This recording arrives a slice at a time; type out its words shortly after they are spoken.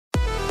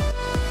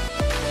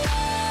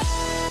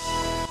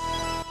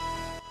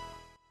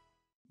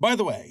By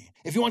the way,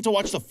 if you want to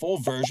watch the full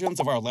versions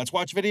of our Let's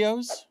Watch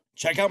videos,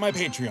 check out my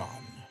Patreon.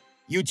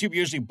 YouTube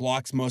usually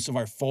blocks most of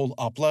our full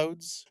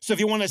uploads, so if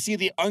you want to see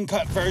the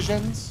uncut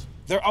versions,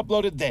 they're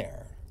uploaded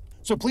there.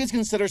 So please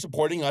consider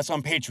supporting us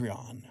on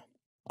Patreon.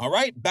 All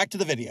right, back to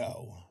the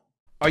video.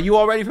 Are you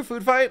all ready for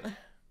Food Fight?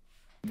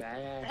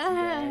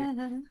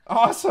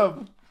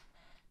 Awesome.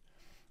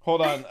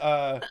 Hold on.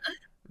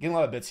 Getting a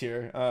lot of bits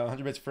here.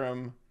 100 bits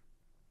from.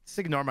 Just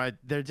ignore my.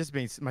 They're just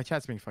being. My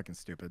chat's being fucking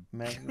stupid.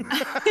 Man.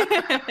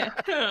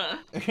 They're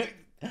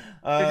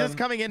just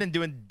coming in and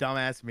doing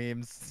dumbass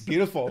memes.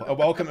 Beautiful. A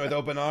welcome with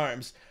open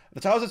arms. The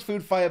title is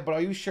Food Fight, but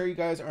are you sure you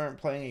guys aren't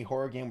playing a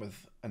horror game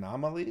with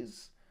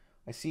anomalies?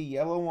 I see a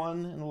yellow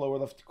one in the lower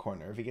left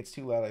corner. If he gets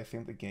too loud, I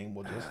think the game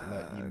will just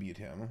let you mute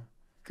him.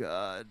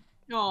 God.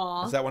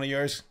 Aww. Is that one of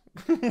yours?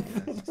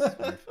 Yes,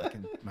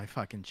 my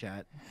fucking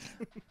chat.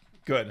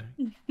 Good.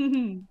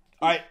 All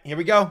right, here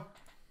we go.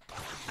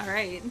 All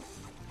right.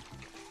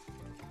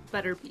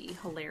 Better be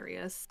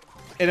hilarious.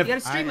 And You gotta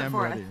stream it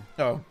for us.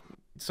 Oh,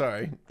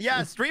 sorry.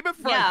 Yeah, stream it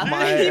for Yeah.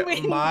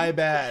 us. My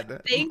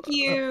bad. Thank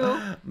you.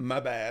 My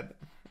bad.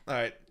 All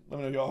right, let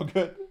me know you're all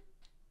good.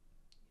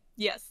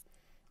 Yes.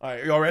 All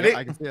right, you all ready? Yeah,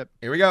 I can see it.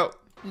 Here we go.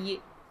 Yeah.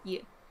 Yeah.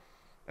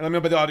 And let me know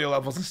about the audio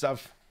levels and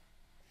stuff.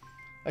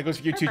 That goes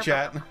for you too,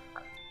 chat.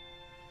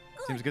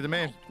 Seems good to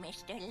me.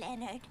 Mr.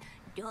 Leonard,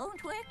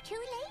 don't work too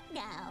late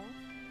now.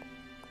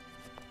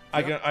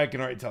 I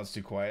can already tell it's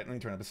too quiet. Let me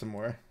turn it up some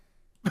more.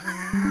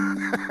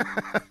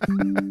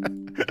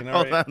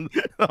 Hold on.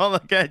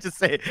 Can I just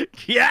say,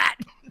 cat?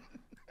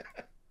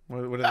 What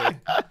are they?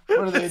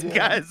 What are they doing?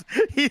 Guys,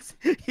 he's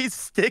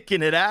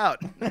sticking it out.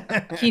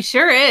 He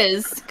sure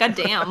is. God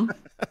damn.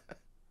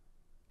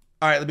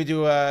 All right, let me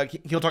do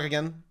he'll talk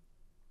again.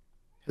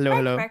 Hello,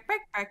 hello. All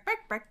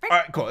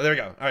right, cool. There we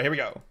go. All right, here we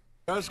go.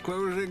 Just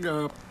closing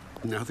up.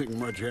 Nothing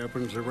much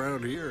happens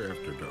around here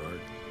after dark.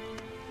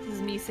 This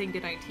is me saying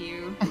goodnight to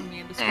you from the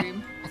end of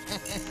stream.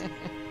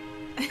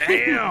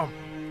 Damn.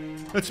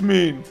 That's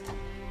mean.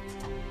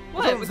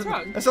 What? What's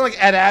wrong? That sounds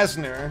like Ed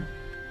Asner.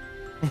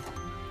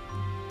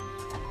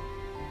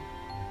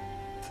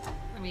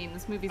 I mean,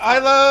 this movie's. I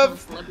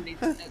love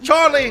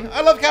Charlie.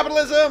 I love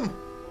capitalism.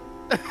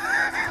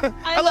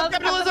 I love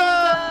capitalism.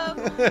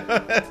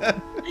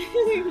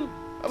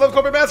 I love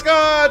corporate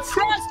mascots.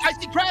 Crest! I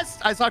see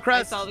Crest! I saw I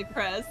Crest. saw the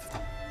crest.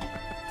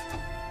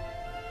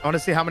 I want to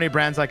see how many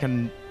brands I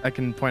can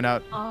point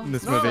out in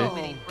this movie. So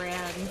many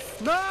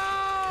brands.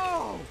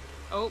 No!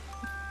 Oh.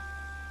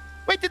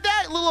 Wait, did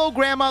that little old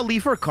grandma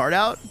leave her card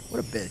out? What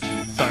a bitch.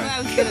 Sorry.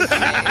 I was gonna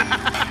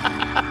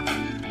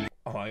say.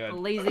 Oh my god. A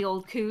lazy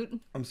old coot.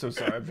 I'm so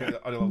sorry. I'm getting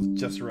the audio levels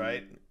just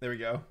right. There we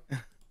go.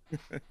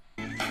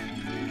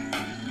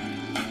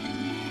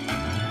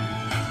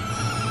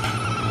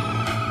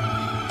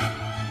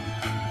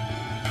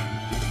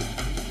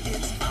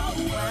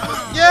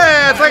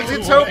 Yeah, it's like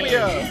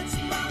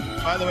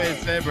Zootopia. By the way,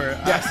 Saber.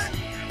 Yes.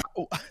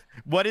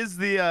 What is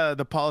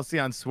the policy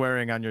on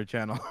swearing on your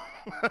channel?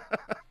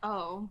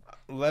 Oh.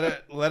 Let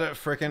it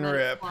frickin' Let it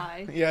rip.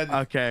 fly.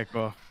 Yeah. Okay,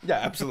 cool. Yeah,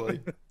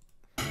 absolutely.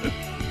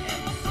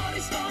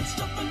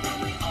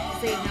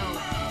 Say no.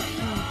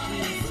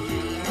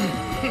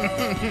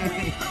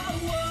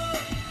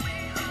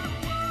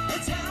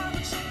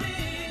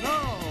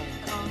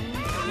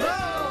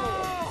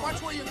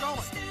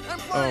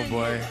 Oh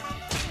boy.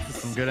 This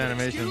is some good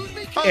animation.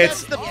 Oh,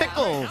 It's that's the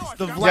pickle.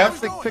 The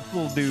plastic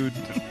pickle dude.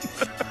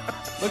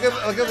 Look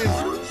at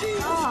these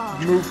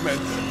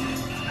movements.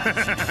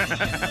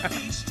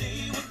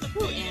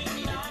 Who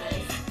animated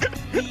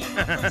this?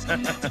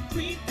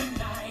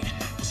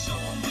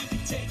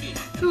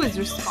 Who is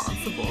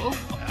responsible?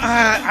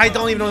 I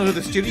don't even know who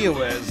the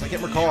studio is. I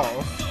can't recall.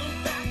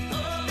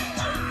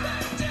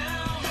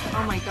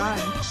 Oh my god.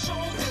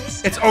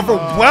 It's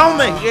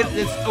overwhelming.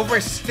 It's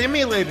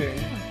overstimulating.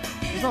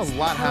 There's a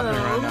lot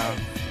happening right now.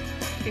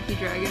 Creepy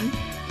dragon.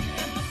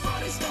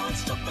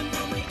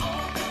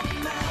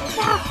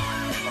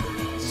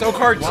 So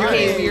cartoony.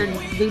 Okay, weird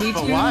Looney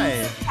But Tunes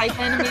why? type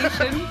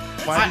animation.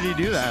 Why did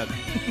he do that?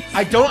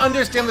 I don't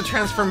understand the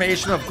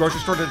transformation of grocery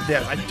store to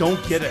this. I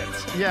don't get it.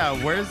 Yeah,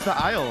 where's the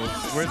aisles?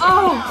 Where's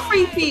Oh,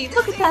 creepy!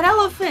 Look at that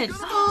elephant!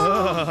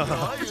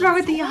 What's wrong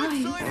with the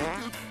eye?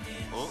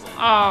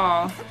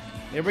 Oh.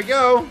 Here we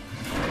go.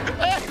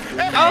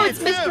 Oh, it's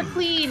Mr.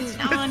 Clean!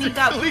 Oh, and he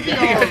got Clean. shit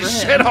all over him.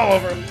 Shit all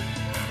over him.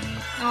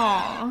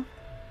 Aw.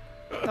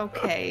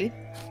 Okay.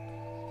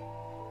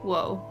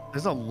 Whoa.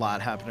 There's a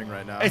lot happening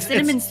right now. It's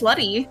Cinnamon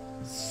slutty.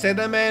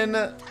 cinnamon.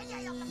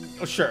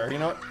 Oh, sure. You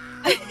know what?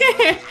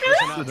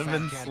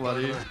 Cinnamon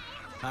slutty.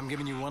 I'm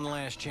giving you one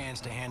last chance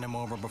to hand them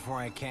over before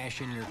I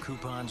cash in your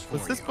coupons for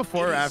Was this you.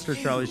 before or after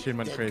Charlie Sheen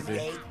went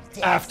crazy?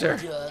 After.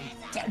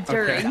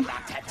 During.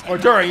 Or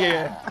during,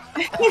 yeah.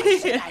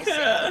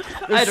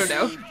 I don't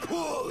know.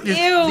 These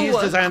Ew!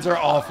 designs are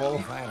awful.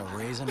 If I had a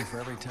raisin for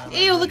every time.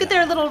 Ew, look at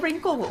their little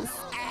wrinkles.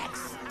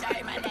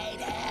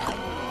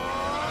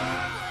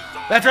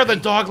 That's how the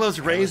dog loves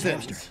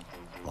raisins.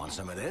 Want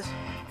some of this?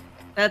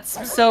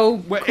 That's so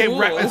cool.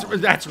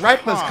 That's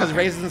reckless because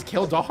raisins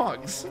kill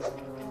dogs.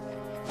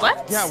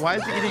 What? Yeah, why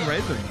is he eating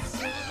raisins?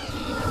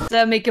 Does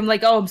that make him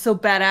like, oh, I'm so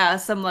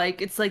badass? I'm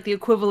like, it's like the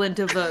equivalent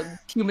of a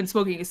human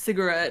smoking a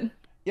cigarette.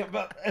 Yeah,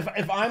 but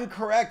if I'm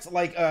correct,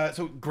 like,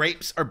 so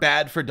grapes are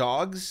bad for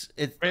dogs.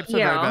 Grapes are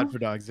very bad for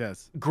dogs,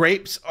 yes.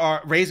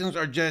 Raisins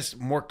are just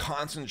more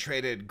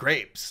concentrated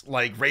grapes.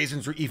 Like,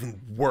 raisins are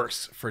even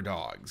worse for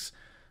dogs.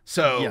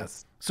 So,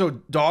 yes. So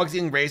dogs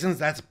eating raisins,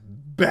 that's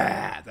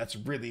bad. That's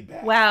really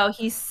bad. Wow,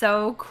 he's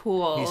so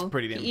cool. He's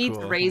pretty damn He eats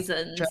cool.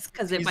 raisins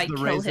because it might the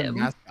kill raisin him.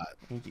 mascot.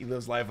 He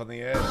lives life on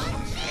the edge.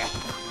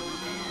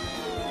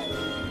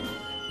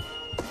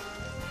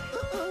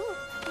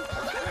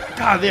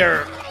 God,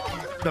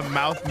 the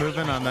mouth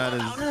movement on that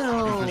is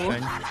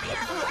interesting.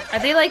 Are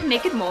they like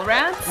naked mole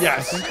rats?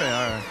 Yes. I think they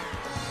are.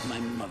 My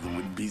mother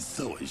would be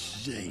so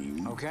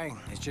ashamed. Okay,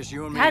 it's just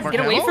you and me. Dad,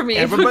 get away from me.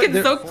 It's Everybody-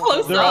 looking so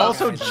close They're up.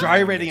 also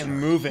gyrating and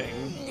moving.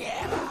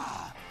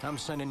 I'm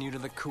sending you to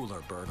the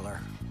cooler, burglar.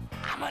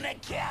 I'm gonna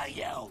kill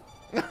you.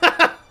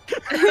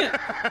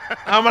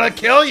 I'm gonna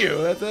kill you.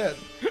 That's it.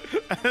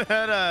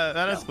 that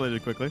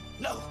escalated quickly.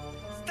 No,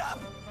 stop.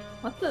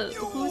 What the?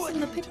 Who's in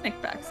the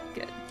picnic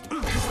basket?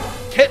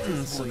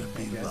 Kittens.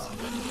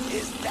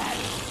 Is that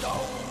so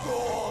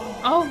wrong?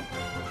 Oh.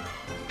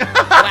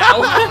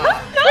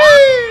 Wow.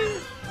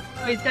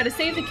 Oh, he's got to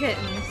save the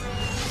kittens.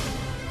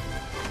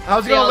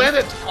 How's he They gonna all land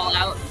it? just fall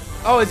out.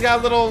 Oh, he's got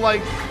a little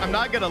like. I'm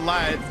not gonna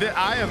lie,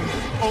 I am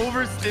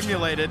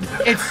overstimulated.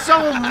 It's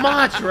so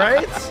much,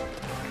 right?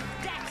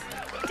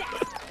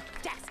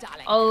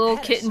 All little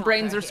kitten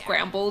brains are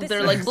scrambled.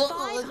 They're like.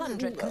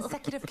 500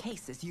 consecutive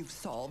cases you've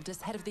solved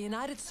as head of the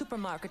United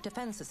Supermarket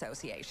Defense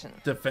Association.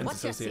 Defense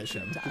What's your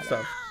Association. secret, Good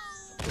darling?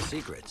 stuff. The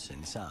secret's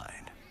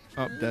inside.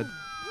 Oh, dead.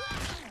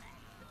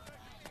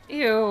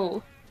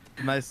 Ew.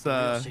 Nice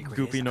The real secret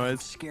goopy is I'm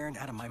noise. scared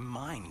out of my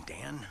mind,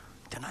 Dan.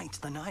 Tonight's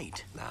the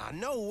night. Nah,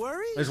 no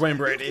worries. There's Wayne You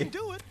Brady. can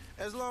do it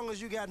as long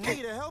as you got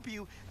me to help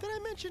you. Did I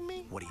mention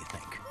me? What do you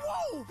think?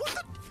 Whoa! What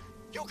the?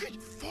 You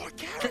could 4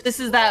 carrots. This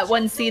is that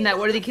one scene that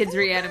What Are the Kids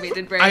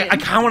reanimated, I Brandon.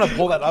 kind of want to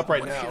pull that up right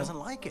What if she now. doesn't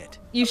like it?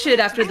 You should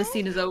after the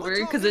scene is over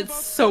because it's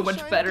so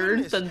much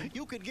better than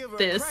You could give her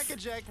this. a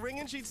crackerjack ring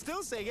and she'd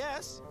still say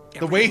yes.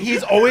 The way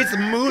he's always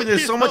moving,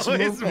 there's so much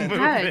always movement.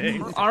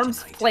 God,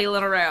 arms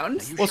flailing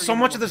around. Well, so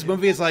much of this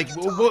movie is like,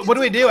 what do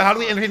we do? How do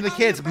we entertain the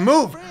kids?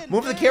 Move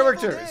the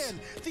characters.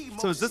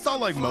 So is this all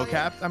like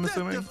mocap, I'm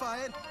assuming?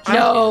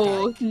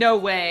 No, no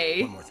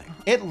way. One more thing.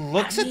 It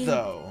looks it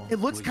though. It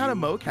looks Will kind of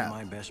you be mocap.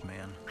 my best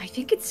man. I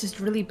think it's just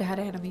really bad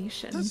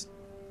animation.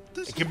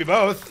 It can be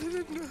both.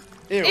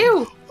 Ew.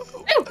 Ew!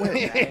 Ew!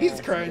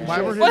 He's crying.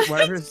 Why were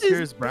shit. his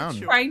ears brown?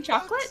 Crying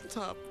chocolate?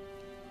 Top.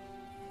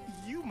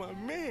 You my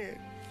man.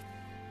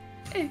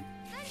 Good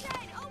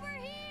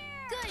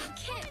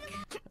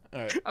kick. All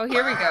right. Oh,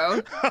 here we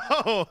go.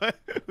 Oh,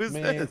 who's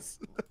Man. this?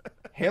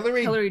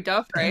 Hillary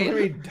Duff, right?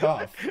 Hillary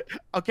Duff.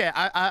 Okay,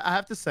 I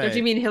have to say. Or do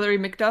you mean Hillary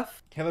McDuff?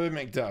 Hillary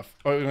McDuff.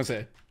 Oh, what are you gonna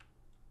say?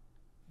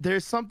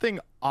 There's something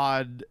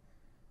odd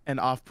and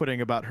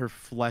off-putting about her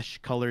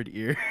flesh-colored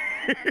ear.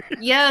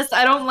 Yes,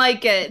 I don't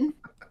like it.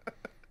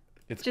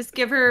 It's- Just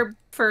give her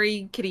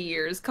furry kitty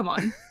ears. Come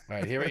on. All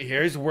right,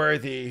 here's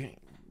Worthy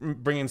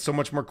bringing so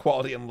much more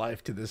quality and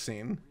life to this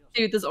scene.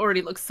 Dude, this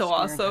already looks so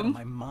Scared out of awesome.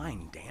 my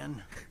mind,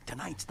 Dan.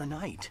 Tonight's the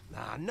night.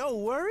 Nah, no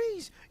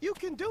worries. You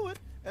can do it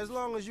as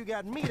long as you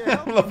got me to I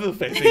help. love the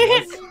face he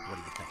does. What do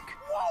you think?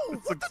 Whoa!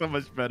 This looks so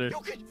much better. You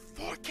could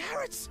 4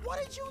 carrots. What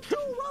did you do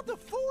around the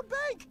food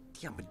bank?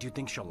 Yeah, but do you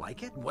think she'll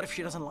like it? What if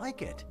she doesn't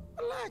like it?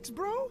 Relax,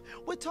 bro.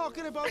 We're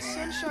talking about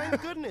sunshine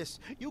goodness.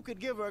 You could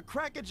give her a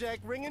crackerjack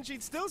ring and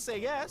she'd still say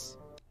yes.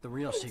 The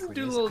real secret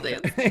Do a is little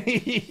dance.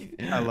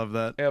 I love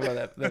that. How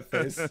about that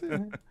face?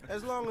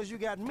 As long as you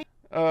got me.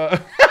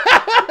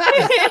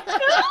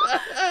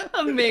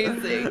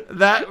 Amazing.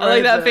 That I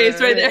like that right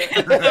face right there.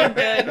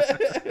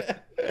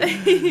 So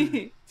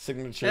good.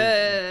 Signature.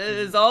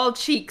 It's all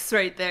cheeks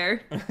right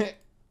there.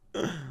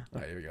 All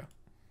right, here we go.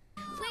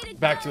 Way to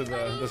Back go, to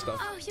buddy. the stuff.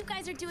 Oh, you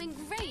guys are doing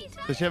great.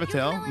 Does she have a You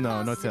tail? really No,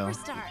 are no tail.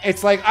 superstars.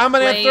 It's like I'm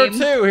an after Lame.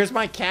 too. Here's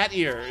my cat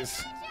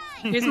ears.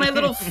 Here's my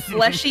little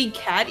fleshy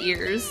cat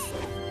ears.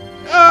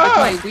 Ah!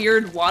 My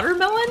weird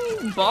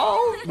watermelon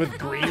ball? With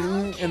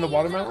green in the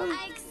watermelon.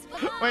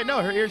 Wait,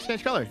 no, her ears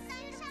changed color.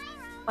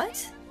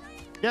 What?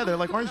 Yeah, they're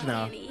like orange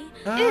now. Lady.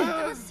 Ah.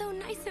 That was so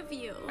nice of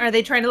you. Are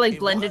they trying to like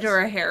blend into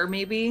her hair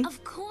maybe?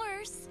 Of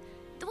course.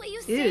 The way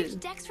you Ew. saved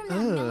Dex from that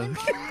melon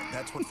ball.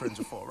 That's what friends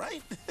are for,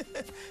 right?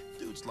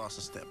 Dude's lost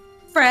a step.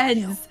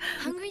 Friends.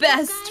 Hungry,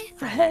 Best tough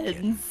guy?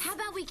 friends. How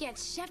about we get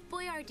Chef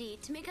Boyardee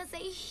to make us a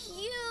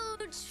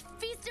huge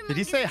feast of Did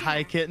you say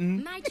hi,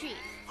 kitten? My treat.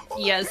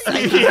 Yes, I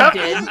Yep.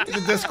 did.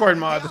 The Discord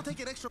mod. I'll take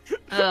an extra.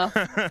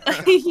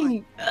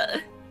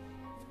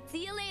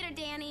 See you later,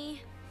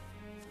 Danny.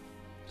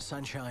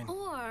 Sunshine.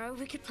 Or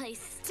we could play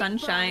stick ball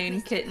Sunshine,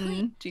 with Mr. kitten,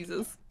 Clean.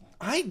 Jesus.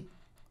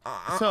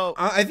 So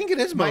I think it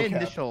is my mocap.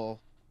 initial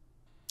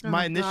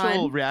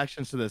God.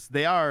 reactions to this,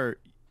 they are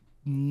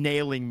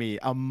nailing me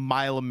a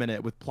mile a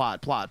minute with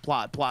plot.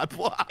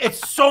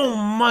 It's so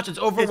much. It's It's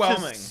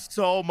overwhelming. just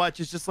so much.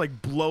 It's just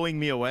like blowing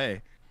me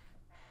away.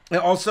 And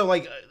also,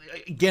 like,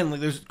 again,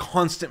 like, there's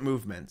constant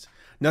movement.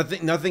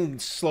 Nothing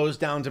slows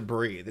down to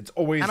breathe. It's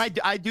always. And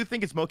I do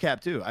think it's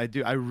mocap too.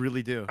 I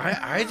really do.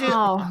 I do.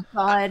 Oh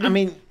God. I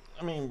mean,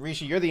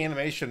 Rishi, you're the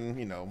animation,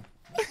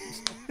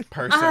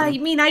 person. I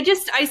mean, I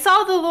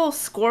saw the little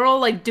squirrel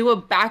like do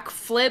a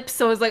backflip,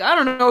 so I was like, I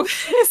don't know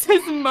if this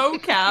is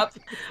mocap,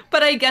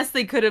 but I guess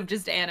they could have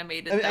just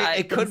animated that.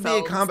 It could be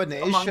a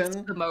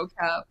combination. The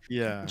mocap.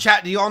 Yeah.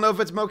 Chat, do you all know if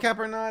it's mocap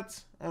or not?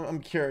 I'm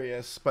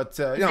curious, but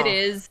It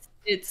is.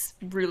 It's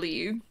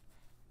really,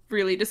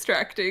 really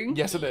distracting.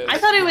 Yes, it is. I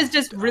thought it was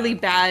just really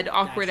bad,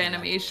 awkward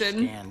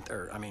animation.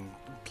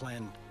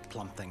 Planned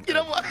plump thing. You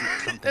know what?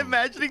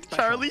 Imagining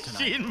Charlie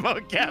Sheen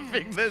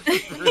mocapping this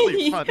is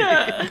really funny.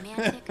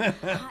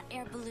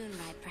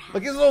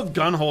 Look at his little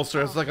gun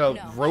holster. It's like a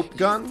rope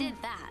gun.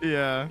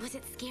 Yeah. Was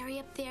it scary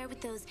up there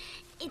with those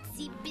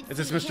itsy bitsy Is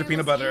this Mr.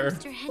 Peanut Butter?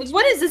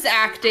 What is this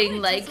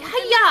acting like?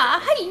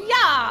 Hiya,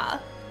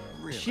 hiya.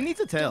 She needs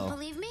a tail.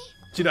 Believe me?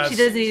 She does. She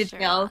does need a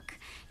tail.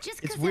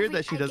 It's weird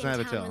that she doesn't have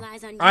a tail.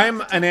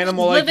 I'm an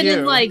animal like living you.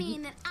 in like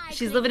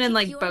she's living in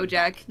like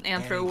BoJack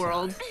Anthro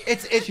world.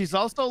 She's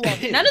also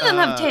like none of them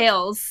have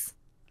tails.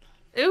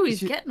 Ooh,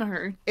 he's getting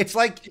her. It's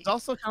like she's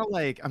also kind of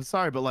like I'm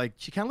sorry, but like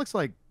she kind of looks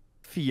like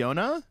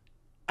Fiona.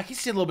 I can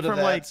see a little bit from of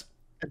that. Like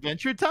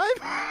Adventure Time.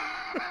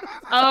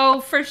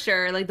 Oh, for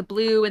sure, like the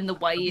blue and the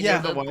white, Yeah,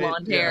 and the white,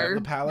 blonde yeah, hair.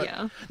 the palette.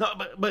 Yeah. No,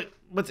 but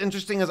what's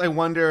interesting is I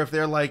wonder if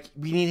they're like,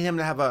 we need him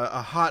to have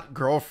a hot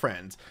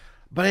girlfriend.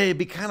 But it'd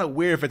be kind of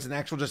weird if it's an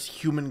actual just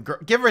human girl.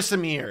 Give her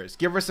some ears.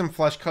 Give her some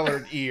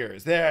flesh-colored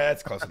ears. There,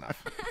 that's close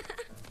enough.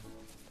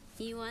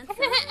 You want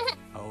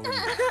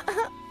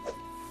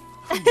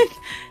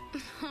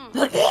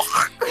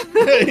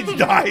It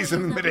dies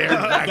in midair.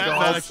 That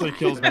actually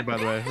kills me, by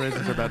the way.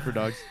 Raisins are bad for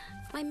dogs.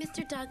 Why,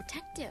 Mr. Dog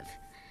Detective?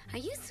 Are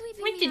you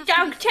sweeping With me the off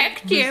dog my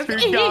feet? detective.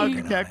 Mr. Dog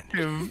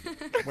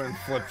Detective. Wearing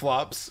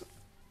flip-flops.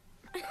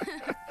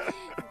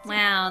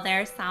 Wow,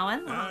 they're so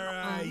in love.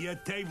 Alright, your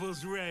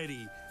table's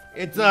ready.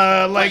 It's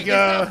like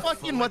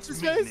fucking what's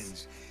his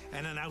face?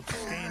 And an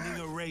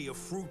outstanding array of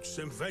fruits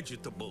and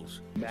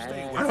vegetables.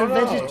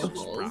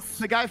 Vegetables.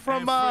 The guy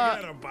from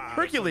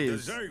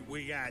Hercules.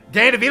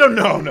 Dan DeVito?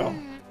 No.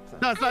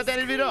 No, it's not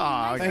Danny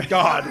DeVito. Oh, Thank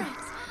God.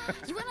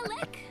 You want a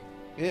lick?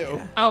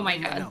 Ew. Oh my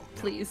God,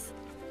 please.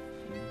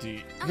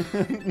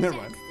 Never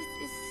mind.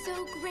 This is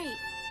so great.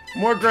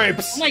 More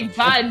grapes. Oh my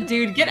God,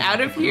 dude, get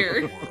out of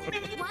here.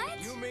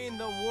 What? You mean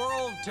the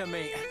world to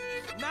me.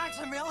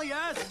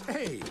 Maximilius!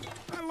 Hey,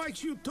 I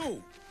like you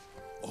too.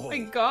 Oh my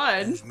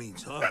God. This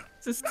means her.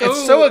 This is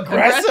It's so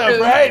aggressive,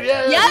 right?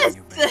 Yeah. Yes.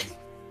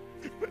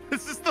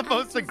 This is the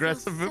most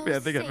aggressive movie I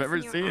think I've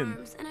ever seen.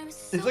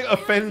 It's like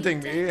offending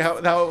me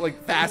how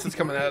like fast it's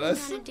coming at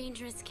us. Not a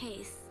dangerous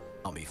case.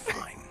 I'll be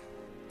fine.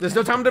 There's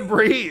no time to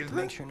breathe.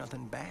 Make sure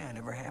nothing bad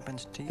ever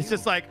happens to you. It's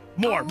just like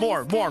more.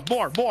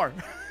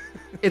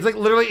 It's like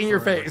literally in your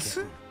face.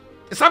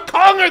 Stop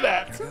calling her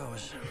that. There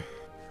goes.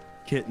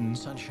 Kitten.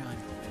 Sunshine.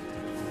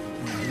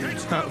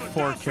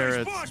 4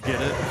 carrots.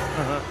 Get it?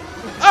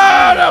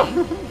 Oh no!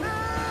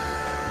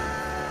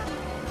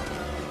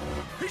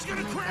 He's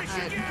gonna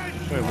crash again.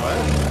 Wait, what?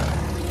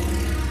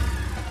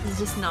 This is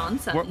just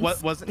nonsense.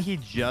 What wasn't he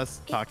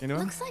just talking to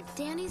him? Looks like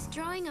Danny's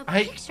drawing a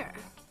I- picture.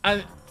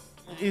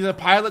 He's a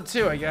pilot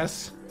too, I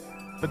guess.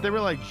 But they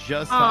were like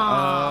just. Oh,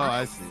 Aw.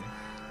 I see.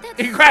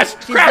 He crashed.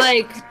 She's Crashed.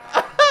 like,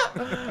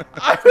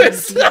 I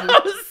was so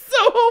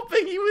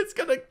hoping he was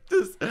gonna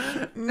just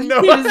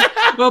no.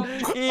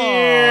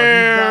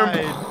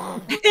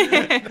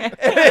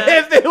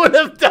 If they would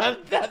have done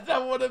that,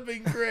 that would have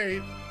been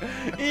great.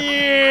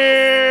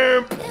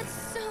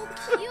 That's so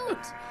cute.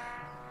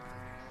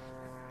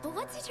 But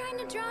what's he trying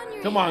to draw on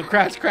your Come on,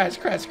 crash. What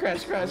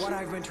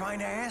I've been trying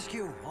to ask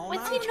you all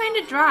what's night. he trying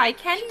to draw? I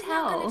can't He's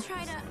not gonna tell.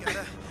 try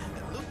to...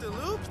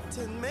 Loop-de-loop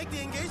to make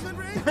the engagement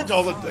ring?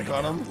 All the dick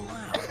on him.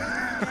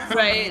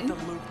 Right. The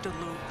loop.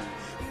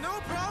 No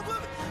problem.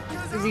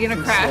 Is he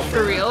gonna crash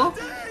for real?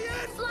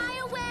 Fly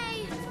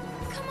away.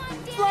 Come on,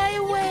 Danny. Fly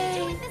You away.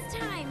 can do it this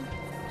time.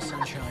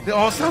 Sunshine. They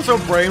all sound so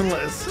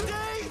brainless.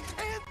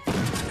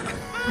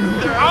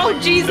 Oh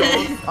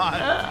Jesus! In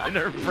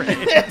her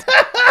brain.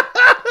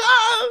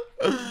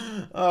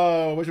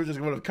 Oh, wish we just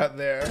would have cut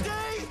there.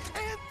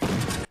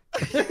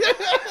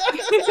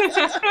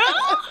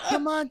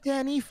 Come on,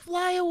 Danny,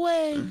 fly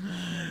away.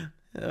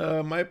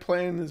 My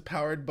plane is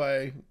powered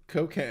by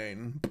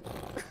cocaine.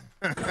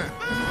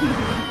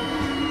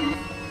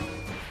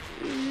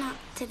 Not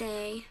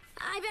today.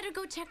 I better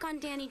go check on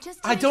Danny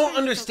just to I make don't sure he's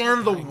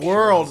understand the okay.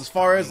 world as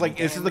far as like,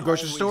 this is the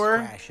grocery Always store.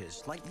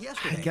 crashes, like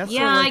yesterday. guess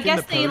Yeah, I in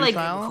guess the they like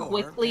produce aisle?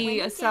 quickly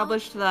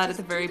established that at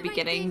the very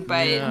beginning,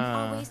 but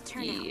Always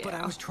turn out. But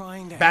I was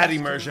trying to Bad ask you-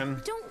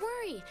 immersion. Don't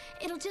worry.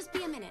 It'll just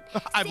be a minute.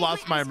 I've Save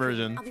lost my ice cream.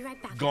 immersion. I'll be right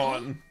back.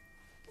 Gone.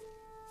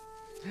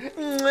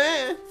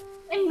 Mwah.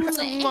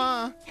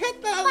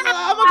 Hit the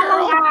lava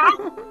girl.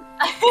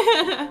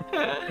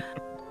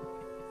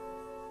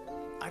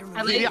 I don't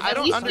I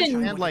don't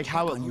understand like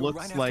how it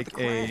looks like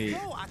a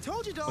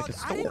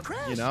store,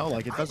 you know?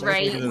 Like it doesn't look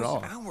like it at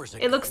all.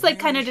 It looks like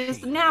kind of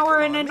just now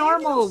we're in a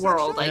normal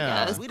world, I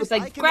guess. With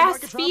like grass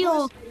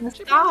fields in the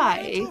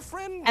sky.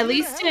 At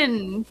least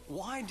in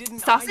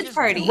Sausage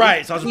Party.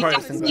 Right, Sausage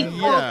Party.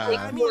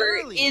 Like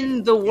we're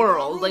in the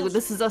world. Like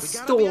this is a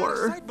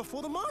store.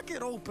 Before the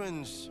market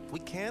opens. We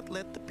can't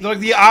let the Look,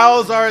 the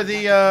aisles are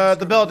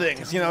the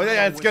buildings. You know,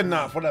 yeah, it's good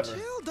enough. Whatever.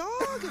 Chill,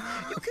 dog.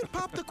 You can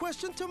pop the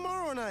question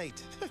tomorrow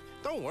night.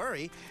 Don't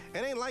worry.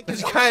 It ain't like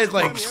This guy is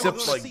like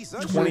sipped like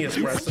 20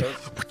 espressos.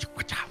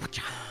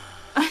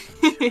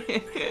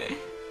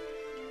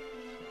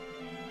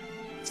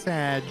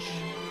 Sag,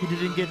 he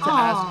didn't get to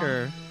ask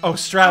her. Oh,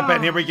 strap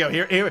in. Here we go.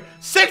 Here.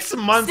 6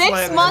 months later.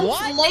 6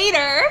 months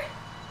later.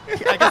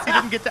 I guess he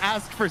didn't get to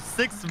ask for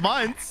 6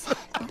 months.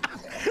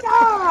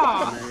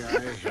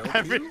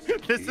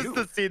 This is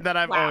the scene that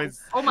I've always.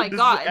 Oh my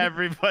god!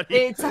 Everybody.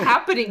 It's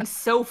happening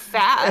so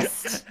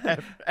fast.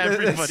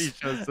 Everybody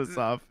shows this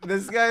off.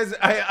 This guy's.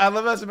 I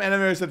love how some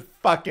animators said,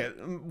 "Fuck it,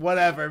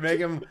 whatever. Make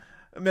him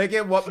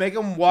walk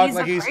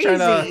like he's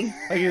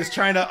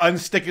trying to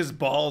unstick his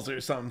balls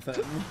or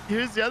something."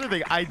 Here's the other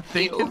thing. I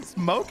think it's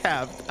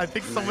mocap. I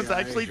think someone's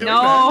actually doing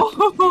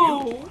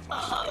that.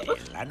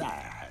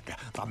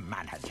 The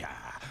manager.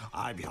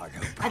 I'm your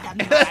new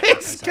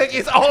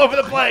It's all over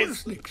the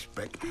place.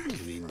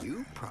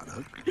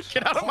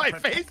 Get out of my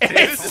face, dude.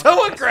 It's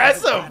so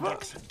aggressive.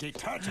 What's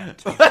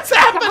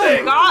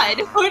happening? Oh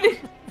God.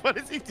 What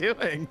is he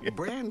doing?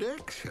 Brand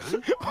X, huh?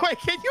 Wait,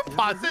 can you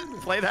pause it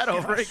and play that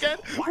over again?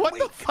 What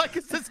the fuck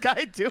is this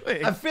guy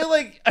doing? I feel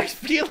like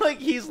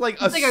he's like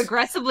like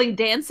aggressively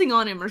dancing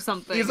on him or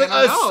something. He's like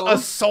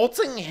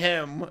assaulting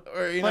him,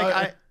 or you know.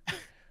 Like,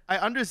 I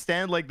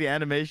understand like the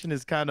animation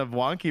is kind of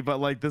wonky, but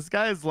like this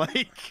guy is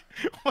like,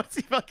 what's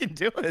he fucking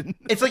doing?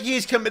 It's like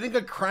he's committing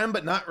a crime,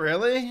 but not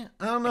really.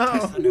 I don't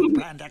know. Get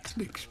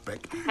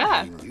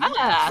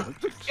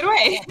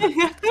away.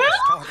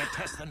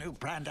 Test the new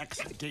Brand X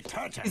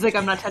detergent. He's like,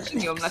 I'm not touching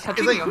you. I'm not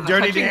touching He's you. like I'm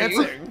dirty not touching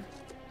dancing. You.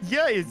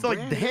 Yeah, he's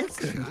like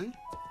dancing.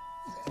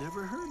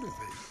 Never heard of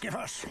it. Give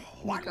us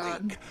 1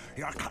 week.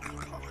 Your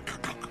customers.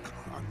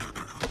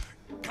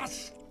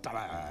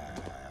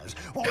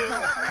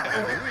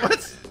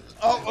 What's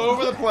all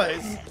over the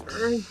place?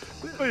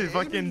 What are you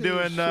fucking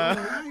doing?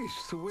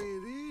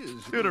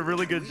 Doing a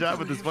really good job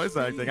with this voice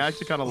acting. I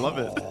actually kind of love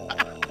it.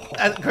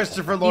 As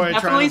Christopher Lloyd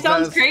definitely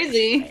sounds says.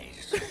 crazy.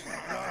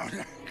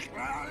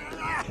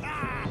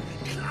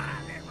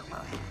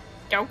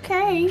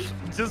 Okay.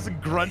 Just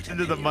grunt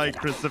into the mic,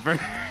 Christopher.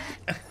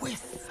 I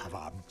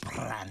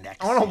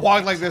want to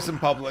walk like this in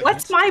public.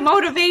 What's my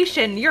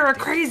motivation? You're a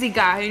crazy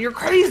guy, and you're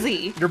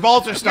crazy. Your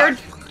balls are stuck.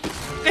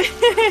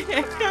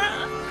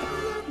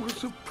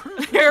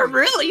 You're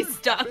really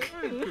stuck.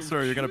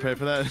 Sorry, you're gonna pay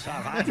for that.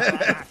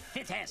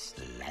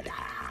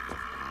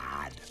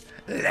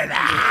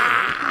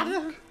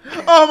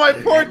 Oh, my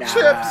poor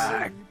chips.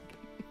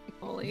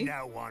 Holy.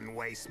 No one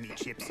wastes me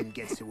chips and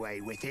gets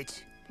away with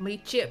it. Me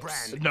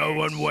chips. No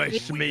one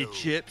wastes me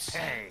chips.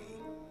 Hey.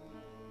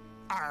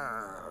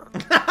 Arrgh.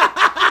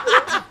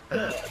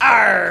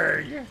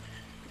 Arrgh.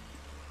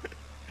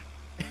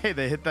 Hey,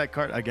 they hit that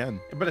cart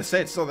again. I better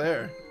say it's still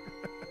there.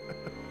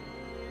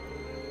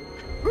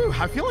 Whew,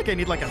 I feel like I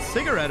need like a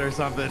cigarette or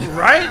something.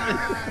 Right?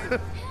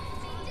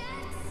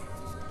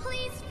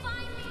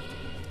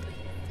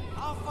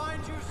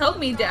 Help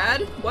me,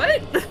 Dad.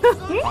 What?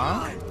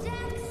 Huh?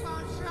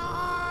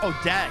 Oh,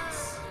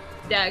 Dex.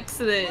 Dex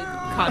that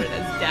caught it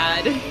as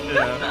Dad.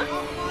 Yeah.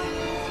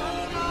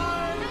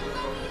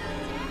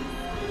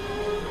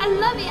 I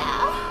love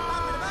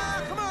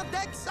ya. Come on,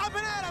 Dex. Up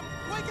and at him.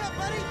 Wake up,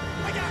 buddy.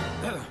 Wake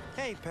up.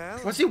 Hey, pal.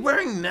 What's he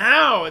wearing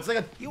now? It's like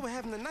a You were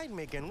having a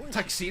nightmare again, weren't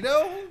you?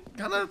 tuxedo?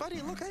 Kind of. Buddy,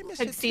 look, I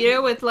missed it.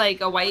 Tuxedo with like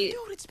a white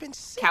Dude, it's been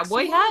 6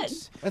 cowboy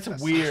months. hat. That's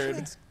weird.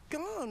 It's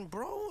gone,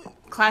 bro.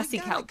 Classy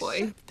You gotta cowboy.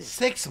 accept it.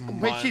 6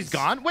 months. Wait, she's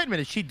gone? Wait a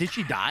minute, did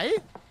she die?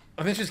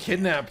 I think she's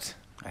kidnapped.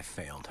 I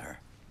failed her.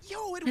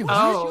 Yo, it Wait, was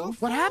oh. your what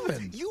fault.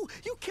 happened? You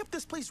kept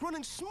this place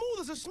running smooth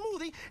as a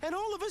smoothie, and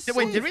all of a Wait,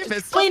 sudden... did we miss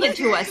Explain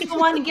something? it to us. You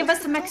want to give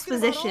us some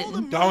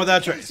exposition. Gone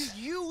without trace.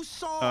 You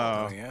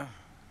saw. Oh, yeah?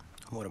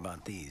 What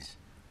about these?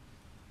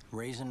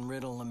 Raisin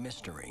riddle a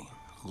mystery.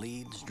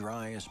 Leads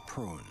dry as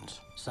prunes.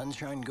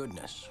 Sunshine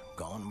goodness,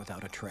 gone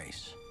without a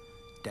trace.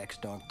 Dex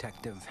dog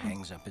detective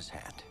hangs up his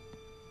hat.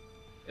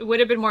 It would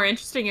have been more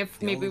interesting if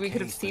The maybe only we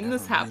could have case seen that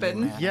this ever really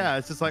happen. mattered Yeah,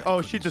 it's just like,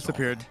 oh, she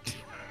disappeared.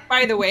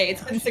 By the way,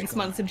 it's been 6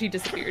 months since she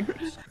disappeared.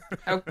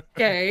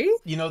 Okay.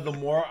 You know, the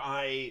more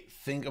I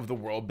think of the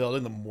world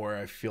building, the more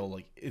I feel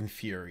like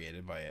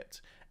infuriated by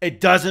it.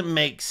 It doesn't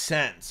make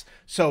sense.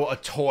 So a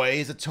toy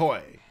is a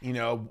toy. You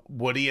know,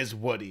 Woody is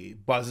Woody.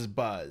 Buzz is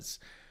Buzz.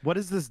 What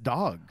is this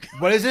dog?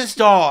 What is this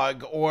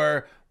dog?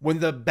 Or when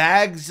the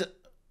bags,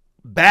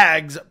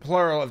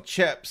 plural of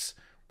chips,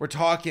 were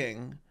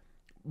talking,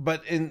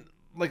 but in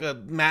like a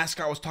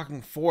mascot was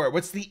talking for it.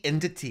 What's the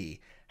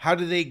entity? How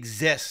do they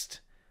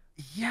exist?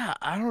 Yeah,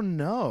 I don't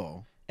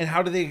know. And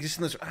how do they exist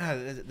in this?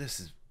 This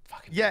is fucking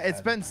Yeah,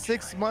 it's been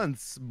 6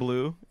 months,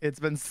 Blue. It's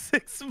been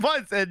 6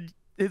 months, and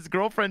his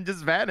girlfriend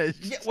just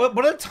vanished. Yeah,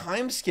 what a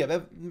time skip.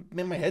 That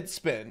made my head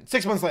spin.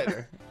 6 months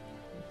later.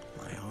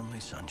 My only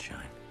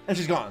sunshine. And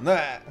she's gone.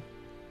 That.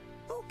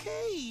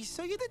 Okay,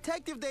 so your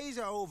detective days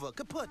are over,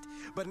 kaput.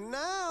 But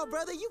now,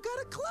 brother, you got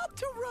a club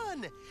to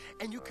run.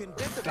 And you can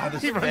bet the God,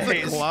 this He runs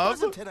a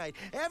club? tonight.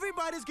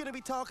 Everybody's gonna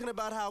be talking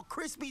about how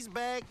Crispy's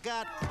bag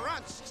got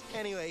crunched.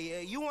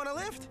 Anyway, you want a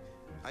lift?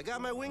 I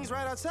got my wings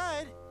right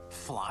outside.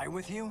 Fly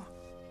with you?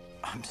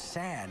 I'm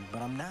sad,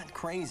 but I'm not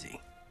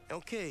crazy.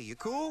 Okay, you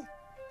cool?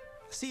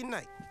 See you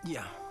tonight.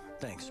 Yeah,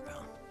 thanks,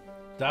 pal.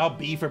 That'll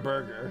be for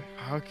burger.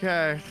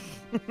 Okay.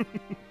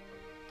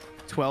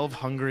 12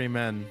 hungry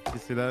men. You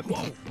see that?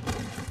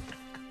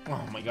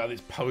 Oh my god,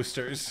 these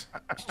posters.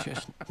 It's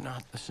just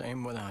not the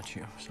same without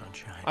you,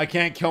 sunshine. I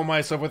can't kill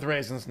myself with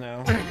raisins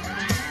now.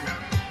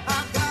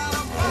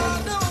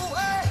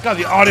 God,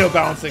 the audio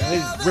balancing. They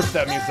just ripped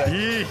that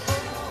music.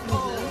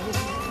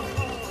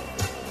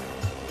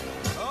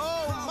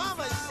 Oh,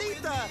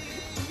 mamacita!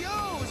 Yo!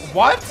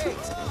 What?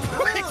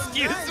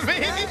 Excuse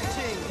me?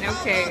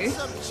 Okay.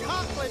 Some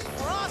chocolate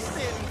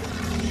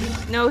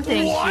frosting. No,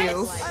 thank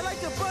you. I like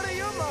to butter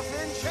your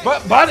muffin.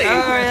 But, buddy!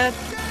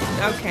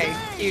 Okay,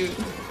 cute.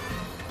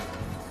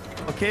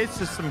 Okay, it's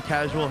just some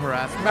casual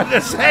harassment. I'm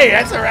just saying,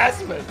 that's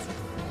harassment.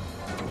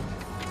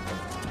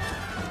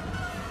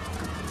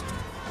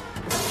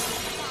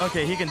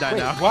 Okay, he can die Wait,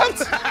 now. what?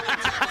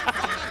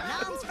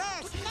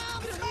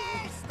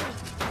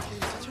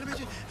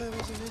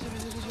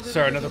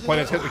 Sorry, another plane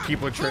has hit the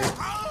Keebler tree.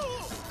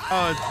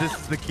 Oh, this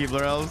is the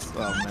Keebler elves?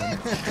 Oh, man.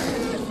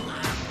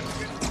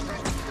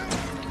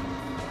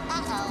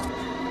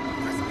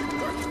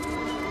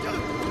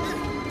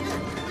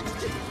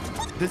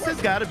 This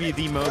has got to be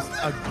the most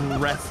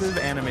aggressive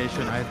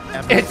animation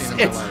I've ever seen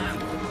in my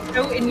life.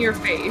 So in your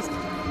face.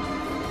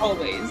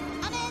 Always.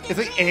 It's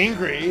like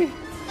angry.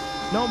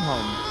 Gnome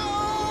home.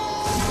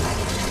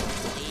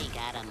 We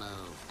gotta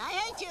move. I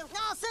hate you. No,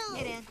 Sue.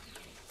 Get in.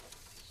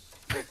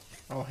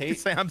 Oh, You hate.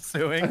 say I'm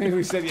suing? I think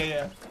we said,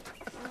 yeah.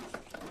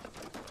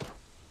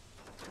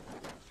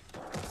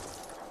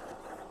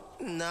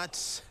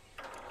 Nuts.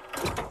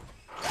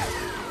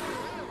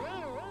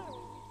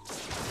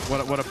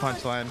 What a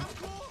punchline.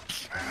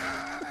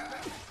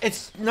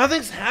 It's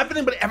nothing's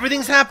happening, but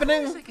everything's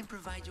happening. I can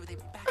provide you with a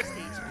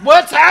backstage.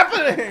 What's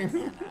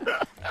happening?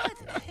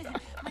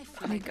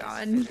 Oh my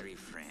god.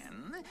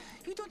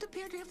 You don't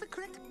appear to have the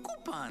correct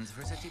coupons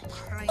for such a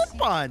pricey.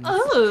 Coupons?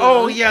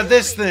 Oh yeah,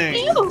 this thing.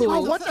 Ew.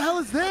 Oh, what the hell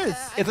is this?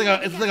 It's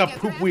like a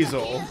poop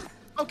weasel.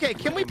 Okay,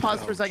 can we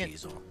pause for a second?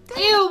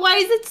 Ew, why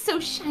is it so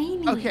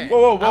shiny? Okay.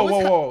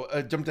 Whoa.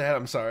 Jumped ahead.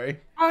 I'm sorry.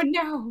 Oh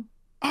no.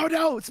 Oh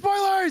no!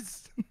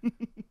 Spoilers!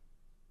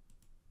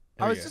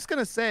 I was go. just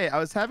gonna say, I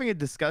was having a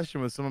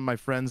discussion with some of my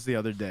friends the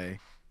other day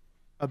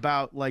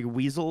about like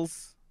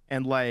weasels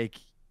and like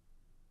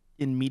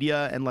in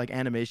media and like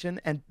animation,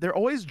 and they're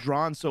always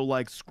drawn so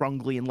like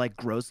scrungly and like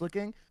gross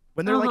looking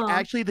when they're like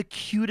actually the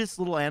cutest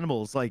little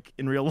animals like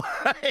in real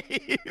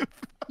life.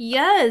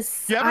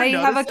 Yes. You ever I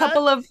have a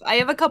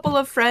noticed couple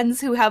of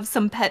friends who have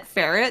some pet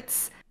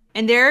ferrets,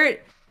 and they're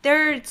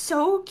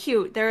so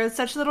cute. They're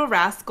such little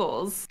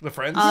rascals. The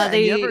friends? Yeah,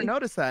 you ever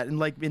notice that? And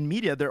like in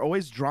media, they're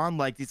always drawn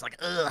like these like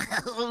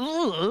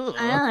Oh,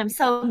 I'm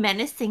so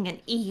menacing and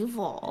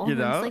evil. You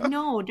And know? it's like,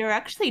 no, they're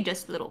actually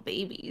just little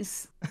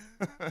babies.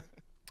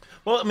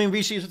 Well, I mean,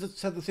 Rishi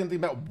said the same thing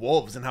about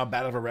wolves and how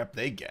bad of a rep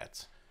they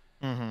get.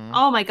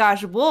 Oh my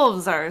gosh,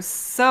 wolves are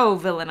so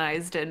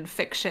villainized in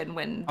fiction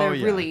when they're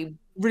yeah. really,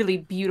 really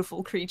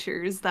beautiful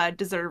creatures that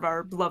deserve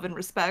our love and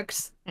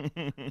respect.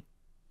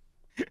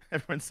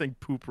 Everyone's saying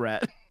poop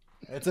rat.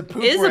 It's a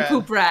poop It is rat. a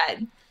poop rat.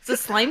 It's a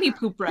slimy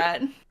poop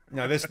rat.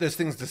 No, this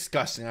thing's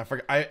disgusting. I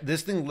forgot.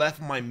 This thing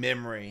left my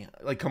memory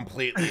like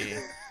completely,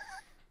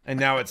 and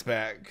now it's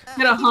back. It's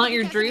gonna haunt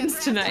your dreams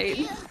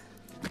tonight.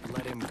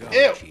 Let him go.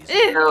 Ew.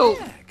 Ew.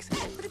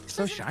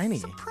 So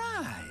shiny.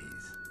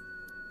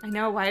 I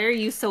know. Why are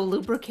you so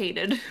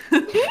lubricated?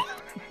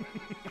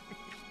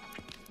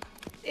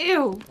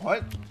 Ew.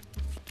 What?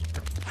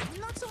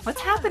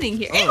 What's happening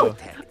here? Oh.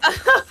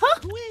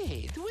 Ew.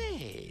 Wait.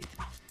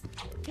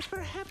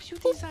 Perhaps you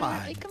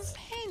desire a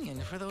companion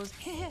for those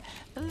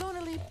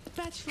lonely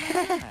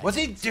bachelor. What's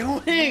he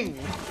doing?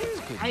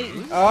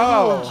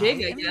 Oh.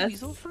 Jig, I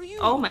guess.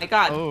 Oh my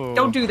god. Oh.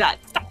 Don't do that.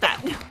 Stop that.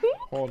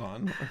 Hold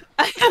on.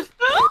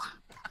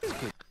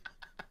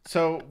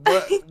 So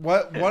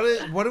what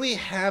do we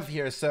have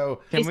here?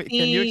 So Can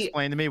you see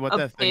explain to me what a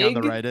that thing on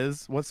the pig. right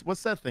is? What's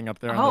that thing up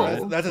there Oh. on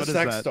the right? that's a What is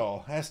sex that?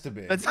 doll. Has to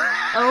be. That's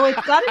Oh,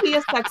 it's gotta be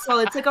a sex doll.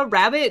 It's like a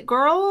rabbit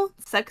girl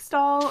sex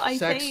doll, I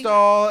sex think.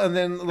 doll, and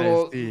then a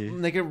little see.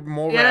 naked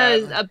mole Yeah,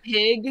 rat. a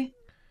pig.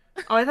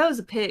 Oh, I thought it was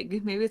a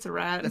pig. Maybe it's a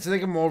rat. That's a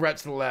naked mole rat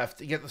to the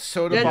left. You get the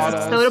soda Yeah,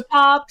 bottles, soda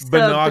pops,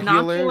 binoculars.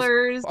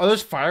 binoculars. Are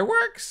those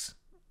fireworks?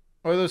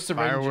 Or are those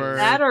syringes? Fireworks.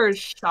 That are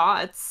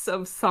shots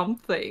of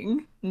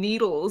something.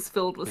 Needles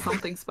filled with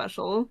something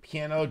special.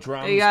 Piano,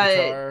 drums, They got-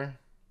 guitar.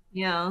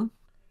 Yeah.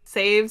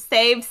 Save,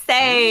 save,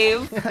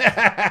 save.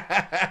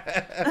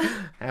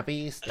 Happy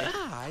Easter.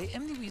 I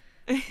am the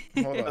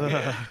Hold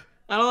on.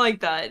 I don't like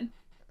that.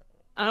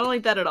 I don't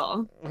like that at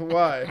all.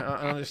 Why? I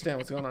don't understand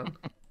what's going on.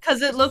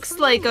 Because it looks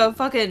like a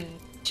fucking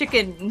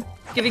chicken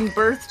giving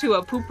birth to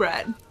a poop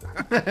rat.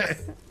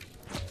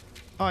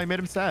 Oh, I made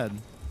him sad.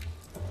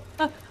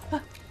 What's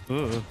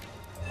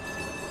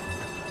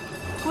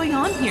going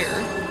on here?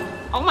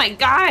 Oh my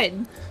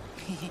god.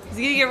 Is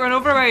he gonna get run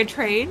over by a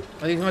train?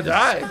 I think he's gonna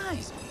die.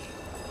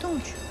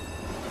 Don't you?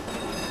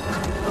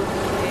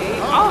 Okay.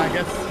 Oh, I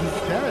guess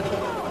he's dead.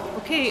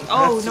 Okay.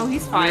 Oh, That's no,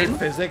 he's weird fine.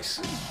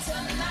 Physics.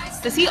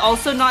 Does he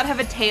also not have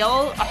a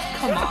tail? Oh,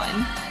 come on.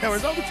 Yeah,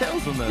 where's all the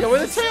tails in this? Yeah, where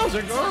the tails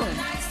are gone.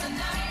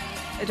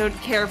 I don't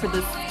care for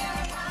this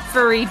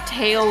furry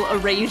tail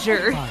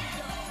erasure.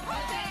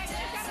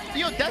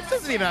 Yo, Dex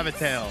doesn't even have a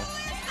tail.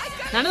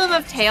 None of them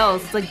have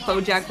tails. It's like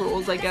BoJack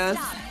rules, I guess.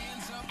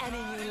 Any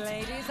new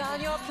ladies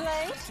on your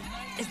plate?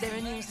 Is there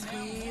a new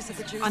squeeze of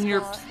the juice On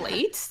your bar?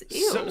 plate?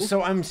 Ew.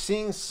 So I'm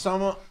seeing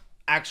some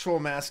actual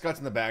mascots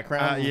in the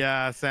background.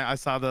 Yeah, I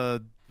saw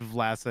the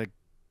Vlasic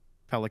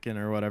pelican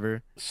or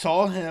whatever.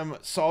 Saw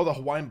the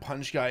Hawaiian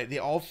Punch guy. They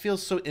all feel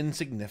so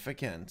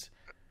insignificant.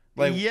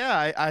 Like,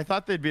 yeah, I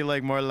thought they'd be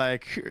like more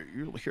like,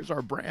 here's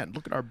our brand.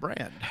 Look at our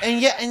brand. and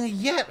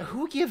yet,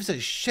 who gives a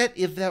shit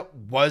if that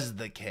was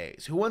the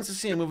case? Who wants to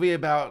see a movie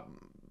about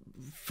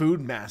food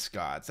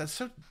mascots? That's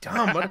so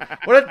dumb.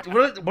 What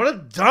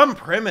a dumb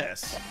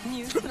premise.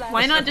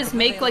 Why not just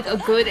make like a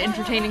good,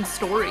 entertaining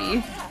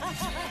story?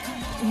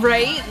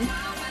 Right?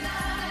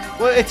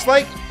 Well, it's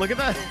like, look at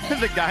that.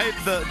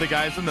 The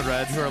guys in the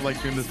red who are like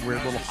doing this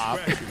weird little hop.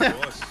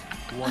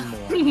 One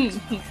more.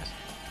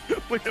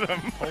 Look at them.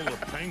 Hold a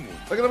penguin.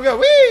 Look at them go.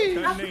 Wee!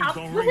 Their names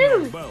don't ring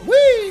Woohoo! no bell.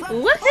 Wee!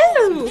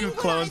 Woohoo! Two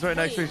clones right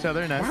next to each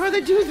other. Nice. Why would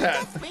they do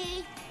that?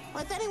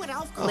 What's anyone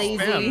else called?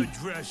 Lazy. You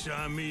dress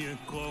on me and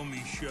call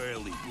me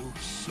Shirley. You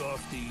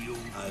softy, you.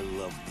 I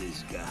love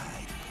this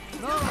guy.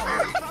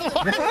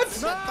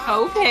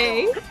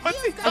 Okay.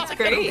 What's he That's talking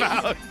great.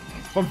 about?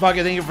 Fun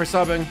fucking thank you for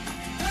subbing.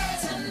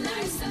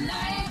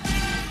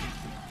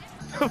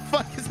 What the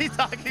fuck is he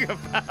talking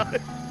about?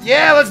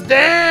 Yeah, let's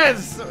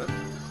dance.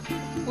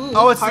 Ooh,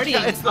 Oh, it's the- party.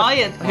 it's the- Oh,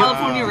 yeah,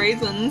 California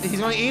raisins. He's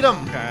gonna eat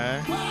them.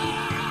 Okay.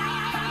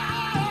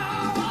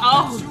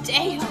 Oh,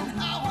 damn.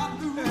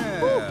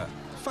 Yeah.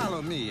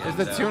 Follow me. There's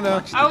the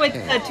tuna. Oh, it's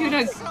the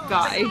tuna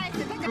guy.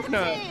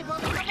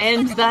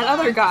 And that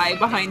other guy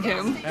behind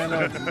him.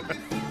 And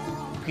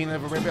peanut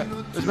of Arabia.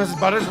 There's Mrs.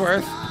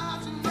 Buttersworth.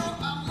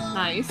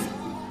 Nice.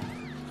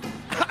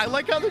 I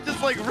like how they're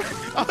just like.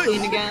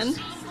 Clean again.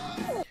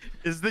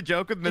 Is the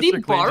joke with Did he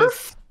Mr. Clean barf?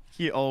 just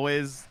he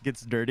always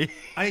gets dirty?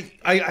 I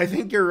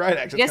think you're right,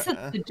 actually. Yes,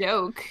 it's the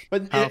joke.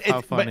 But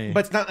How funny.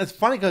 But it's not. It's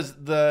funny because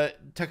the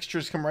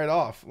textures come right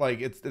off. Like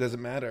it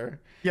doesn't matter.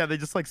 Yeah, they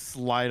just like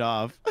slide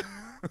off.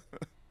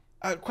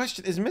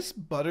 Question: is Miss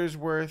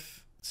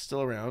Buttersworth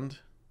still around?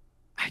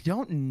 I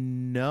don't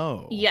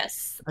know.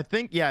 Yes. I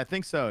think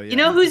so. Yeah. You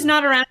know who's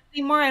not around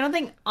anymore? I don't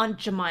think Aunt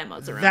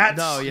Jemima's around. That's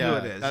No, yeah,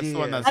 who it is. that's the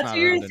one that's That's not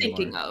who you're around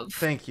thinking anymore. of.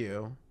 Thank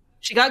you.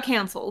 She got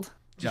canceled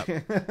Yep.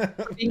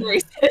 for being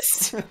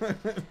racist.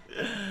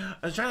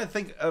 I was trying to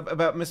think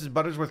about Mrs.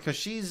 Buttersworth because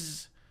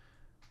she's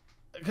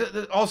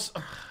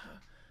also.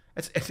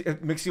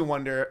 It makes you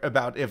wonder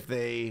about if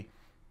they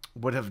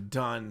would have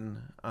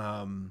done.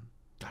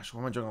 Gosh,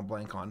 what am I drawing a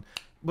blank on?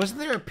 Wasn't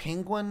there a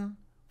penguin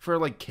for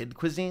like kid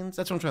cuisines?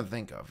 That's what I'm trying to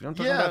think of. You know what I'm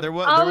talking Yeah, about? there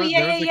was. Oh, there was,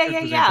 yeah, there was a yeah, Kid yeah,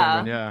 Cuisine yeah.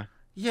 penguin, yeah.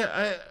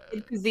 Yeah.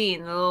 Kid Cuisine,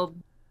 the little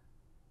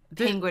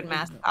penguin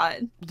mascot.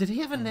 Did he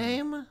have a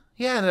name?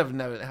 Yeah,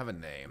 never have a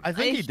name. I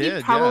think he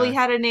did. Probably yeah.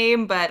 had a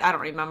name, but I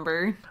don't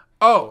remember.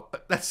 Oh,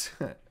 that's.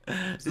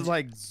 It's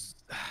like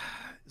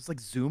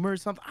Zoom or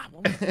something.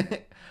 What was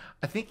it?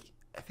 I think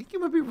you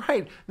might be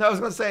right. No, I was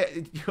gonna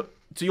say.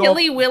 So you all,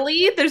 Chili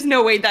Willy? There's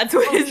no way that's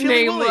what his Chili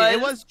name Willy. was.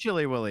 It was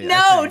Chili Willy.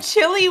 No,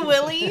 Chili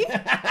Willy?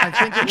 I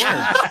think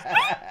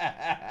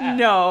it was.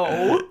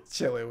 No.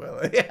 Chili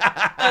Willy.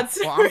 That's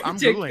Well, I'm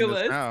Googling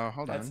ridiculous. this now.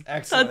 Hold That's on.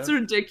 excellent. That's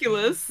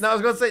ridiculous. No, I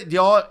was gonna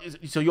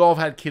say, so you all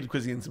have had kid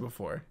cuisines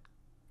before?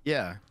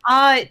 Yeah.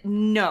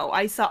 No.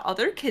 I saw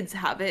other kids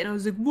have it, and I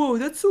was like, whoa,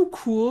 that's so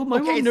cool. My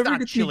Okay, mom it's never not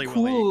gets Chili me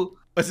Willy. cool.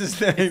 What's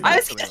his name? I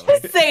was gonna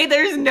say,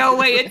 there's no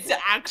way it's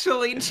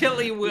actually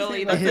Chili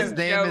Willy. That's His a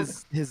name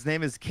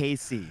joke. is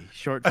Casey,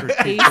 short for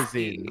Kid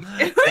Casey. Cuisine.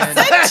 Who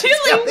said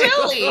Chili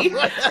Willy?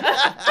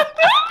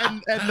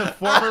 And the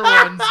former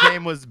one's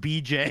name was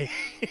BJ.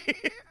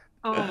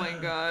 Oh my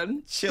god.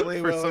 Chili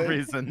For Willy. some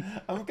reason.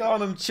 I'm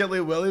calling him Chili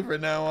Willy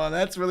from now on.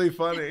 That's really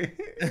funny.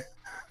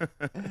 No,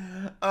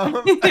 I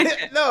was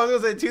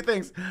gonna say two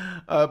things.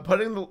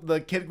 Putting the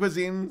kid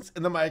cuisines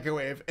in the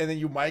microwave, and then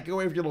you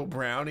microwave your little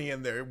brownie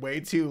in there way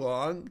too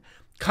long,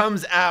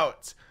 comes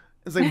out.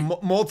 It's like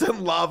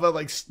molten lava,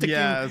 like sticking.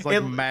 Yeah, it's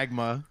like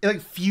magma. It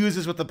like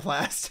fuses with the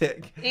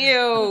plastic.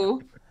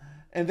 Ew.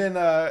 And then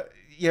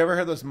you ever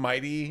heard those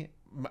mighty?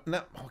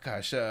 No, oh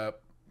gosh,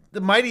 the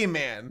Mighty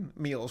Man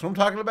meals. What I'm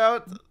talking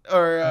about?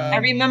 Or I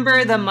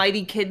remember the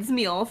Mighty Kids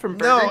meal from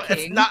Burger King.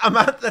 It's not. I'm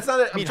not. That's not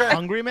it. I'm trying.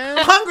 Hungry Man.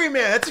 Hungry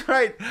Man. That's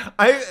right.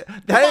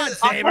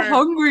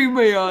 Hungry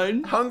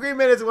Man. Hungry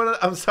Man is one of.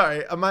 I'm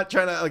sorry. I'm not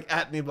trying to like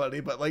at anybody,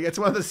 but like it's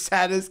one of the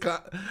saddest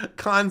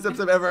concepts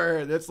I've ever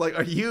heard. It's like,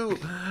 are you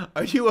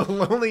a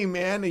lonely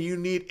man and you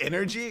need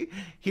energy?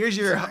 Here's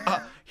your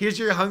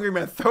Hungry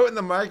Man. Throw it in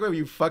the microwave,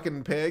 you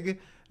fucking pig.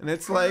 And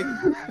it's like,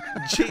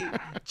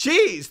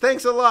 geez,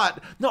 thanks a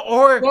lot. No,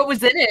 or what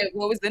was in it?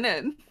 What was in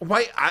it?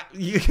 Why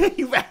you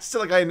asked it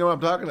like I know what I'm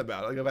talking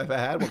about. Like if I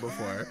had one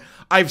before,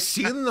 I've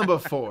seen them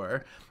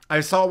before. I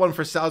saw one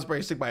for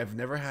Salisbury steak, but I've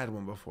never had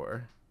one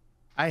before.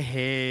 I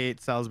hate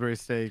Salisbury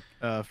steak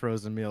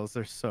frozen meals.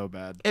 They're so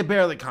bad. It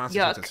barely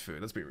constitutes as food.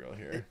 Let's be real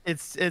here.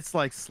 It's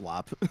like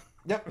slop.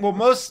 Yep. Well,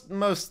 most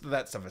of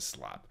that stuff is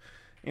slop.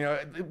 You know,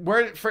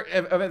 word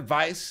of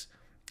advice.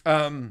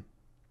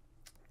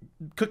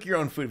 Cook your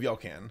own food if y'all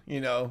can.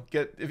 You know,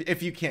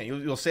 if you can,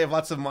 you'll save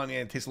lots of money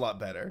and it tastes a lot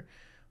better.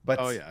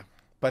 But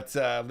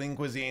Lean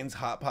Cuisines,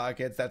 Hot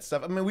Pockets, that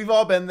stuff. I mean, we've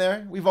all been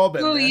there. We've all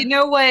been there. You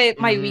know what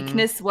my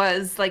weakness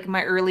was? Like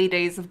my early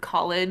days of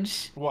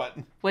college. What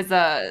was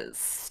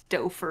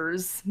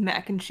Stouffer's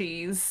mac and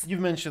cheese?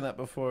 You've mentioned that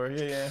before.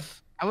 Yeah.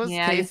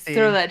 I used to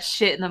throw that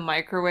shit in the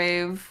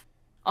microwave.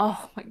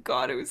 Oh my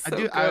god, it was so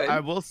good. I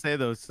will say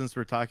though, since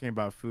we're talking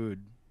about food.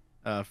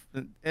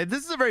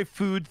 This is a very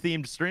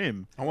food-themed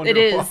stream. It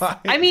is. Why.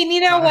 I mean,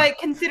 you know what?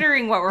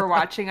 Considering what we're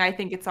watching, I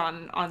think it's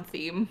on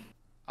theme.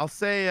 I'll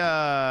say,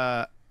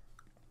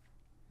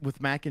 with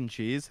mac and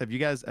cheese, have you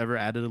guys ever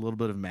added a little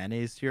bit of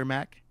mayonnaise to your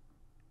mac?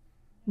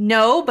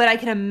 No, but I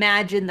can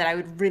imagine that I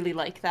would really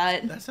like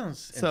that. That sounds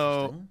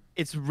so.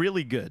 It's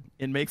really good.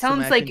 It makes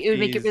sounds like it would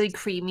make it really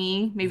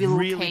creamy, maybe a little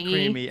really tangy.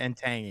 Creamy and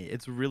tangy.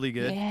 It's really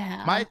good.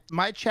 Yeah.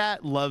 My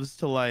chat loves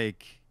to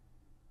like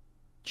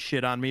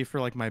shit on me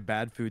for like my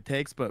bad food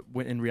takes, but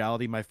when in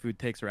reality my food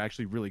takes are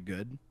actually really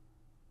good.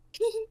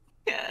 See,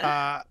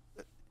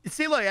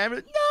 like no, not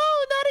again.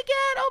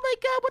 Oh my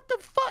god, what the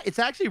fuck? It's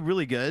actually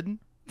really good.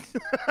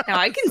 No,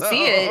 I can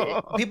see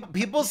it.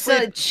 People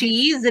say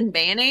cheese and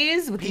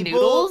mayonnaise with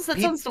noodles. That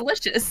sounds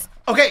delicious.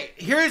 Okay,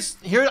 here.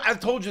 I've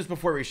told you this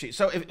before, Rishi.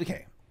 So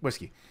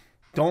whiskey.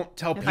 Don't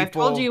tell people. I've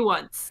told you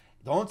once.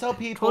 Don't tell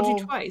people. Told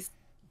you twice.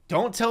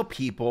 Don't tell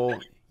people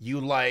you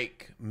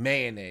like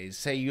mayonnaise.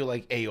 Say you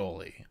like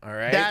aioli. All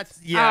right.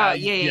 That's yeah.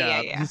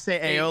 You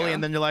say aioli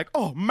and then you're like,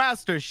 oh,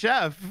 Master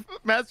Chef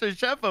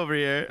over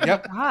here.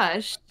 Yep. Oh,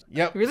 gosh.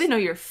 Yep. You really know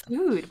your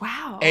food.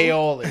 Wow.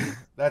 Aioli.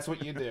 That's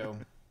what you do.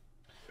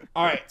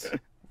 All right.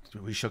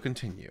 We shall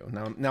continue.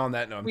 Now on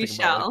that note, I'm thinking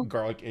about like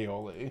garlic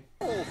aioli.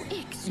 Oh,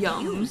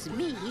 excuse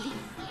me.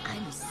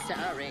 I'm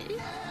sorry.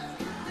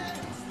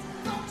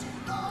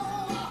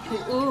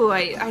 Ooh,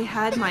 I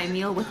had my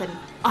meal with an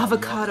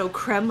avocado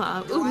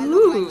crema.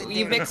 Ooh,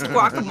 you mixed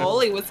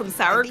guacamole with some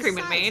sour cream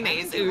and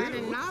mayonnaise. Ooh.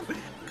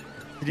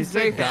 Did you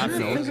say I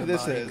don't think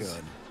this is.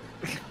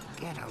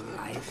 Get a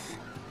life.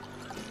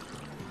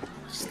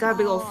 She's got a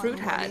big old fruit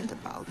hat.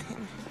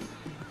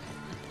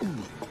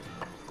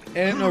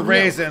 And no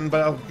raisin,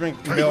 but I'll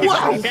drink milk. Ew!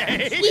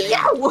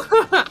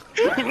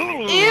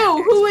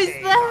 Ew! Who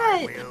is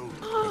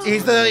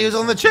that? He was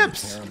on the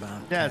chips.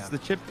 Yeah, it's the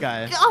chip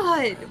guy.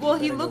 God! Well,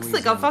 he looks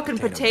like a fucking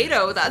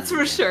potato, that's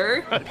for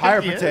sure.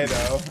 Pirate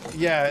potato.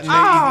 Yeah, and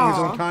he's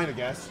his own kind, I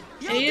guess.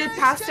 And he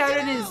passed out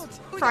in his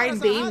fried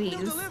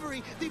babies.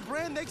 The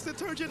brand X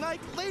detergent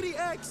like Lady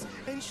X,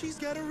 and she's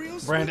got a real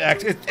brand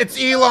X. It's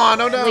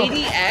Elon. Oh no.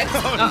 Lady X.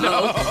 Oh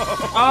no.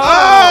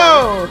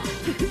 Oh.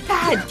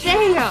 God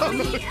damn.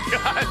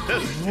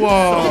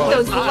 Whoa. With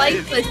those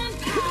lifeless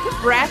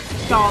breath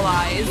doll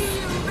eyes.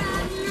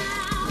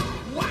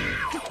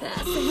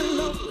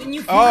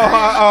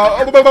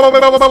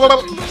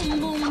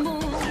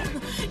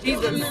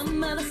 Jesus.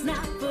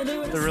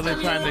 They're really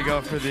trying to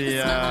go for the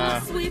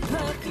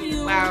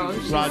wow,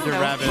 Roger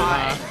Rabbit.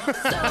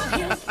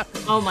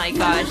 Oh my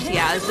gosh,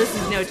 yeah, this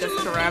is no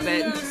Jessica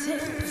Rabbit.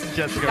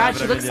 Jessica God,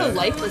 Rabbit, she looks so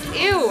lifeless.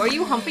 Ew, are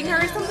you humping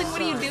her or something?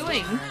 What are you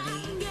doing?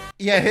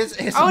 Yeah, his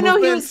oh no,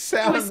 he was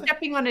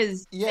stepping on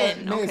his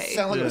fin. It Okay.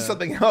 sounded like it was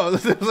something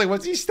else. I was like,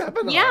 what's he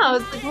stepping on? Yeah, I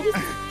was like, what is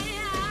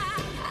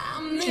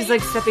She's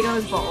like stepping on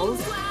his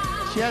balls.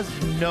 She has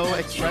no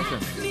expression.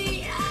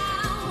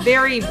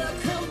 Very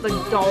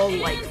like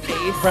doll-like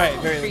face. Right,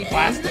 very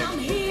plastic.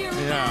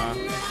 Yeah.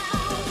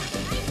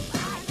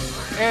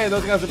 Hey,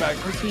 those guys are back.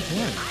 What's he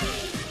doing?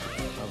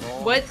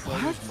 What's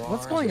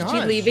going on? Is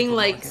she leaving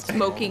like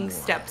smoking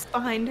steps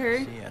behind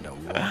her?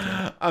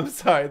 I'm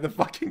sorry, the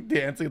fucking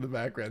dancing in the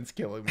background's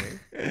killing me.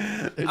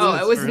 Oh,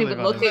 I wasn't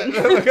even looking.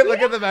 look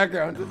at the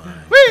background.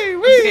 Wee.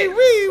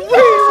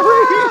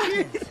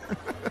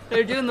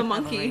 They're doing the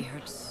monkey. I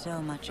heard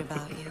so much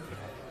about you.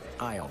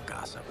 I'll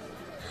gossip.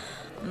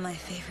 My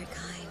favorite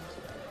kind.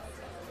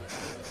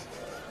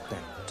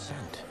 That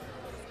scent.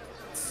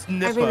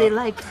 I really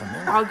like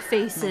frog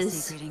faces. My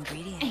secret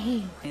ingredient.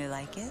 You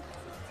like it?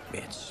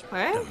 It's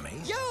What?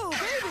 amazing. Yo,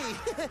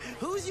 baby!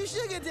 Who's your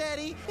sugar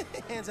daddy?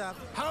 Hands up.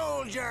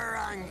 Hold your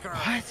anchor.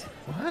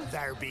 What?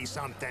 There be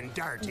something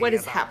dirty What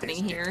is about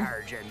happening this here?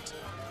 detergent.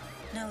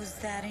 Now, is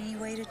that any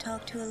way to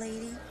talk to a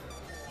lady?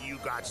 You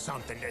got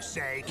something to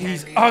say,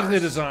 He's Candy ugly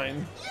Nurse?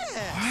 design.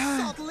 Yeah,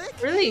 salt lick.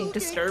 Really You can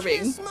disturbing.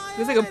 kiss my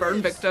He's like a burn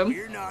additives. victim.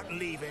 We're not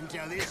leaving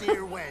till this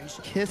here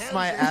wench Kiss tells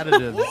my us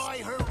additives. why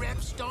her rep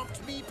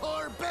stomped me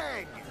poor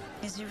bag.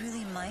 Is it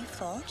really my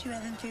fault you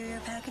have inferior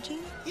packaging?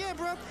 Yeah,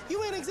 bro,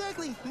 you ain't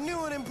exactly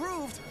new and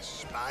improved.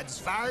 Spuds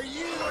for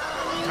you.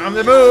 Time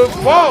to move.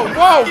 Whoa,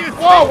 whoa,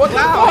 whoa, what the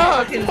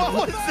Wow. fuck?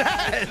 What was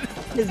that?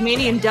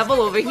 Tasmanian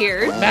devil over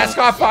here.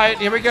 Mascot fight,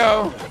 here we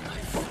go.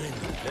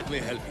 Let me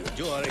help you.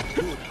 You are a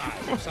good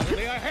eye.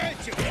 Suddenly I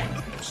hate you.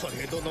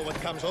 Sorry, I don't know what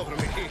comes over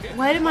me.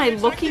 What am I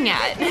looking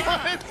at?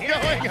 What's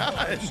going on?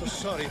 I'm so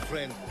sorry,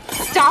 friend.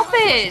 Stop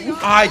it!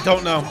 I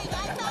don't know.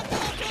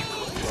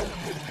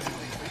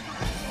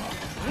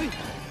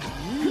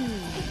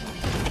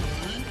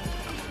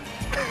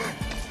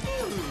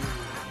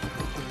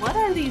 What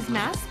are these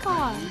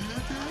mascots?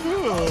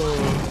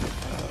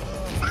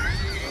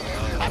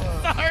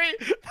 Sorry,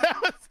 that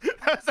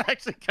was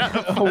actually kind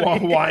of funny.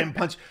 Hawaiian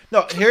punch.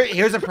 No,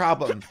 here's a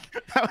problem.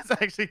 That was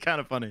actually kind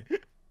of funny.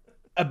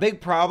 A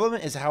big problem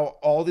is how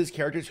all these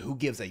characters, who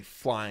gives a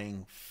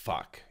flying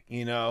fuck,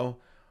 you know?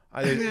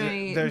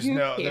 Right, There's who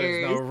no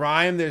cares?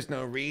 rhyme, there's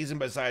no reason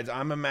besides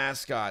I'm a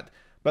mascot.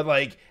 But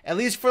like, at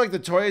least for like the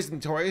toys in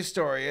Toy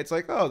Story, it's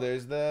like, oh,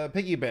 there's the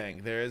piggy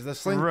bank, there's the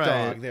slink Right.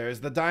 dog,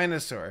 there's the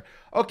dinosaur.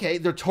 Okay,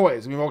 they're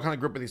toys. We've all kind of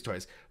grouped with these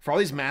toys. For all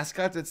these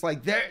mascots, it's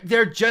like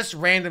they're just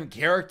random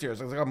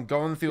characters. It's like I'm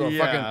going through a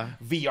fucking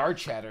VR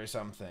chat or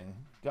something.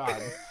 God.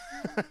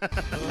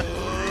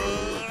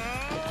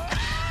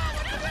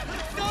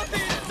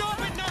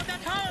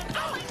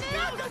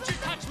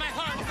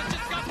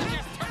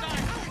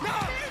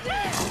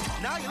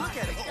 Now you look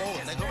at it. Oh,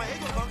 there go my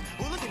ego punk.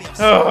 Oh, look at me.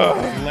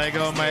 I'm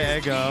Lego my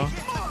ego.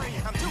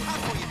 I'm too hot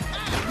for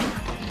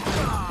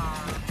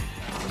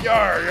you.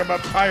 Yar, I'm a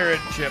pirate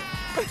ship.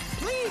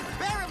 Please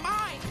bear in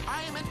mind,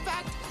 I am in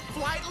fact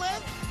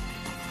flightless.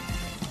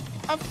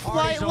 I'm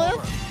Party's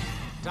over.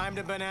 Time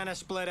to banana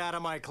split out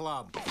of my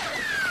club.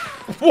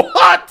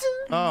 What?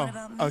 Oh,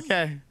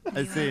 okay.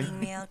 I see. Hanging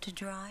me out to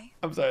dry?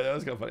 I'm sorry, that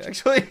was kind of funny,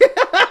 actually.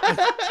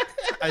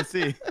 I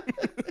see.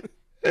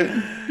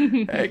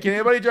 Hey, can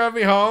anybody drive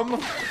me home?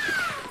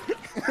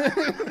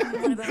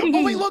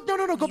 Oh wait, look,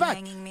 no, go back.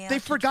 They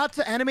forgot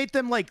to animate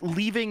them like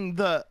leaving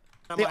the.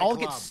 They all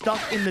get stuck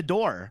in the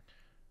door.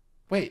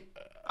 Wait.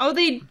 Oh,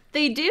 they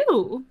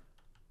do.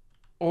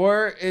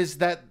 Or is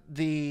that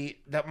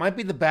that might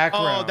be the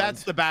background? Oh,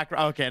 that's the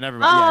background. Okay, never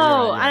mind. Oh, Yeah,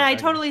 you're right, and I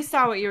okay. totally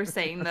saw what you were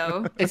saying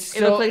though. It's It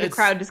still- looked like the it's-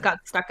 crowd just got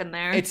stuck in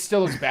there. It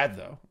still looks bad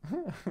though.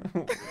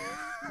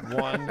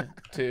 1,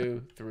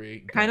 2, 3.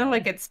 Go. Kind of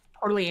like it's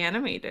totally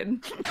animated.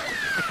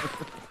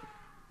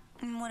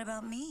 And what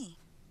about me?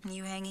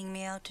 You hanging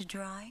me out to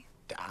dry?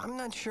 I'm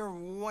not sure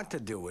what to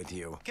do with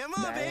you. Come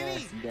on,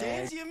 baby.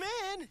 Dance your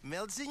man.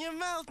 Melts in your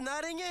mouth,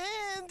 not in your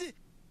hand.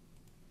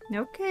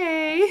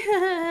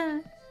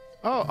 Okay.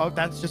 Oh,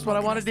 that's just what I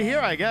wanted to hear,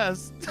 I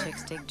guess.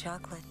 Chicks dig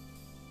chocolate.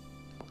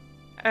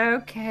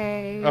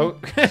 Okay. Oh.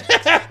 Chocolate.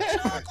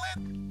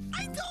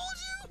 I told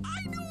you.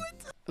 I knew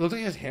it. It looked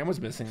like his hand was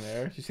missing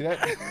there. Did you see that?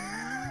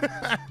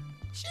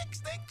 Chicks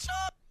think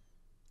chocolate.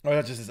 Oh,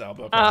 that's just his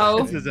elbow.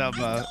 Oh. It's his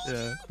elbow.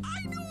 Yeah.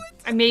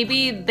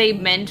 Maybe they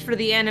meant for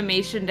the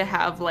animation to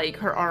have like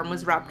her arm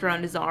was wrapped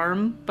around his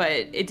arm, but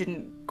it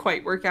didn't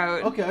quite work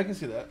out. Okay, I can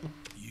see that.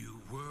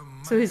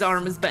 So his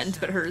arm was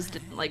bent, but hers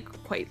didn't like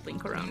quite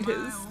link around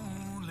his.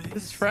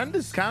 His friend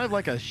is kind of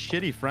like a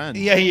shitty friend.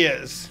 Yeah, he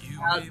is.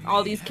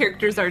 All these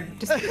characters are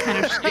just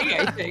kind of shitty,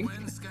 I think.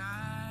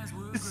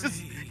 It's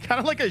just kind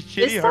of like a shitty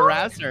This song?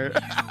 harasser.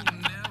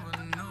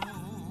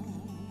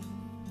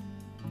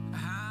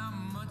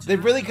 They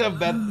really could have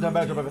done a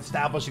better job of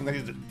establishing that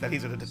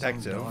he's a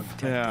detective.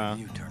 Yeah.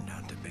 You turned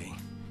out to be.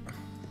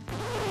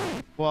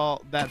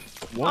 Well, that.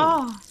 Whoa.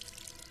 Oh,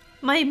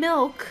 my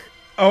milk.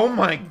 Oh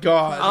my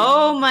god.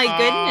 Oh my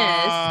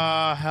goodness.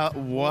 What?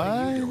 What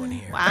are you doing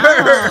here? Wow.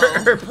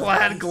 Her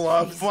plaid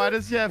gloves. Why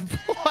does he have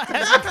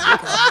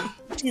plaid?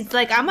 She's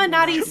like, I'm a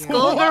naughty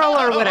schoolgirl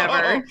or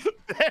whatever.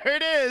 There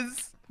it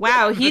is.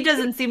 Wow, he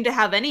doesn't seem to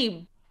have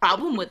any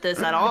problem with this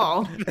at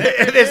all.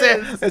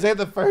 This ain't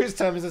the first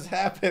time this has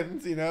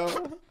happened, you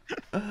know?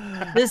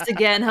 This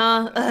again,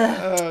 huh?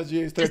 Ugh. Oh,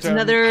 jeez.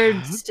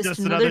 Just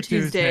another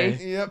Tuesday.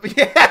 Yep.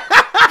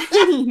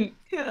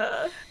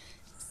 Yeah.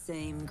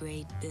 Same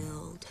great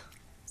build.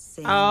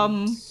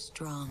 Same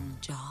strong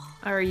jaw.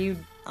 Are you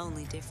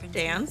Only different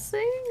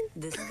dancing?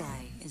 This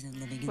guy isn't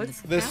living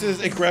What's in the This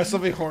is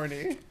aggressively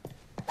horny.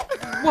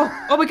 Whoa!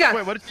 Oh my god!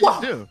 Wait, what did she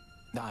just do?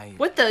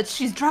 What the?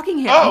 She's drugging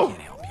him. Oh!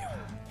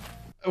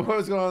 What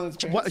was going on in his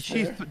pants? What?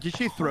 there? Did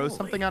she throw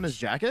something on his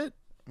jacket?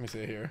 Let me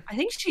see here. I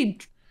think she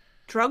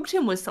drugged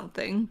him with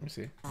something. Let me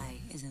see. guy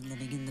isn't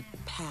living in the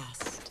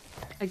past.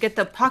 I get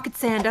the pocket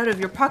sand out of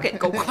your pocket.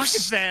 Go. Pocket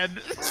sand.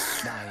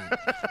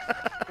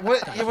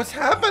 What's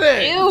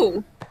happening?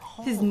 Ew.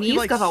 His knees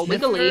like, got all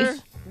wiggly.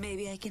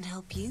 Maybe I can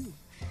help you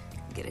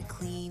get a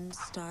clean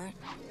start.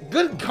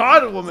 Good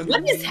God, woman.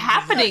 What is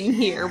happening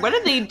here? What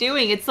are they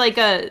doing? It's like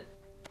a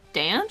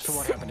dance?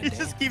 He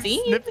just keeps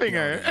sniffing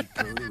her.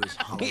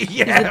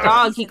 He's a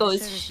dog. He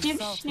goes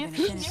sniff, sniff,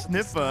 sniff.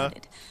 Sniffer.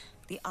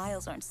 The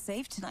aisles aren't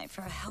safe tonight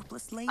for a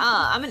helpless lady.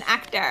 I'm an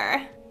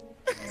actor.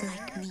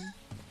 Like me.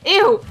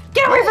 Ew!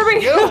 Get away from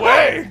me! Get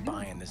away!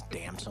 Buying this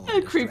damsel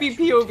A creepy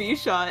POV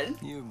shot.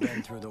 You've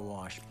been through the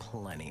wash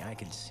plenty. I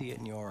can see it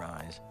in your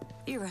eyes.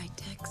 You're right,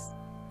 Tex.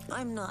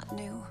 I'm not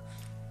new.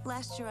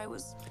 Last year I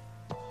was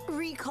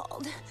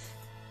recalled.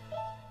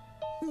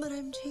 But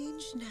I'm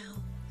changed now.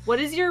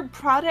 What is your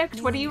product?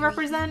 What do you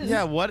represent?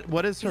 Yeah,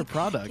 what is her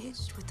product?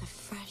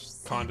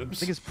 Condoms. I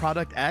think it's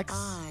Product X.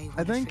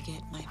 I think.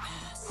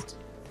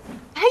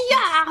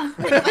 Yeah.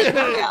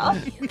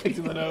 Kicked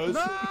in the nose.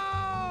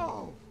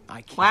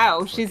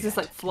 Wow, she's just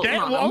like floating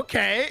on them.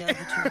 Okay.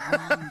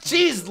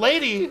 Jeez,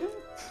 lady.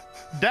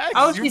 Dex,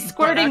 Oh, you're she's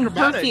squirting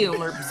acrobatic.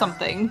 perfume or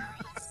something.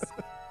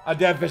 I'm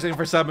dead fishing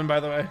for subbing, by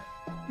the way.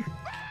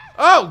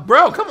 Oh,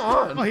 bro, come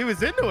on. Oh, he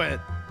was into it.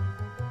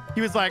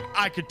 He was like,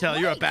 I could tell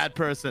you're a bad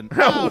person.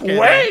 Oh, okay,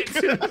 Wait.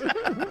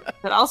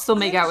 But I'll still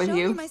make out with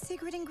you. My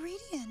secret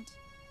ingredient.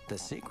 The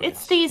secret.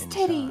 It's these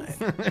titties.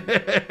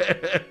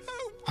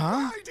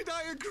 Huh? Why did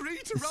I agree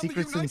to The run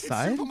secret's the United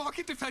inside?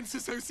 Supermarket Defense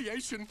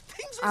Association?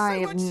 Things were I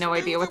so have much no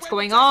idea smoother what's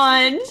when going Tex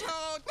on. was in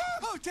charge.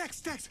 Oh,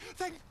 Tex,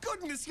 thank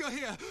goodness you're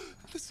here.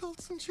 The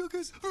salts and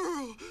sugars.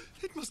 Oh,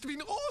 it must have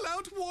been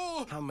all-out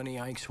war. How many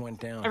Ikes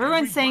went down?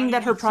 Everyone's saying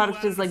that her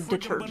product is like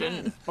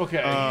detergent.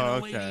 Okay.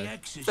 Oh, okay.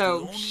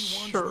 So,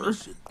 sure.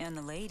 And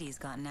the lady's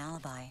got an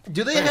alibi.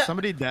 Do they Wait, have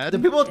somebody dead? the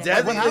people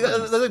dead? What happened?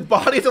 There's like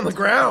bodies on the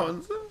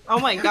ground. Oh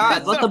my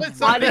god, let the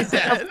bodies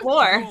hit the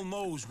floor. Everyone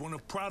knows when a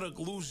product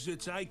loses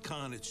its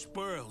icon, it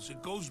spirals,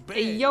 it goes bad.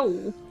 Hey,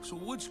 yo. So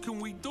what can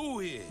we do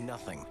here?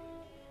 Nothing.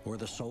 We're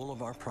the soul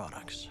of our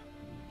products.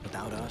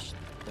 Without us,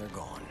 they're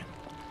gone.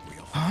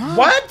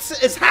 What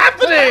is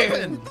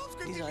happening?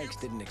 These Ikes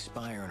didn't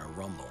expire in a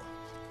rumble.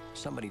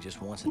 Somebody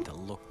just wants it to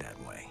look that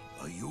way.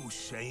 Are you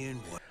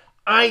saying what?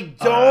 I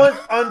don't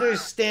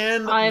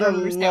understand I the don't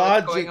understand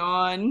logic. what's going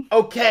on.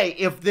 Okay,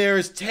 if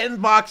there's 10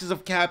 boxes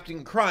of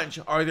Captain Crunch,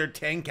 are there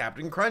 10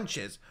 Captain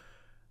Crunches?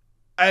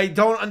 I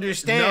don't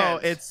understand. No,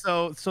 it's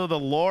so the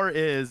lore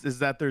is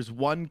that there's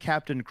one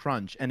Captain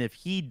Crunch, and if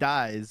he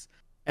dies,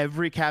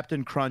 every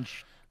Captain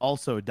Crunch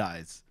also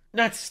dies.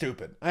 That's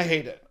stupid. I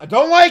hate it. I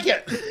don't like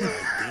it.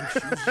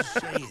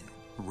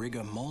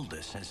 Rigor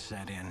Moldus has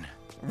set in.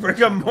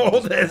 Rigor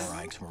Moldus.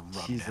 More Ikes were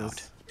rubbed Jesus.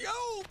 out.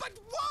 Yo, but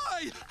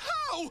why?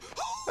 How?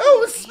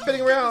 Oh, it's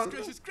spinning around.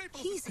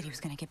 He said he was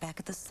gonna get back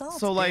at the salt.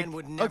 So like, Dan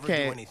would never do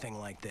okay, anything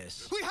like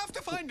this. We have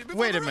to find him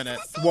before wait the a rest minute.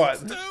 of the What?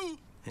 salts do.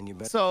 And you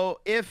bet. So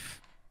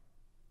if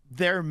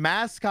their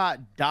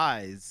mascot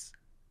dies,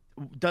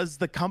 does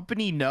the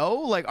company know?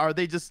 Like, are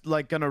they just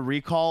like gonna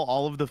recall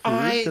all of the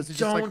food? Does it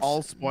just like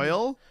all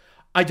spoil?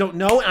 I don't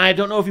know, and I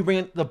don't know if you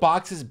bring the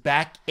boxes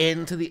back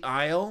into the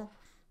aisle,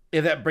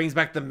 if that brings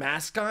back the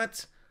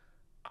mascot.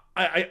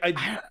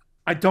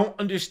 I don't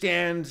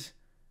understand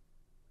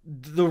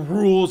the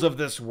rules of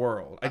this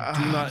world. I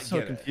do not I'm so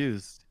get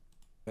confused.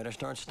 Better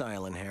start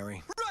styling,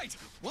 Harry. Right.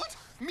 What?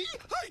 Me?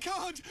 I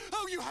can't.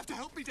 Oh, you have to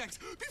help me, Dex,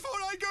 before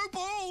I go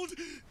bald. it.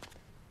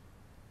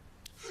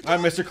 All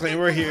right, Mr. Clean,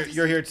 we're here.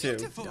 You're here too.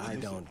 I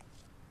don't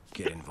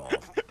get involved.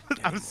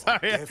 I'm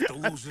sorry. Have to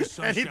lose the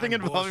sunshine, Anything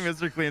involving boss.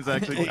 Mr. Clean's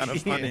actually kind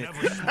of funny.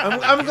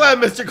 I'm glad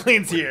Mr.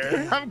 Clean's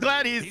here. I'm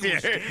glad he's here.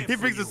 He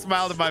brings a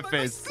smile to my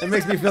face. It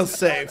makes me feel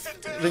safe.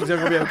 Things are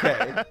gonna be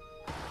okay.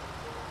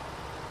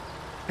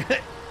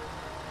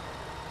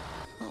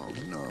 Oh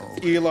no.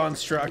 Elon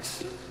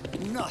Strux.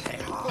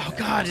 Nothing. Oh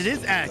God, it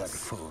is X.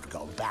 Food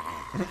go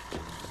bad.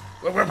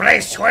 We'll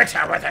replace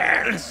Twitter with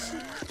X.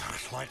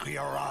 Looks like we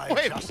arrived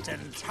Wait. just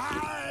in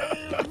time.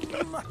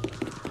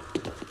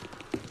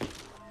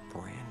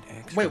 Brand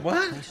X Wait,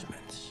 what?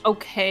 replacements.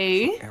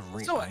 Okay.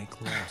 Every So-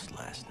 Ike lost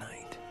last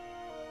night.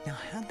 Now,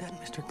 how'd that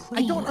Mr.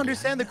 Clean I don't work?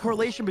 understand the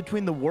correlation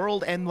between the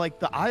world and like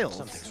the aisles.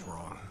 Something's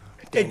wrong.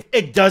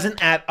 It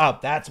doesn't add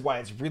up. That's why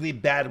it's really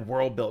bad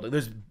world building.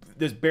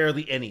 There's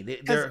barely any.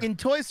 Because in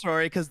Toy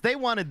Story, because they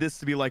wanted this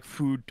to be like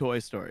food Toy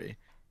Story.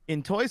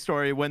 In Toy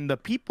Story, when the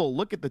people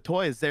look at the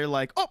toys, they're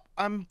like, "Oh,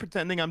 I'm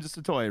pretending I'm just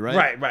a toy,"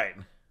 right? Right.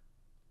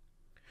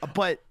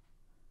 But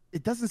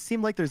it doesn't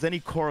seem like there's any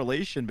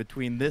correlation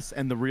between this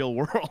and the real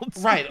world.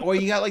 Right. Or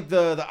you got like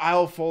the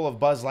aisle full of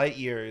Buzz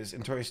Lightyears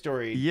in Toy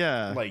Story.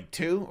 Yeah. Like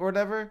 2 or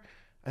whatever.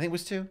 I think it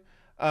was 2.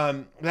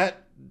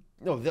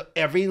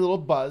 Every little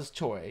Buzz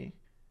toy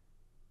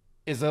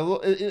is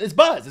it's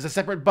Buzz. It's a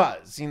separate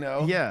Buzz. You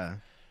know. Yeah.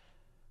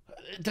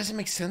 It doesn't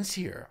make sense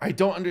here. I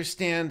don't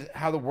understand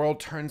how the world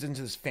turns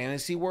into this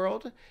fantasy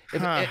world.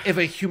 If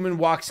a human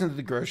walks into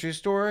the grocery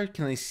store,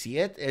 can they see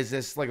it? Is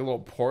this like a little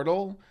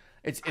portal?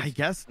 I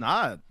guess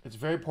not. It's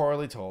very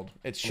poorly told.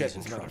 It's shit, He's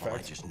as in a matter of trouble. I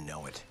fact. just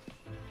know it.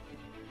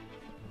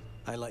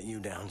 I let you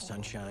down,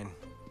 Sunshine.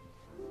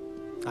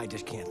 I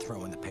just can't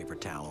throw in the paper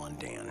towel on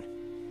Dan.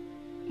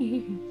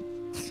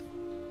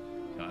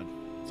 God.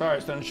 Sorry,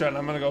 Sunshine.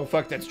 I'm gonna go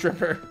fuck that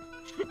stripper.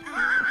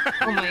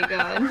 Oh my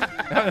god.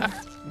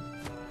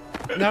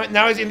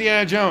 Now he's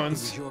Indiana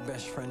Jones. He's your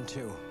best friend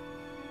too.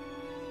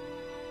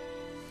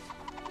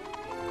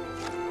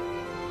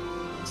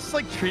 It's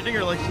like treating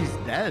her like she's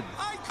dead.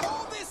 I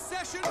call this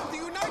session of the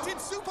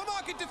United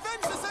Supermarket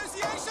Defense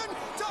Association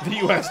to The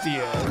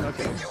USDA.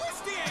 Okay. The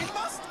USDA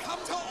must come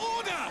to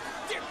order.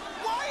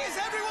 Why is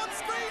everyone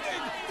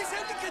screaming? This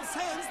only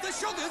concerns the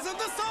sugars and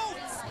the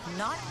salts.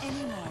 Not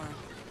anymore.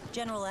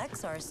 General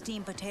X, our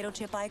steamed potato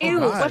chip icon. Ew,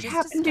 what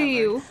happened to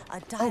you? A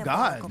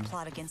diabolical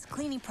plot against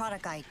cleaning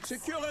product Ike.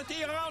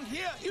 Security around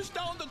here is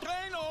down the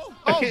drain, oh!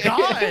 Oh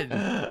god!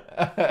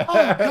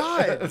 Oh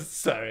god!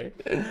 Sorry.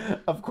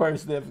 Of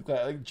course they've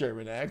got like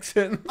German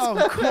accents. Of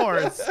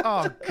course.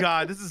 Oh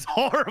god, this is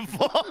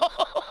horrible.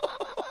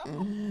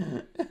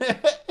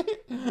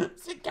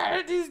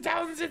 Security's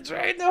down the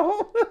drain,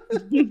 no.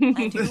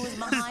 And who was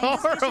behind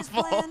this vicious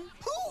plan?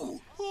 Who?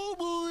 Oh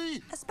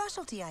boy! A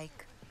specialty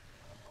Ike.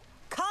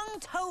 Kung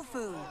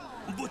Tofu.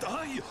 But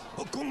I,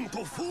 Kung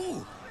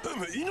Tofu,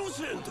 am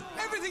innocent.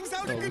 Everything's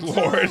out Oh, of control.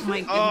 Lord. Oh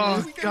my Oh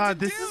goodness. god,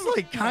 this is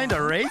like kind of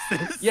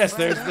racist. Yes,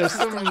 there's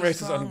some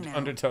racist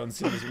undertones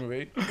in this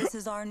movie. This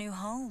is our new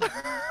home.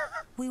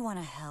 We want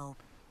to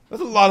help. There's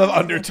a lot of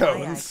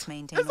undertones.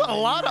 There's a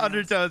lot of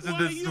undertones in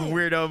this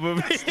weirdo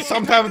movie.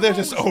 Sometimes they're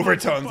just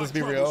overtones, let's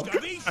be real.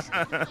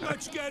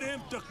 Let's get him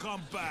to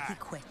come He back.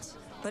 quit,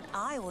 but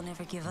I will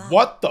never give up.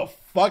 What the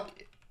fuck?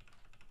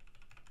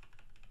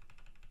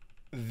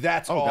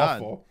 That's Oh,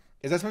 awful. God.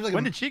 Is that supposed to be like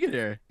When did she get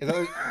here? Is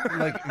that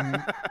like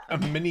a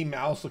Minnie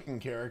Mouse looking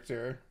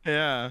character?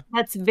 Yeah.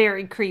 That's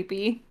very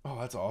creepy. Oh,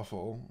 that's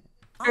awful.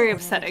 Very I will never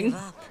upsetting. give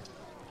up,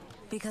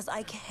 because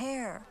I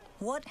care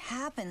what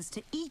happens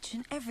to each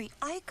and every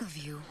Ike of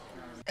you.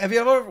 Have you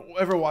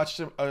ever watched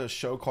a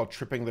show called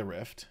Tripping the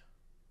Rift?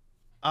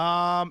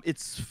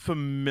 It's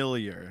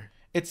familiar.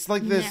 It's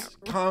like this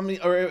comedy,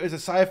 or it's a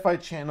Sci-Fi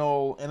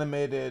Channel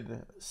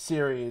animated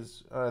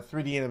series,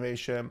 3D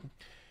animation.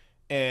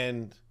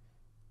 And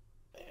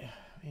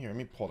here, let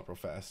me pull it up real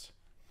fast.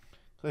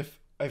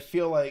 I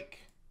feel like,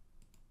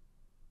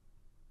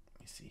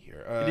 let me see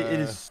here. It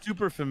is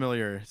super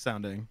familiar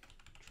sounding.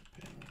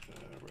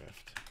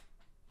 Rift.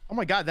 Oh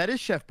my god, that is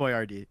Chef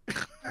Boyardee.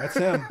 That's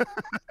him.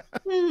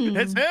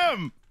 It's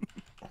him.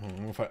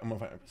 I'm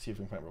gonna see if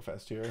we can find it real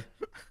fast here.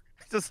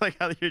 Just like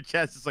how your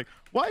chat's just like,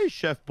 why is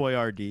Chef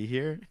Boyardee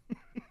here?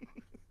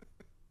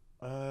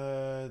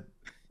 Oh,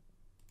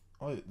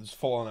 there's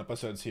full-on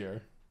episodes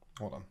here.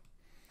 Hold on.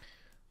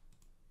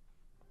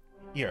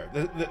 Here,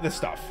 this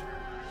stuff.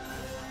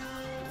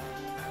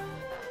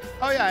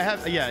 Oh yeah, I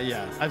have.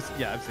 Yeah. I've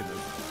seen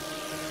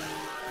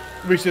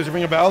this. Rishi, does it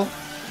ring a bell?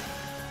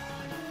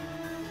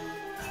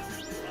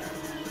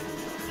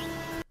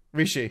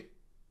 Rishi,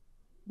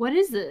 What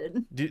is it?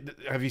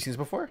 have you seen this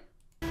before?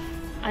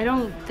 I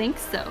don't think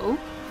so.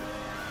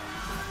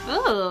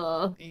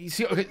 Ugh. You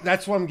see, okay,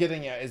 that's what I'm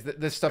getting at. Is that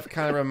this stuff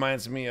kind of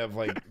reminds me of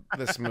like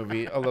this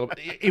movie a little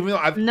bit, even though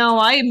I've. No,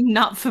 I'm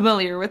not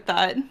familiar with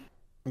that.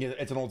 Yeah,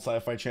 it's an old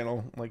Sci-Fi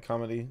Channel like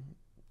comedy.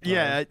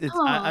 Yeah,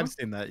 I've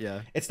seen that.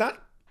 Yeah, it's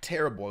not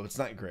terrible. It's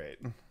not great.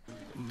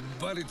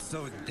 But it's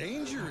so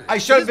dangerous. I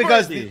showed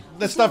because the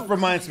stuff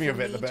reminds me of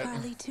it a bit.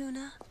 Charlie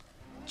Tuna,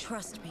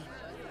 trust me,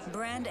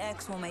 Brand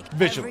X will make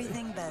Visually.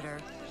 everything better.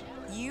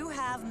 You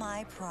have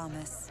my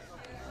promise.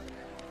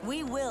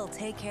 We will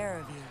take care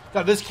of you.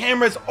 God, this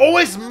camera's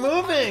always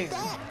moving.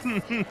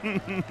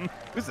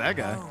 Who's that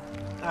guy?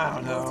 I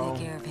don't know. We'll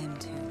take care of him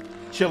too.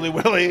 Chili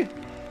Willy.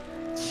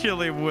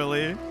 Chili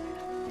Willy.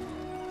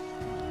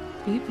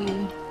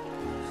 Creepy.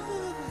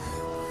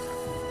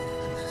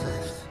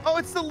 Oh,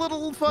 it's the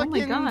little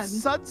fucking God.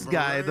 Suds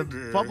guy, the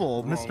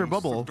Bubble, Mr.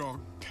 Bubble.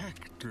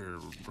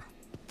 Detective.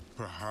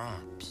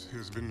 Perhaps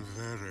he's been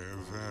very,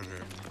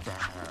 very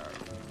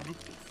bad.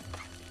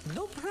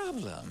 No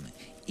problem.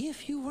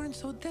 If you weren't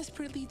so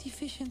desperately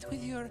deficient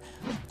with your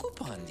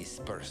coupon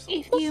dispersal.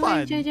 If you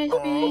were to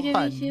just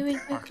be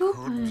with the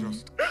coupon.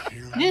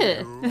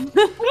 Yeah.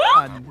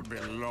 That would be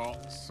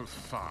lots of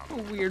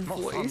fun. Weird More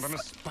fun voice. than a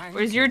spanking.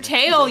 Where's your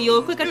tail? You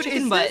look like a Dude,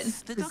 chicken is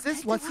butt.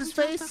 this what's his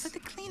face?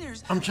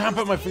 I'm trying to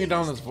put my finger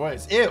down on his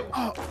voice. Ew.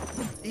 Oh,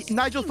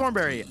 Nigel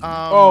Thornberry.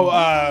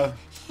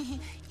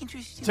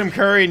 Tim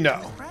Curry.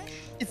 No.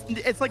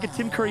 It's like a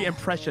Tim Curry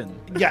impression.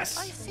 Yes.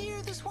 I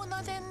fear this will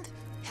not end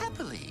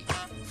happily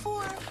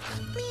for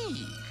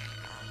me.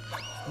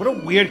 What a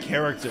weird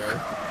character.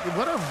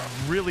 What a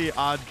really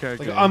odd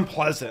character. Like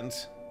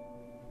unpleasant.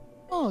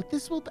 Oh,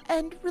 this will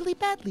end really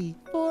badly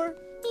for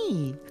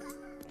me.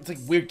 It's like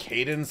weird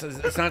cadence.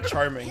 It's not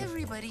charming.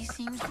 Everybody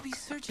seems to be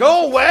searching.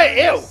 Go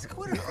away! Ew!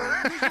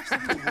 Perhaps a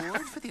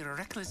reward for the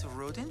reckless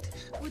rodent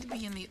would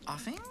be in the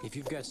offing. If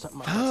you've got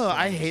something. Oh,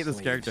 I hate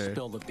this character.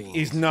 Spill the beans.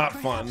 He's not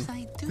fun.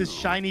 This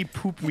shiny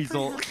poop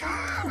weasel.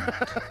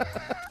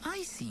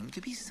 I seem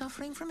to be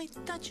suffering from a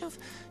touch of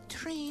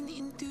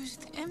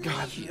train-induced amnesia.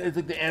 God, it's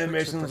like the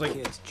animation was like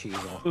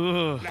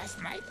Ugh.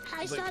 Last night,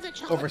 I saw the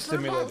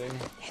overstimulating.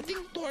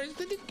 heading towards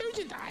the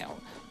detergent aisle.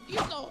 You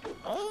know,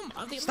 home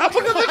of the Stop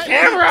looking at the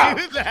camera!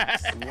 Do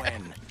that.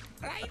 When?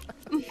 right?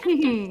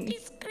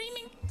 His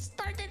screaming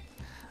started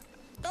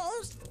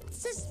those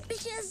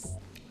suspicious.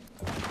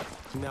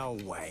 No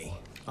way.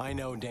 I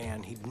know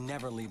Dan. He'd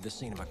never leave the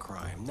scene of a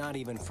crime, not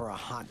even for a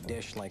hot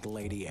dish like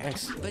Lady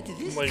X. Like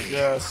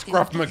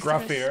Scruff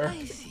McGruff here.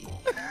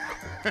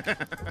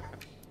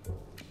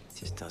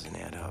 Just doesn't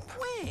add up.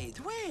 Wait.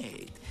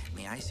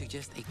 May I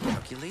suggest a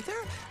calculator?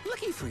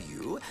 Lucky for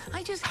you,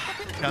 I just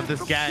happened to Got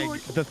this gag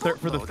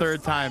for the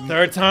third time.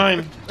 Third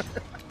time.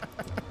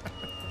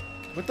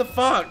 What the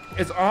fuck?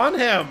 It's on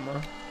him.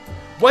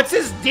 What's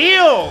his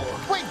deal?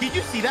 Wait, did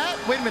you see that?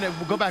 Wait a minute.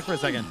 We'll go back for a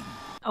second.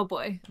 Oh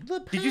boy.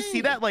 Did you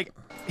see that? Like,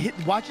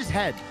 watch his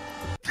head.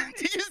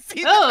 Did you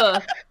see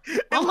that?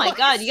 Oh my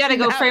god, you gotta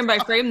go frame by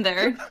frame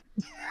there.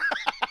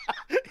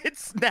 It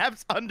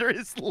snaps under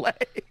his legs.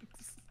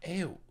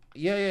 Ew.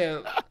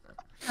 Yeah.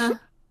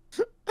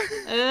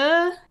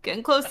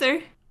 Getting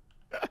closer.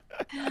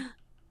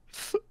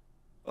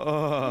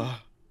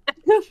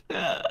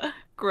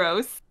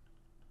 Gross.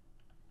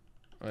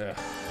 Yeah.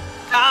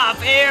 Stop,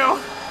 ew.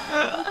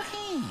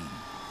 Okay.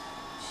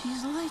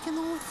 She's like an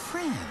old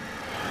friend.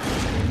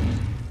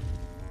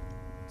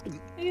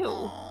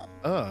 Ew.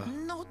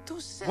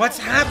 What's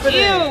happening?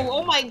 Ew,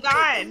 oh my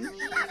god.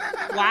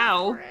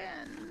 Wow.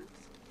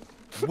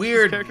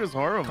 Weird. This character's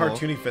horrible.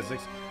 Cartoony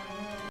physics.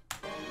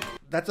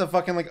 That's a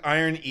fucking like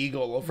Iron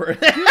Eagle over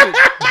it.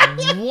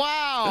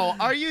 Wow.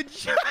 Are you...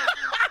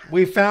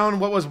 We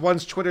found what was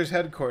once Twitter's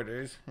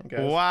headquarters.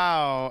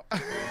 Wow.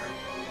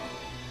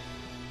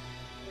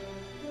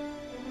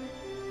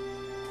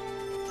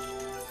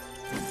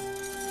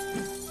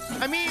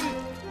 I mean,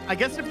 I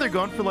guess if they're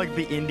going for like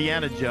the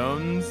Indiana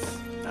Jones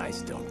I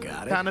still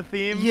got it. kind of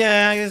theme.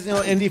 Yeah, I guess, you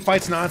know, Indy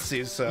fights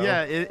Nazis, so.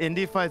 Yeah,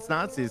 Indy fights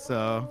Nazis,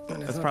 so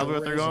that's probably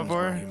what they're going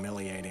for.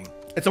 Humiliating.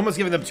 It's almost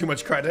giving them too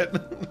much credit.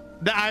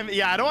 I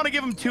don't want to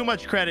give them too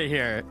much credit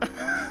here.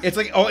 It's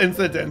like all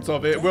incidents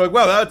of it. We're like,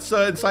 wow, that's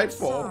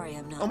insightful. Sorry,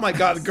 I'm not Oh my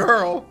god,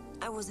 girl.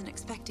 I wasn't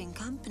expecting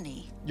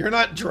company. You're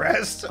not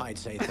dressed. I'd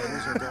say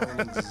things are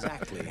going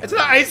exactly. It's an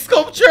ice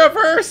sculpture of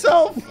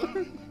herself.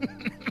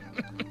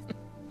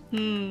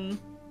 No,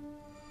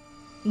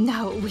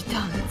 we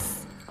don't.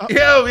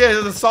 Yeah,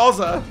 the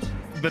salsa.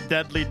 The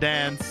deadly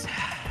dance.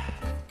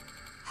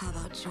 How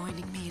about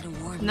joining me in a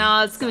war?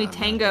 No, it's gonna be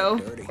tango.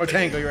 Or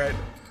tango, you're right.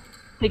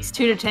 Takes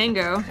two to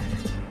tango.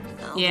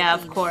 Yeah,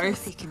 of course.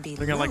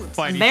 They're gonna like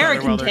fight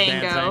American each other while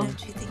they're tango.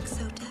 dancing. You think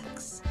so,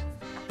 Dex?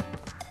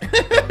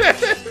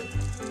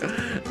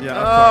 Yeah.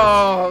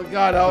 Oh,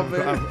 God help me.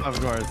 Of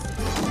course.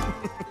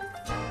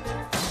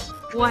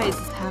 Why is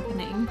this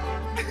happening?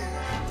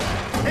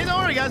 Hey, don't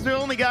worry, guys. We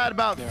only got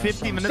about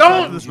 50 minutes Don't!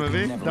 left of this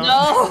movie. No!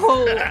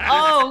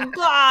 Oh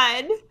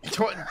God!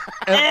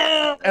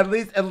 At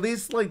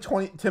least like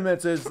 10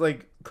 minutes is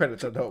like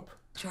credits, I'd hope.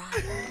 Try.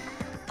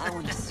 I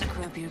want to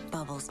scrub your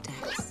bubbles,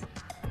 Dex.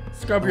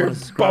 Scrub your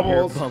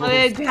bubbles. I'm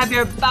gonna grab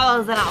your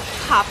bubbles and I'll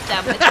pop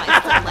them with my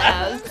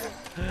stilettos.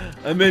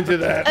 I'm into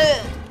that.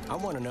 I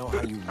want to know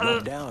how you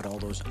rubbed out all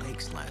those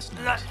aches last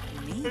night.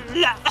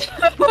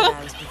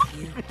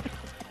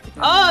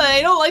 Oh,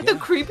 I don't like the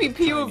creepy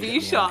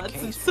POV shots.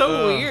 It's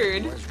so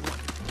weird.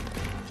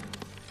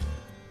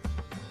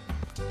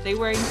 They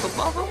wearing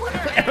football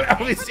helmets?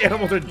 All these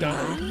animals are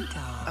dying.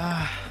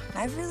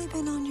 I've really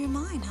been on your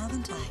mind,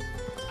 haven't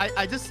I?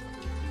 I just,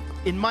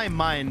 in my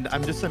mind,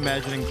 I'm just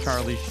imagining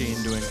Charlie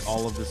Sheen doing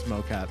all of this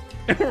mocap.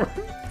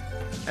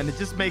 And it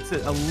just makes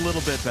it a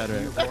little bit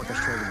better. You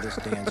orchestrated this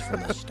dance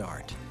from the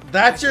start.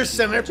 That's your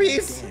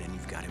centerpiece? And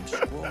you've got him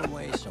squirreled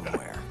away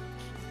somewhere.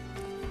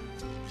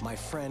 My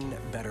friend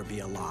better be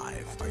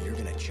alive, or you're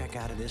gonna check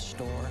out of this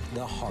store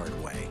the hard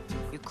way.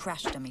 You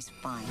crushed him, he's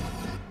fine.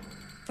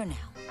 For now.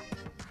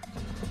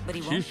 But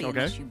he won't be okay.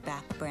 unless you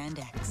back Brand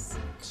X.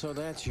 So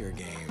that's your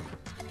game.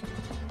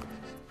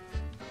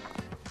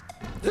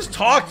 Just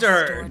talk to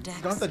her. Dex,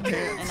 Don't have to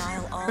dance. and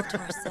I'll all to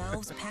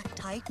ourselves, packed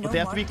tight, no But they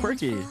have to be markdowns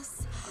quirky. for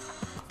us.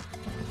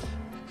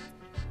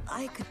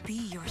 I could be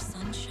your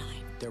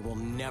sunshine. There will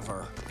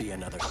never be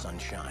another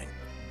sunshine.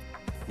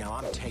 Now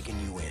I'm taking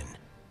you in.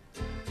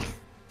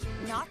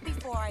 Not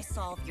before I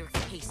solve your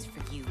case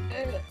for you.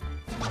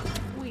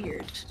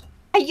 Weird.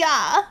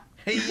 Yeah.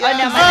 Hey, Oh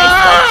no, my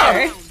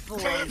nice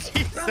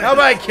sculpture. How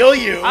about I kill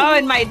you? Oh,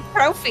 and my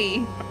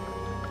trophy.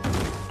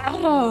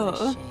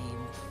 Oh.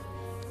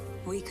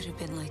 We could have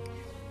been like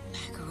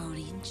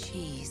macaroni and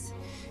cheese,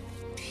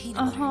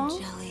 peanut butter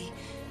and jelly,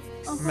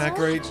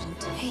 Macaroni, and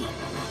tape.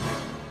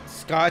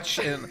 scotch,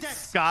 and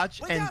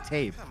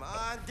tape. Come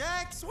on,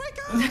 Dex, wake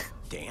up!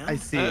 Dan? I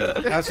see.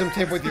 Have some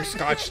tape with your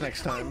scotch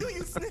next time.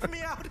 You sniffed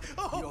me out.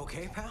 Oh. You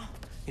okay, pal?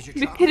 Is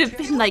your It could have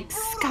been like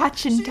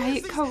Scotch and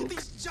Diet Coke.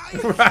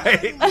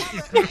 Right.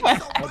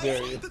 How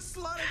dare you?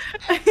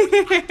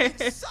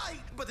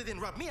 But they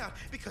didn't rub me out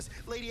because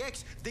Lady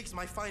X digs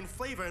my fine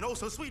flavor and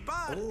also sweet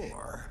bod.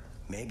 Or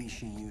maybe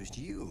she used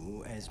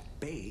you as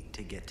bait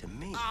to get to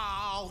me.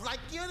 Oh, like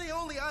you're the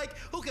only Ike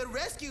who could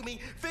rescue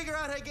me, figure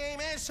out her game,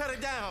 and shut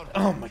it down.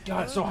 Oh my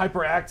god, so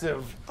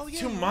hyperactive. Oh,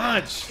 yeah. Too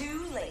much.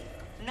 Too late.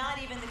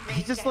 Not even the great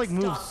He just like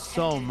moves Dog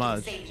so Tective can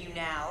much. save you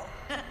now.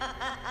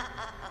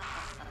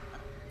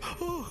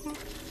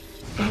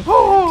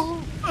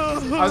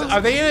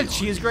 Are they in a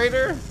cheese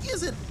grater?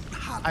 Is it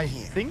hot I in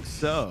here? think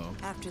so.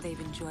 After they've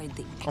enjoyed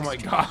the Oh my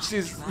gosh,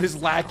 these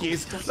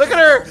lackeys. Look at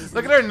her!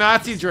 Look at her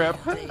Nazi drip.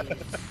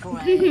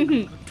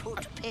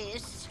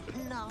 Toothpaste?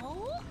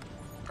 No?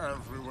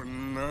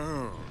 Everyone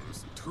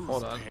knows.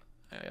 Hold on.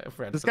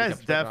 This guy's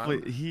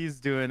definitely, he's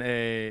doing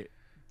a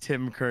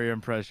Tim Curry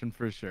impression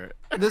for sure.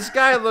 This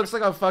guy looks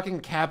like a fucking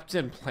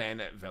Captain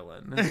Planet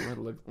villain.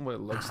 What it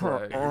looks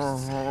like.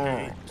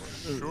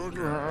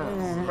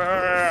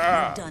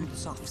 Done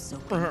soft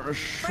soaping.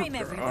 Frame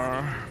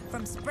everybody.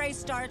 From spray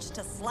starch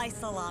to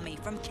sliced salami.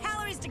 From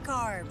calories to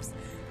carbs.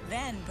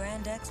 Then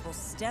Brand X will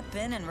step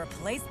in and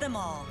replace them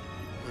all.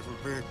 It'll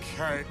be a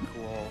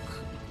cakewalk.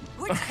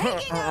 We're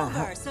taking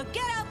over, so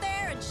get out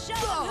there and show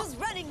them who's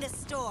running this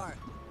store.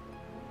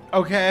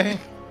 Okay.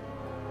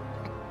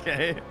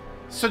 Okay.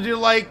 So do you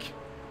like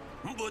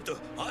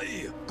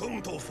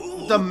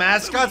the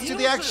mascots do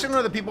the action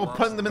or the people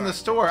putting them in the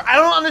store? I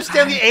don't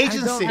understand the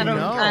agency. I don't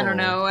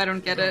know. I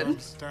don't get it.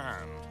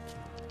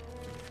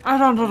 I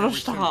don't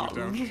understand.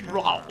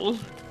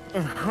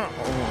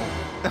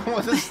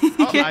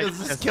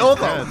 Just kill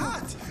them.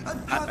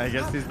 I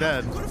guess he's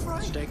dead.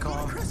 Stay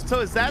calm. So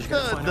is that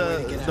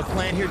the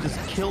plan here? Just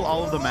kill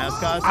all of the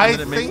mascots and I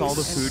then it makes think all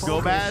the food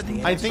go bad?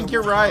 I think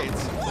you're right.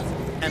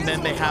 And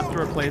then they have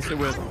to replace it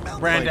with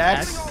Brand like,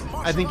 X?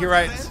 I think you're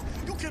right.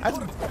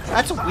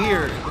 That's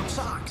weird.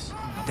 Socks.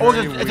 Oh,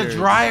 it's a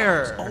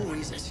dryer.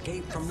 Always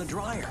escape from the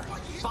dryer.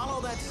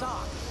 Follow that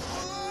sock.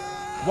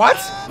 What?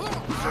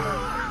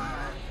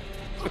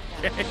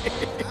 Okay.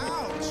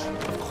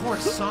 Of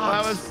course,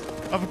 socks.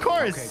 Of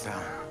course. Okay,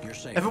 pal. You're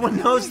safe. Everyone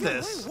knows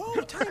this.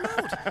 Whoa, time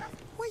out.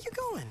 Where you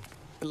going?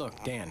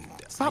 Look, Dan.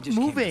 Stop I just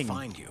came moving. to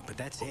find you, but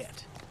that's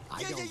it.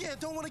 Yeah.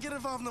 Don't want to get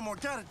involved no more.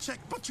 Gotta check,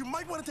 but you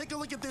might want to take a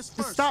look at this Just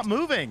first. stop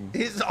moving.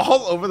 He's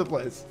all over the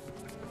place.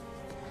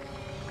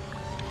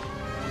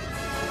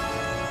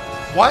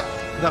 What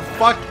the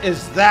fuck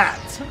is that?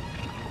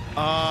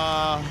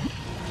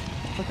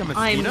 Like a I'm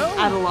mosquito?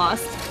 at a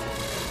loss.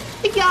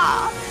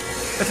 Yeah.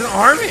 It's an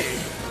army.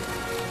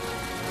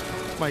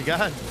 Oh my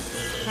god.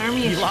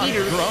 Army of Elon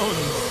cheaters.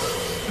 drones.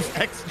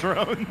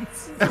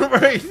 X-drones.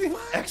 Right.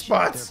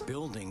 X-bots. They're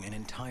building an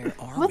entire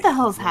army. What the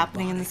hell is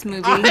happening in this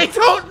movie? I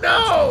don't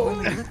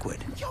know. Liquid.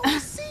 Yo,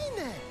 I've seen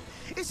that.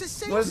 It's the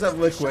same What is that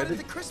stuff they shot liquid? in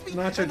the crispy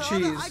Nacho and the other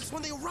cheese. ice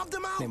when they rubbed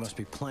them out. They must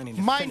be planning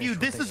to Mind finish you,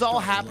 what this they is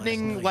all started last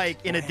happening night.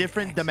 like in a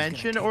different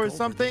dimension or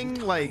something.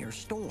 Like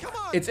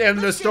It's in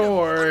the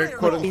store,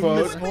 quote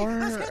unquote.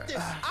 Let's hit this.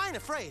 I ain't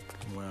afraid.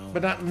 Well,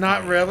 But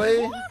not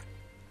really.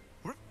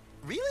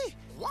 Really?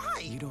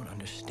 Why? you don't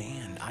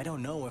understand. I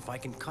don't know if I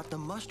can cut the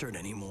mustard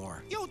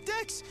anymore. Yo,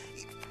 Dex,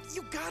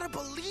 you gotta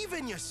believe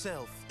in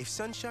yourself. If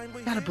Sunshine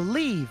were gotta here,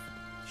 believe.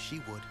 she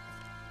would.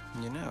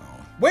 You know.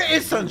 Where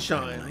is An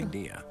Sunshine?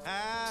 idea.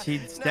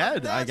 She's Now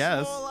dead, I that's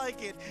guess. more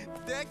like it.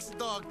 Dex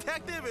Dog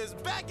Detective is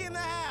back in the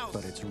house.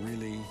 But it's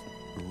really,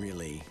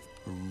 really,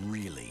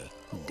 really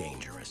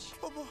dangerous.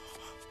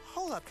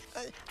 Hold up.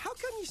 How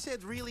come you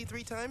said really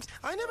 3 times?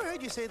 I never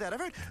heard you say that. I've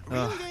heard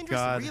really Oh, dangerous,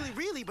 God. and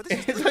really, but this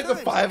is It's 3 like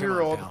a times.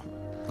 5-year-old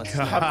Let's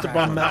hopped up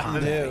on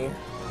Mountain Dew.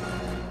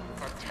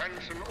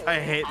 I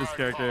hate this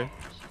character.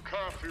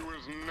 Curfew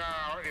is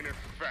now in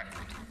effect.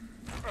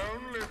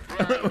 Only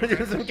We're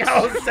doing some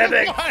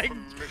calisthenics.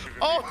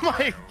 Oh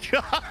my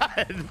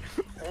god!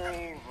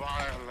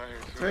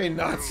 Very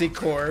Nazi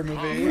core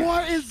movie.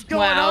 What is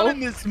going on in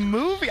this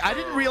movie? I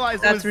didn't realize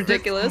it That's was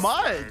ridiculous. this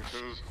much.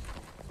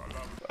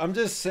 I'm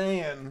just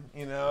saying,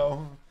 you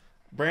know,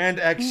 Brand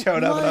X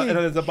showed up and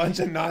there's a bunch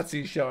of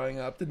Nazis showing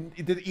up.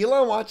 Did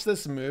Elon watch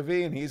this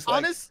movie and he's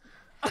like,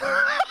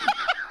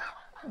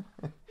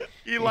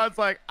 Elon's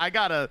like, I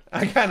got an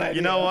idea.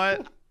 You know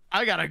what?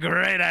 I got a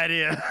great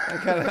idea.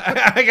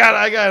 I got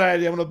an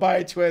idea. I'm gonna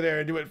buy Twitter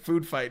and do what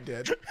Foodfight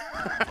did.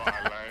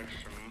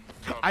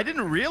 I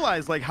didn't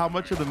realize like how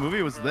much of the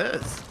movie was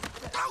this.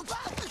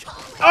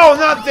 Oh,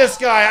 not this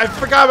guy! I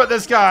forgot about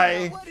this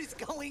guy. What is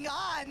going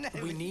on?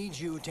 We need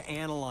you to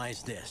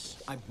analyze this.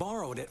 I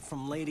borrowed it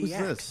from Lady Who's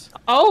X. this?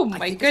 Oh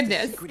my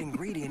goodness.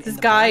 This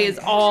guy is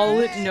all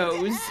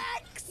nose.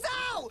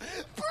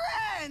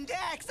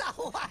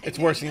 It's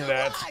worse than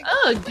that.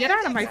 Oh, get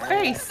out of my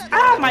face.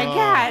 Oh my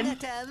god.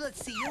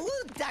 Let's see you,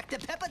 Dr.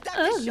 Pepper, Dr.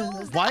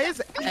 Oh. Why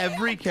is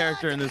every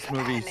character in this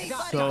movie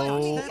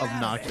so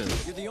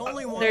obnoxious?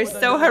 They're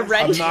so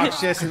horrendous.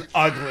 Obnoxious and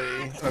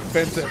ugly,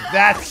 offensive.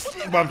 That's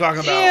what I'm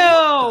talking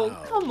about. Ew,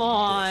 come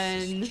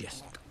on.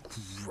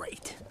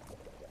 Great.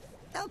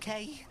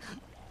 Okay.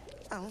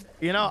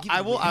 You know,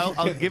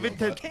 I'll give it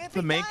to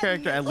the main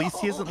character. At least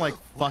he isn't like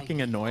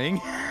fucking annoying.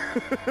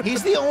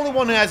 He's the only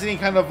one who has any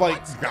kind of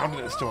like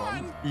groundedness to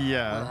him. I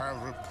Yeah.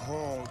 have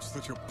reports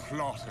that you're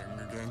plotting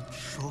against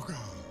Sugar.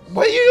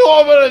 What are you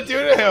all gonna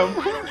do to him?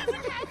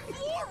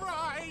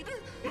 Fluoride!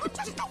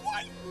 Just a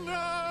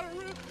whitener!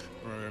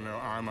 Well, you know,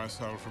 I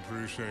myself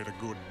appreciate a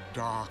good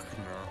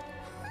darkener.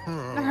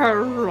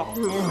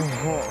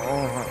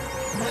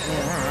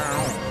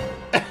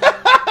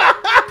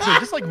 They're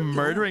just like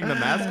murdering the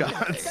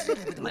mascots.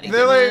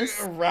 They're like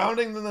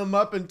rounding them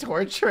up and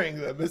torturing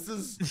them. This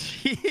is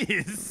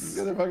jeez.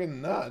 They're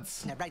fucking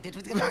nuts.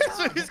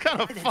 He's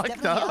kind of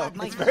fucked up.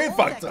 It's very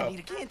fucked up.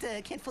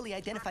 Can't fully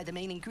identify the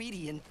main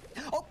ingredient.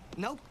 Oh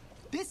no,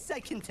 this I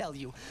can tell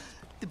you.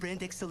 The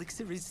brand X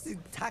elixir is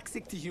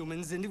toxic to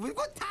humans, and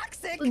what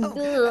toxic?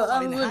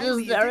 Addictive.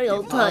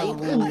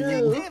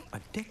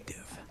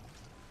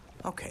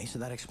 Okay, so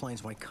that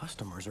explains why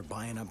customers are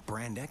buying up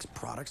Brand X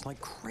products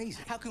like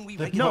crazy. How can we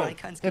they're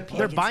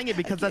buying it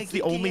because that's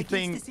the only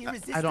thing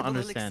I don't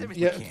understand.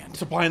 Yeah,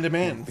 supply and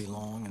demand.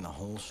 Belong in the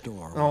whole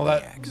store. All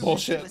that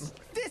bullshit.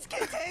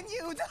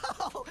 Discontinued.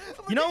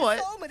 You know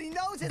what?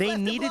 They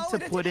needed to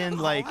put in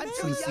like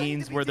some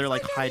scenes where they're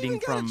like hiding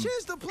from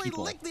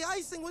people,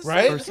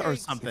 right? If Or we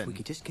something.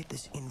 could just get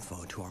this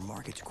info to our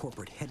market's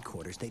corporate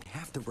headquarters, they'd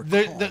have to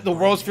The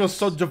world feels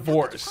so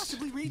divorced.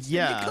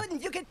 Yeah.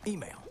 You could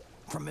email.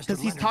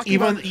 Because he's talking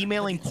about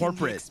emailing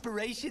corporate.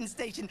 Expiration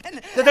station.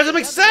 That doesn't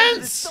make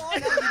sense.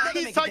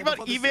 He's talking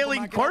about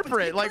emailing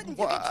corporate. Like,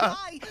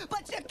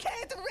 but you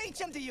can't reach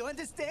them. Do you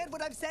understand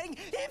what I'm saying?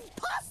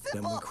 Impossible.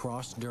 Then we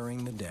cross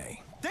during the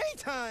day.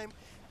 Daytime?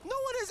 No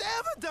one has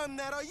ever done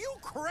that. Are you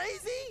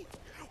crazy?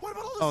 What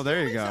about all the Oh, there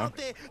you humans go. out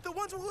there? The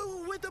ones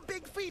with the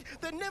big feet.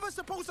 They're never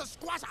supposed to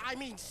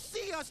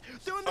see us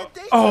during the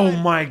daytime. Oh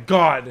my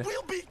god.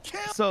 We'll be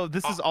killed. So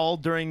this is all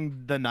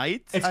during the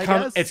night.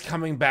 It's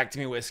coming back to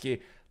me,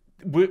 Whiskey.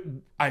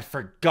 I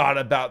forgot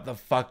about the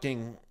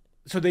fucking.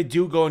 So they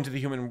do go into the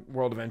human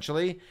world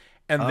eventually,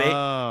 and they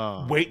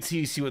wait till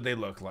you see what they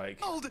look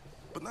like.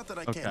 But not that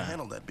I can't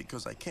handle that,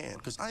 because I can,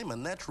 because I'm a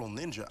natural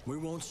ninja. We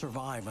won't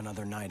survive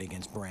another night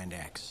against Brand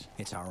X.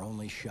 It's our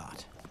only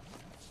shot.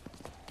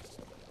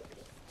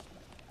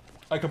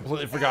 I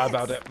completely forgot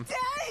about it.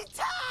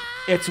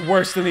 It's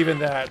worse than even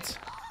that.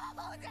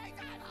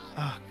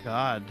 Oh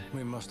God.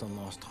 We must have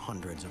lost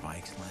hundreds of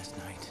Ikes last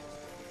night.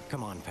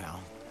 Come on,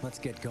 pal. Let's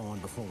get going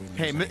before we lose.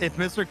 Hey, if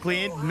Mr.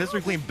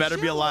 Clean better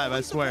be alive,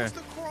 I swear.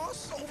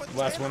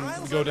 Last one,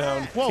 go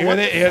down. Whoa, there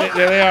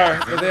they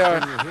are. There they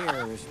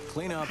are.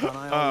 Clean up on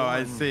aisle Oh, I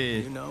one. see.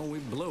 You know, we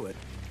blew it.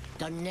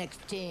 The next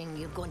thing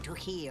you're going to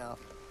hear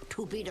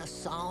to be the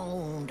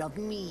sound of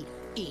me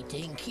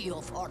eating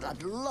your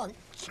father's lunch.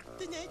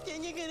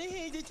 Then you're gonna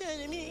hate the time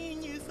I'm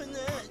eating you for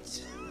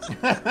nuts.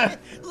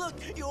 Look,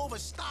 you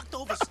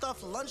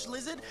overstuffed lunch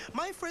lizard.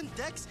 My friend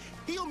Dex,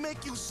 he'll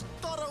make you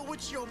stutter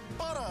with your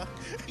butter.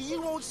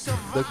 You won't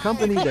survive. The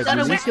company that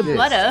released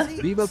this,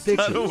 Viva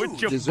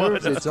Pictures,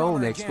 deserves its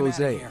own expose.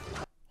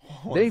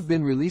 They've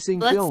been releasing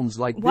films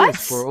like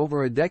this for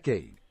over a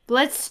decade.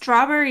 Let's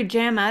strawberry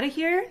jam out of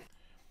here.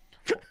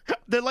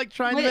 They're like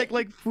trying to make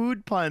like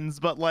food puns,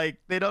 but like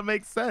they don't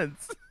make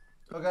sense.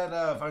 I got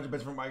 500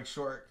 bits from Mike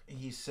Short.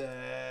 He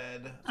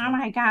said, Oh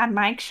my God,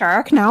 Mike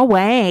Shark, no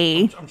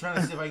way. I'm trying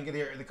to see if I can get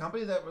here. The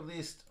company that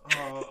released,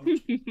 I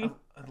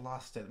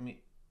lost it.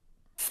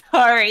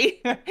 Sorry.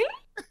 Let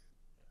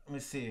me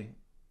see.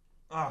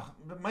 Oh,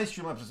 but my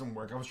Streamlabs doesn't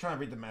work. I was trying to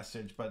read the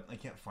message, but I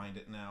can't find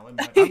it now.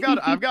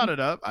 I've got it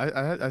up.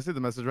 I see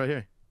the message right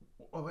here.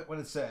 What did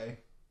it say?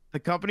 The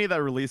company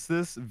that released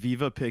this,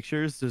 Viva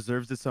Pictures,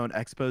 deserves its own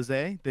expose.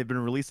 They've been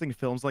releasing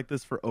films like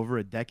this for over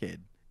a decade.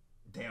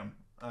 Damn.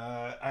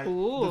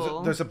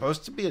 There's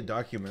supposed to be a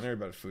documentary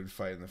about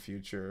Foodfight in the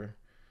future.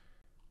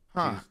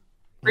 Huh.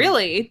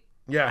 Really?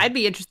 Yeah. I'd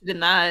be interested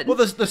in that. Well,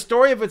 the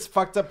story of its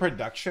fucked up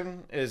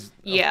production is...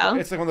 Yeah.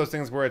 It's like one of those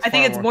things where it's... I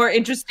think it's more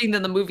interesting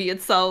than the movie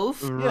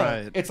itself.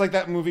 Right. Yeah. It's like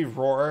that movie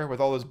Roar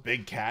with all those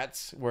big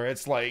cats, where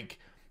it's like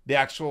the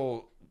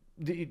actual...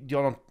 Do you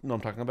all know what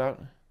I'm talking about?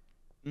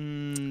 I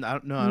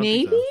don't know.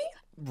 Maybe? Think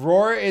so.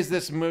 Roar is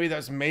this movie that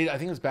was made, I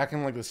think it was back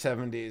in like the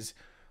 70s,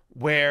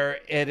 where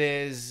it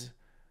is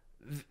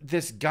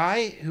this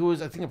guy who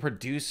was, I think, a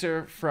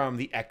producer from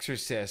The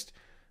Exorcist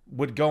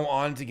would go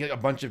on to get a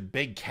bunch of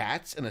big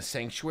cats in a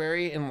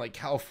sanctuary in like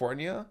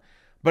California,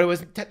 but it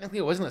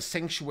wasn't a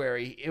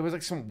sanctuary. It was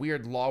like some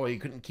weird law where you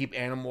couldn't keep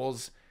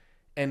animals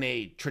in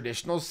a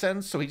traditional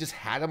sense, so he just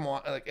had them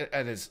on, like,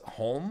 at his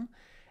home,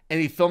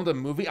 and he filmed a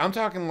movie. I'm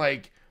talking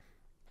like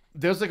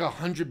there's like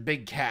 100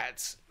 big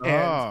cats,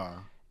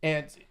 and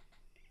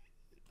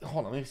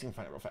hold on, let me see if I can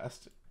find it real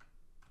fast.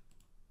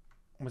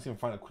 Let me see if I can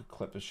find a quick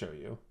clip to show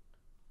you.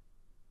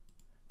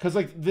 Because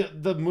like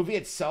the movie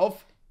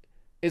itself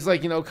is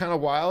like, you know, kind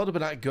of wild,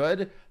 but not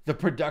good. The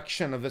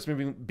production of this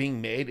movie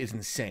being made is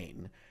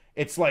insane.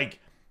 It's like,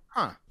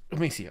 let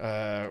me see,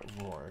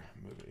 Roar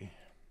movie.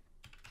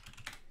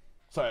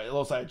 Sorry, a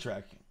little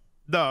sidetrack.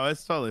 No,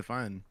 it's totally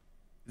fine.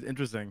 It's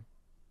interesting.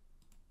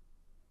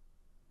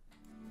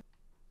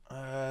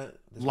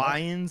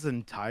 Lions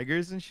and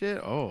tigers and shit.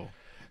 Oh,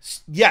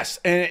 yes,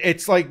 and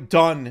it's like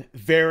done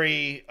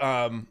very.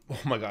 Oh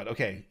my god.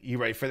 Okay, you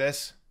ready for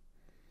this?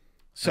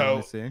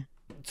 So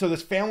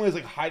this family is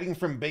like hiding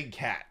from big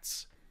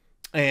cats,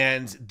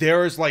 and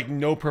there's like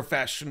no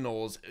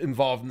professionals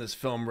involved in this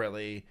film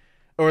really,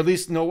 or at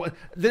least no one.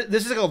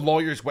 This is like a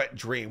lawyer's wet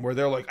dream where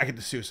they're like, I get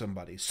to sue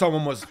somebody.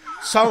 Someone was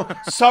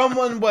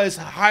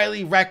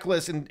highly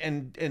reckless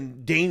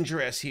and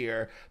dangerous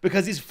here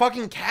because these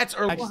fucking cats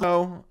are.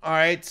 All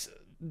right.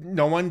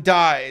 No one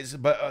dies,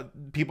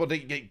 but people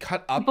get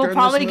cut up. People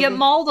probably get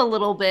mauled a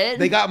little bit.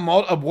 They got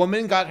mauled. A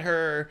woman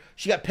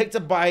she got picked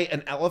up by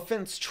an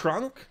elephant's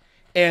trunk,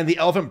 and the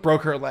elephant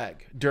broke her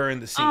leg during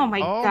the scene. Oh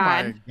my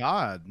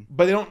god!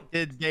 But they don't.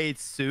 Did they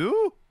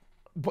sue?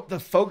 But the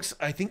folks,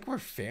 I think, were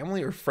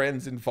family or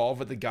friends involved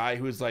with the guy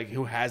who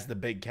has the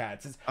big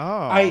cats.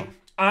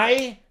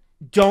 I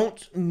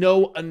don't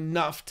know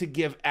enough to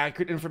give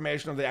accurate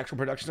information of the actual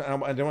production. I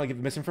don't want to give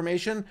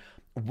misinformation.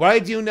 What I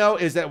do know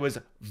is that it was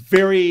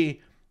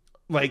very,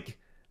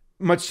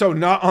 much so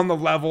not on the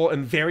level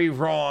and very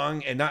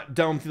wrong and not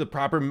done through the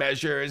proper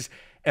measures.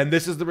 And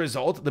this is the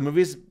result. The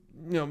movie's,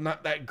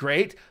 not that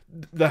great.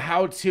 The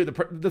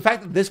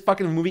fact that this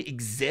fucking movie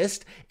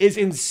exists is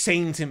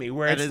insane to me.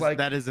 Where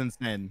that is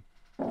insane.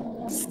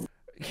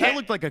 That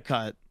looked like a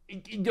cut.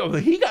 He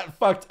got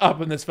fucked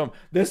up in this film.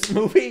 This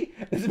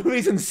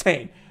movie's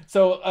insane.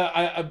 So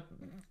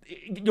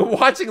you're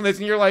watching this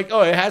and you're like,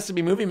 oh, it has to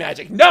be movie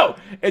magic. No,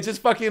 it's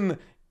just fucking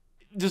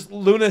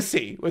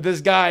lunacy with this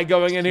guy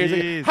going in here.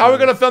 Like, how are we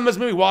gonna film this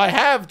movie? Well, I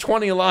have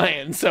 20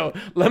 lions, so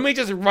let me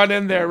just run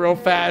in there real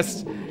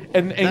fast.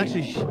 And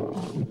actually,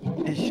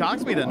 it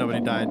shocks me that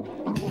nobody died.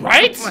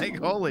 Right?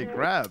 Holy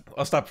crap!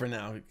 I'll stop for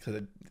now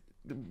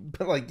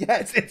but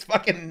it's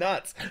fucking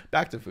nuts.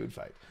 Back to Food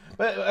Fight.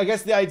 But I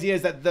guess the idea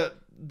is that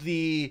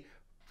the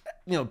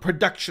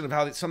production of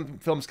how some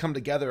films come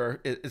together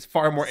is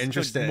far more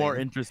interesting. More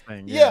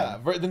interesting. Yeah,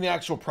 than the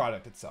actual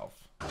product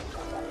itself.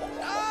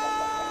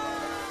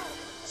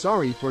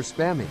 Sorry for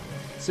spamming.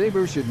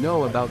 Saber should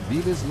know about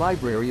Viva's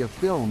library of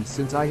films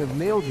since I have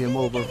mailed him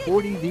over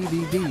 40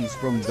 DVDs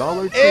from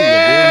Dollar Tree.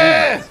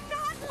 Yeah!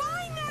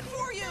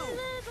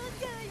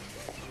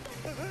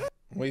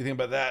 What do you think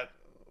about that?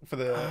 For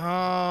the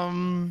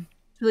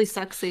really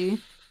sexy.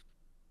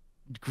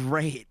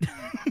 Great.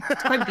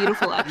 It's quite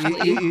beautiful,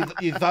 actually.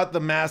 You thought the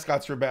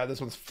mascots were bad.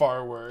 This one's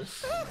far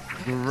worse.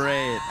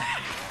 Great.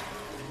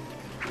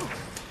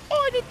 Oh,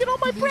 I didn't get all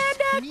my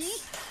brand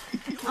X.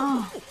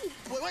 Oh.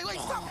 Wait,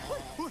 stop.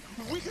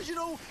 We could,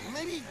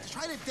 maybe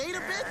try to date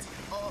a bit?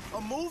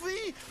 A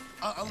movie?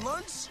 A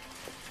lunch?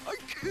 I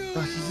could.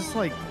 Oh, she's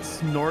just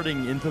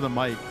snorting into the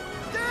mic.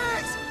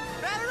 Dex!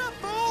 Batter up,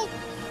 fool!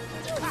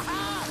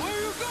 Where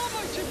you go,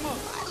 my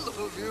chipmunk? I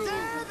love you.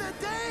 Dare the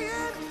day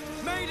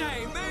in!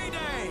 Mayday!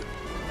 Mayday!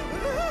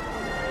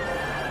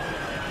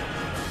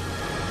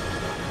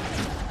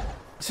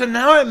 So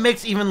now it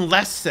makes even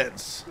less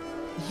sense.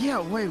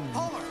 Yeah, wait.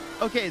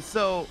 Okay,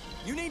 so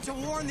you need to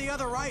warn the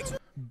other right.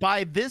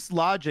 By this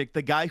logic,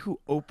 the guy who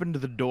opened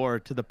the door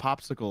to the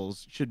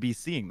popsicles should be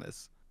seeing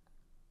this.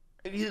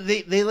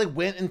 They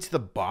went into the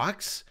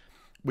box,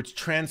 which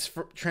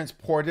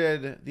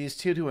transported these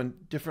two to a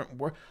different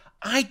world.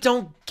 I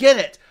don't get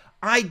it.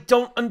 I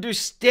don't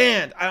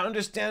understand. I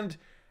understand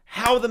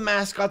how the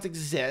mascots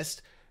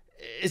exist.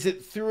 Is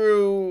it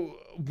through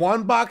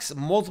one box,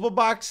 multiple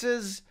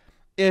boxes?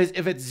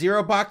 If it's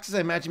 0 boxes, I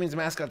imagine means the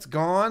mascot's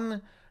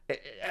gone.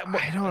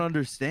 I don't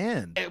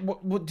understand.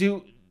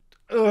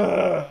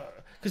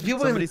 Because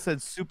somebody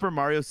said Super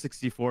Mario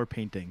 64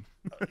 painting.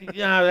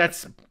 Yeah,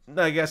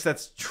 I guess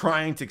that's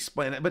trying to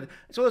explain it. But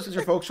it's one of those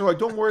things folks are like,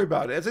 don't worry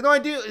about it. It's like, no, I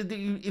do.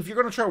 If you're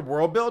gonna try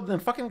world build, then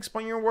fucking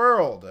explain your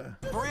world.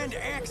 Brand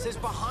X is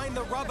behind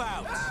the rub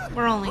outs.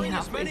 We're only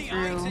halfway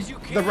through.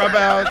 The rub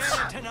outs.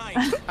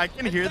 I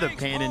can hear the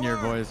pain in your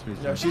voice.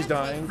 No, she's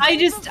dying.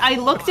 I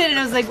looked at it and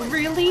I was like,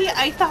 really?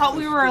 I thought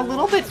we were a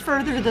little bit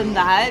further than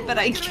that, but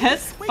I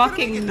guess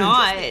fucking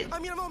not.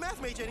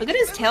 Look at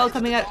his tail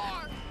coming out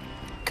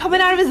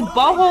of his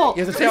butthole. He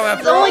has a tail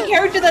after all. The only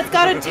character that's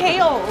got a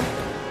tail.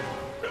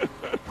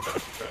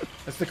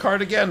 That's the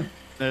card again.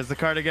 There's the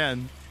card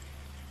again.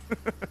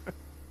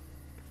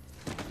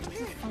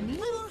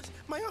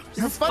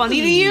 Is this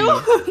funny to you?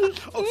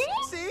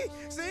 Oh, see?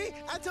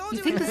 I told you.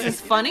 You think this is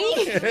funny?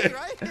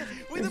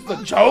 It's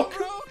the joke.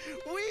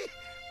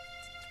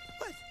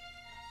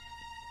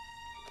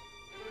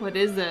 What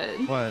is it?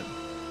 What?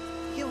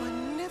 Yo, I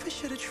never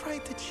should have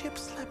tried the chip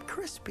slap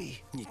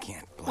crispy. You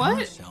can't blame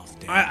yourself,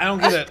 dude. I don't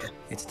get it.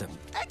 It's the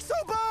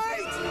Exobite!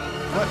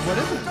 What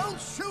is it? Don't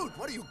shoot!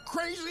 What are you,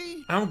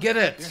 crazy? I don't get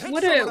it.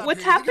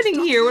 What's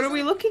happening here? What are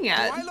we looking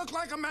at? Do I look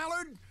like a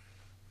mallard?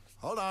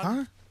 Hold on.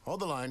 Huh?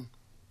 Hold the line.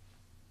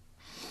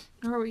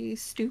 Are we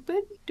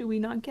stupid? Do we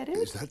not get it?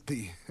 Is that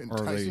the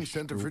enticing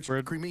scent of rich,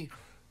 creamy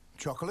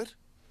chocolate?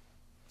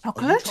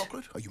 Chocolate? Are you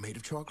chocolate? Are you made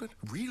of chocolate?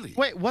 Really?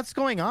 Wait, what's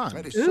going on?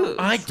 That is so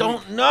I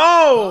don't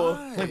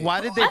know.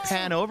 Why did they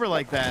pan over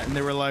like that? And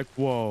they were like,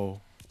 whoa.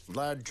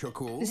 Vlad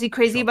Chokul. Is he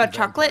crazy about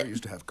chocolate?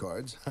 Used to have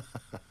cards.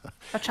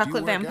 A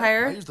chocolate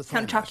vampire?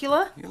 Count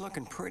Chocula? You're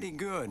looking pretty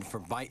good for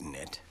biting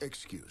it.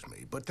 Excuse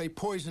me, but they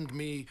poisoned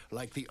me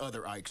like the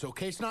other Ikes,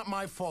 okay? It's not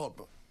my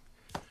fault.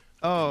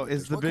 Oh,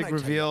 is the big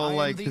reveal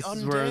like this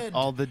is where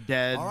all the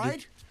dead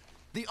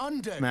The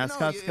undead.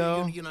 Mascots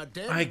No, go? you're not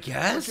dead. I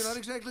guess. But you're not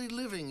exactly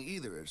living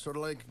either. It's sort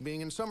of like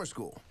being in summer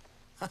school.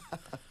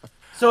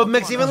 So it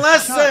makes even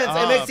less sense.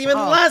 It makes even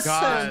less Let's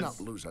sense.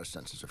 not lose our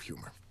senses of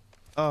humor.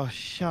 Oh,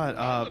 shut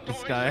up,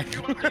 this guy.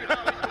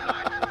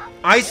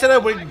 I said I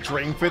wouldn't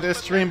drink for this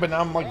stream, but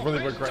now I'm like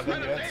really regretting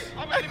it.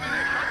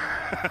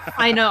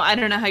 I know. I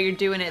don't know how you're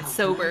doing it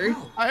sober.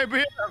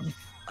 IBM.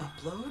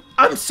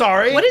 I'm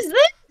sorry. What is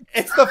this?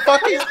 It's the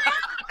fucking.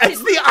 It's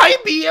the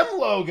IBM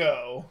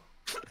logo.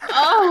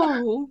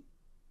 Oh.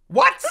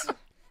 What?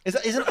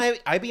 Isn't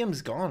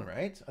IBM's gone,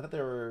 right? I thought they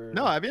were.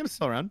 No, IBM's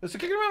still around. Is it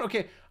kicking around?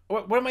 Okay.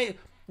 What am I?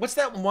 What's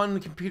that one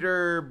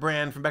computer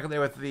brand from back in the day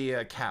with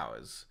the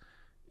cows?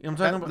 You know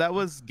what I'm talking about? That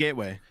was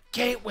Gateway.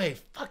 Gateway.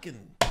 Fucking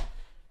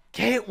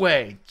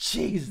Gateway.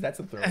 Jeez, that's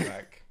a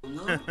throwback.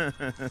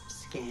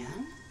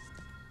 Scan.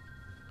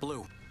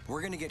 Blue,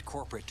 we're gonna get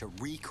corporate to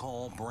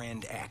recall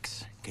Brand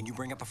X. Can you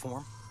bring up a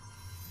form?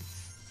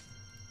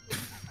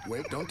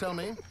 Wait, don't tell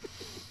me.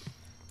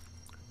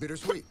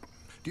 Bittersweet.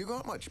 Do you go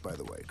out much, by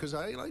the way? Because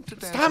I like to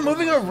dance. Stop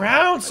moving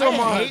around so much.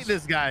 I hate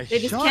this guy. They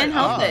just can't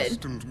help it.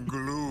 Instant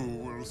glue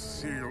will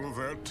seal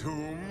that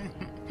tomb.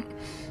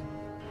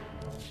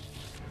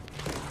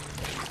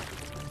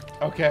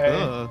 Okay.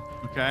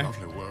 Okay.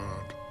 Lovely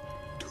word.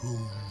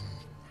 Tomb.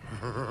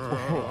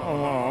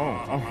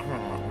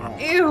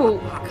 Ew.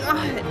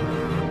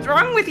 God. What's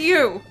wrong with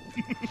you?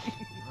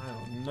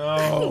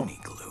 No.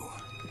 Glue.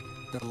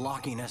 They're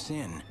locking us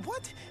in.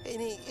 What? In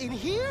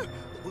here?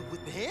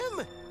 With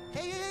him?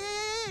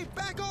 Hey,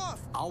 back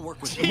off! I'll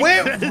work with you.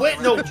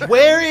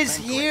 Where is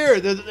here?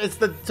 It's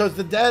the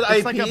dead It's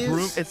IPs? like a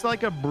broom. It's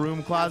like a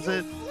broom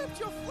closet.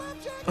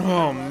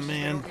 Oh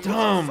man,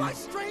 dumb.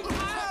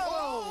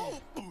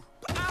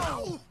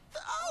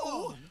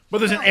 But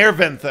there's an air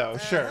vent though,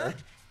 sure.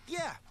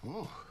 Yeah.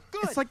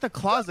 It's like the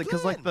closet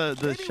because like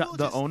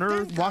the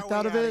owner walked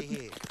out of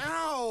it.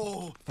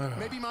 Ow!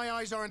 Maybe my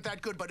eyes aren't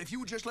that good, but if you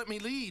would just let me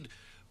lead.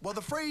 Well,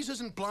 the phrase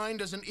isn't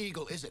blind as an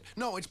eagle, is it?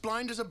 No, it's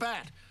blind as a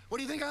bat. What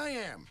do you think I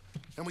am?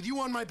 And with you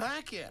on my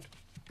back yet?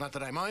 Not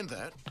that I mind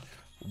that.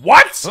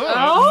 What?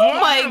 Oh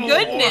my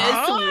goodness!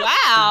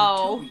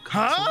 Wow.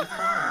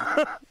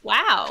 Huh?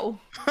 Wow.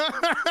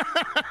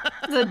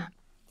 This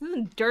is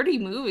a dirty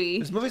movie.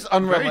 This movie's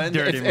unrelenting.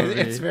 Very dirty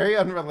movie. It's very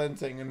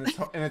unrelenting in its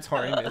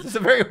horniness. It's a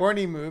very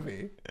horny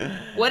movie.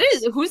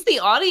 Who's the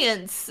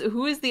audience?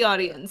 Who is the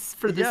audience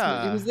for this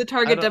movie? Who's the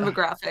target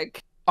demographic?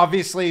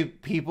 Obviously,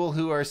 people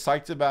who are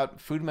psyched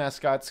about food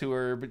mascots who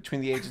are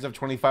between the ages of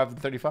 25 and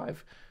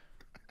 35.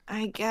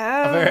 I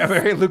guess. A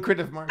very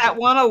lucrative market. That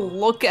want to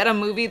look at a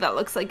movie that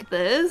looks like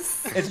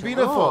this? It's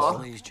beautiful.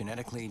 These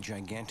genetically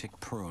gigantic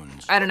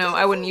prunes. I don't know.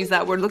 I wouldn't use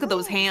that word. Look at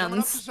those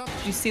hands. Did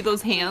you see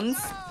those hands?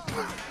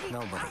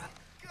 Nobody.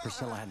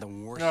 Priscilla had the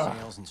worst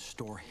sales in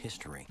store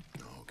history.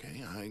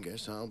 Okay, I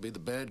guess I'll be the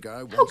bad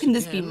guy. How can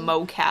this be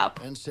mocap?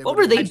 What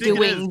were they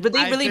doing? Did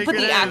they really put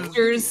the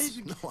actors?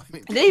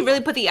 Did they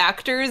really put the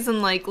actors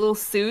in like little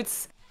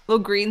suits,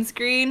 little green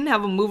screen,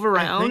 have them move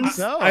around? I think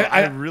so.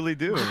 I really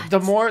do. The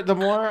more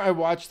I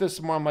watch this,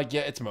 the more I'm like,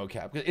 yeah, it's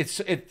mocap.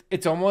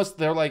 It's almost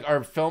they're like,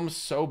 our film's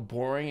so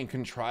boring and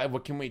contrived.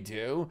 What can we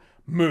do?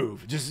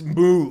 Move, just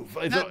move.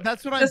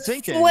 That's what I'm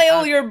thinking.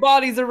 Flail your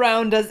bodies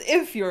around as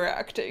if you're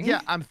acting.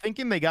 Yeah, I'm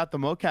thinking they got the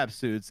mocap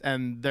suits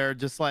and they're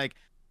just like,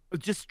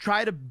 just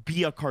try to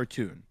be a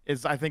cartoon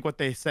is I think what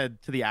they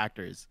said to the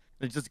actors.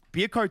 They just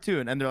be a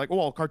cartoon, and they're like,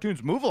 well,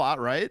 cartoons move a lot,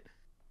 right?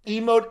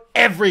 Emote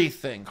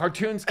everything.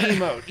 Cartoons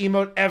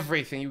emote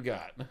everything you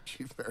got.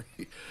 She's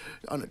very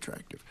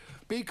unattractive.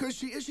 Because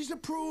she's a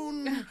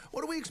prune.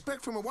 What do we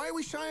expect from her? Why are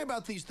we shy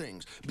about these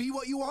things? Be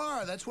what you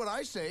are. That's what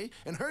I say.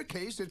 In her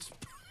case, it's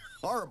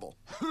horrible.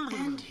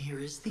 And here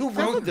is the Who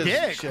wrote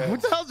this shit?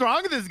 What the hell's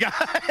wrong with this guy?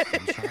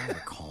 Sunshine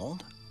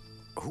called?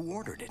 Who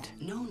ordered it?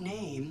 No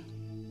name,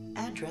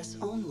 address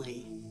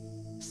only.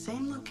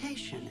 Same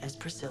location as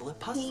Priscilla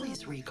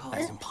Pusley's recall.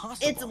 That's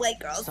impossible. It's White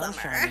Girl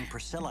Sunshine and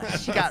Priscilla.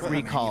 She got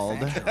recalled.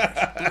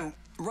 Blue,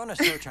 run a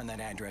search on that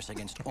address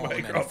against all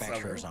the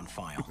manufacturers on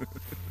file.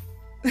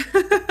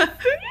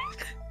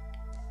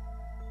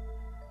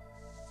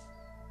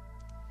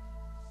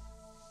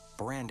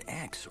 Brand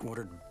X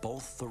ordered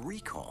both the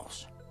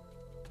recalls.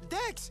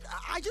 Dex,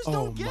 I just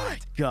don't get it. Oh my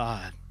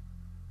god.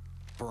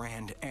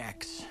 Brand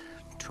X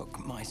took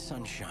my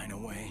sunshine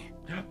away.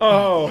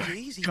 Oh,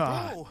 Easy,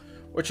 God. bro.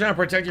 we're trying to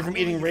protect you from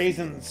eating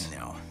raisins.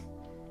 No,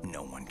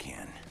 no one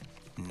can.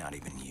 Not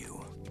even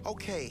you.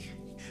 Okay,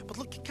 but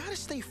look, you gotta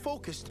stay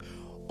focused,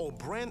 or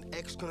Brand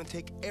X gonna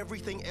take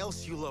everything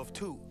else you love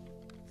too.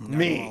 Not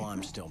Me. while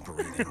I'm still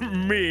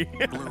breathing. Me.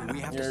 Blue,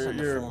 we have to send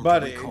a Your form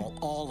buddy. to recall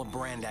all of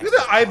Brand X. Look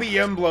at the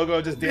IBM logo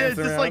just Yeah, it's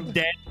dancing just around. like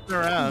dancing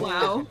around.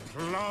 Wow.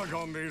 Plug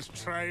on these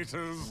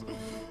traitors.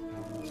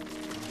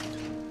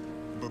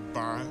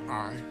 Bye-bye,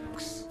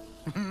 Ike's.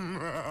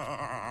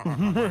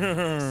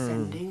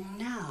 Sending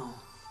now.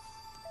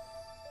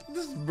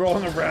 Just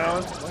rolling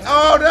around.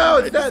 Oh no,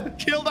 it's dead.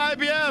 Killed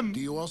IBM. Do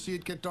you all see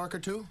it get darker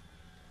too?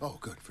 Oh,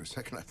 good. For a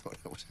second, I thought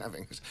I was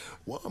having this.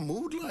 What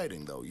mood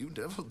lighting, though. You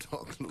devil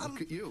dog.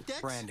 Look at you.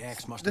 Brand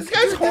X must This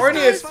guy's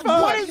horny as fuck.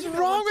 What is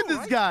wrong with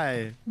this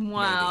guy?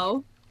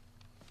 Wow.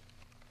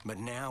 But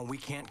now we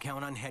can't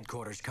count on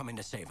headquarters coming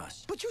to save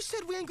us. But you said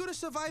we ain't gonna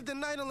survive the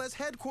night unless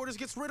headquarters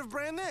gets rid of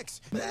Brand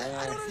X. I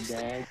don't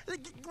understand.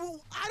 Well,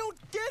 I don't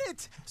get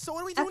it. So what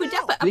do we do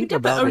now? Think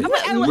about it.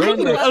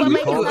 Brand X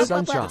recalled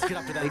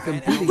Sunshine, a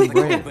competing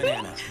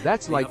brand.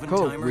 That's like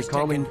Coke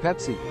recalling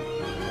Pepsi.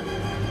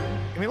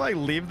 Can we like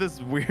leave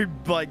this weird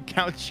like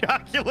Count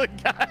Chocula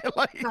guy?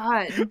 Like,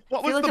 God,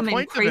 what I feel was like the I'm in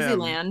point crazy of him?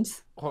 land.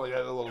 Hold on, I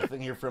got a little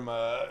thing here from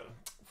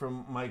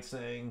Mike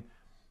saying,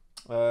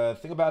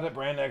 think about it,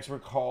 Brand X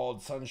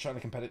recalled Sunshine,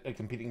 a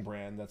competing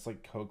brand. That's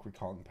like Coke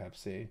recalling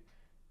Pepsi.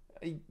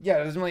 Yeah,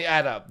 it doesn't really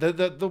add up.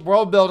 The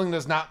world building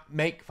does not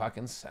make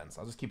fucking sense.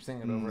 I'll just keep saying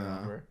it over and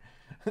over.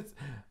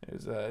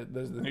 There's the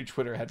new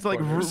Twitter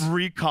headquarters. It's like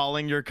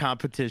recalling your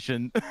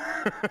competition.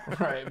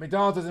 Right.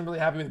 McDonald's isn't really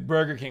happy with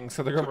Burger King,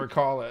 so they're going to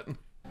recall it.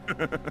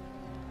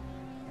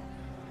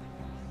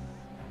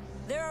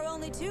 There are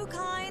only two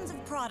kinds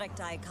of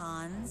product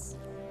icons.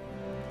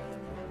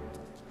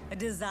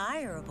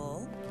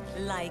 Desirable,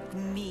 like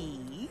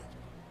me.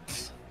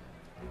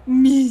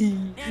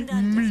 Me. And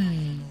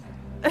undesirable.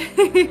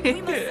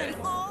 We must send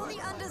all the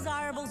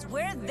undesirables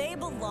where they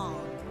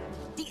belong.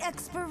 The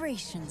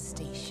expiration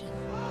station.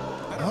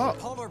 Oh.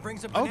 Polar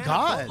brings a Oh, banana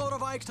God. boatload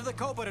of Ikes to the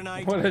Copa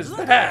tonight. What is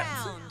Look that?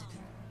 around.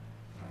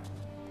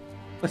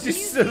 Let's You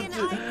just see an Ike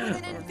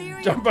with an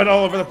inferior jumping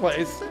all over the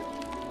place.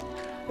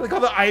 They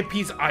call the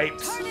eyepiece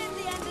Ipes. Turn in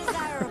the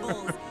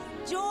undesirables.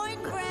 Join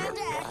Brand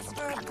X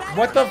for a better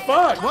What the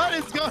fuck? What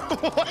is going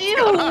on? Ew,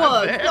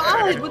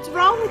 God, what's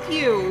wrong with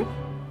you?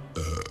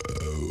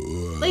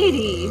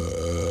 Lady.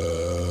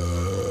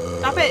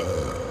 Stop it.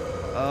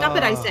 Stop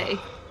it, I say.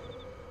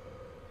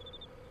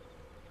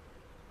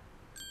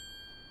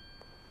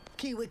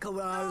 Kiwi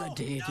Koala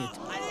did it.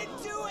 I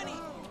didn't do any.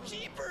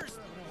 Jeepers.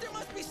 There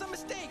must be some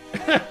mistake.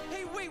 Hey,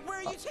 wait, where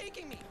are you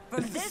taking me?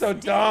 From This is this so day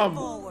dumb.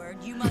 forward,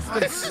 you must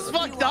This is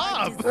fucked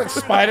up. Like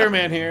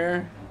Spider-Man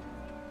here.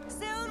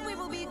 Soon we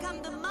will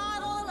become the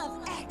model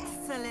of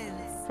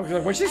excellence. Fuck's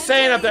like, what's she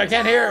saying up there? I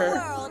can't hear her.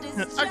 World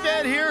is I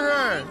can't hear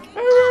her.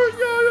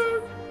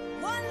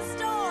 one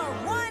store,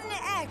 one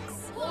X.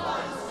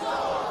 One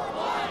store,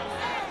 one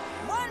X.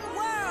 One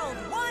world,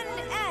 one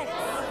X.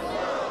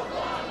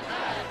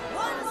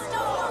 One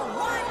store,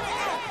 one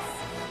X.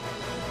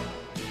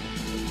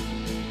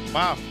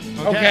 Wow.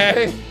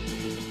 Okay.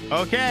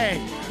 Okay.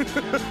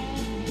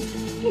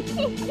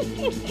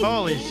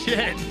 Holy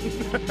shit.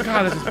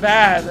 God, this is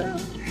bad.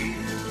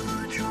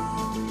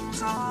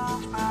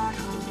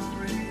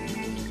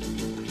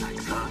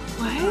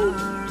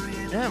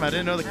 What? Damn, I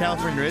didn't know the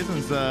California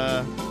Raisins. Look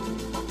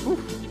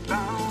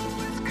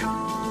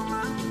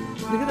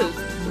at those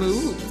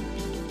moves.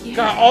 Yeah.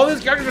 God, all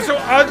these characters are so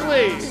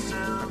ugly.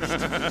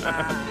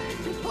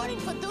 Reporting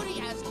for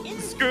duty as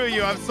Screw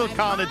you, I'm still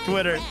calling it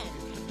Twitter.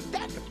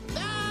 That's the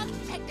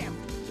detective.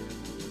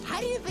 How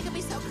do you think it'd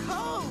be so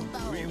cold,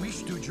 though? We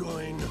wish to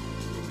join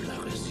La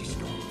Resistance.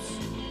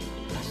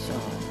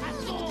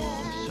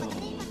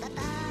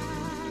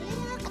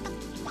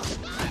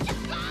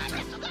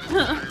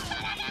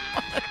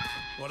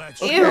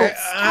 Ew, Okay,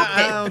 stop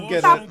I it. don't get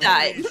Stop it.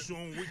 that.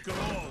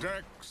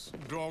 Dex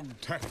Dog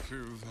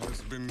Detective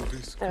has been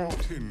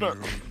discontinued.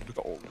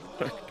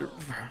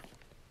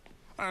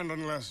 And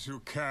unless you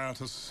care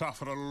to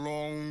suffer a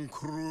long,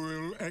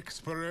 cruel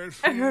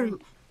expiration,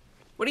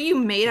 What are you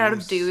made out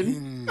of,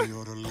 dude?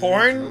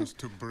 Corn?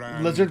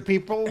 Lizard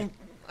people?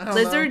 I don't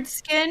Lizard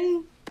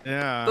skin?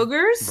 Yeah.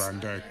 Boogers?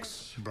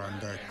 Brandex,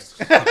 Brandex,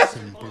 it's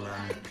simple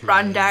and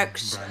plain.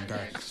 Brandex.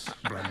 Brandex,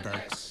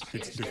 Brandex,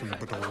 it's different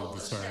but all the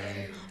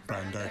same.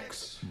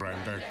 Brandex,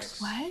 Brandex.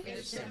 What?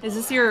 Is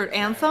this your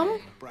anthem?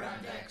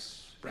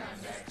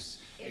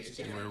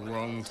 We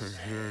want to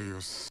hear you.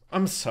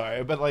 I'm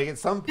sorry, but like at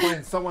some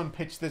point, someone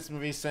pitched this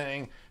movie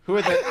saying, "Who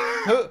are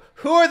the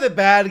who are the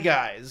bad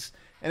guys?"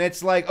 And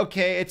it's like,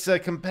 okay, it's a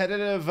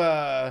competitive,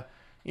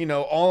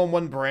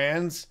 all-in-one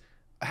brands.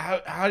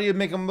 How do you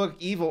make them look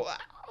evil?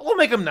 We'll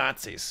make them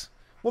Nazis.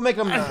 We'll make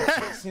them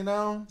Nazis. You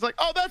know? It's like,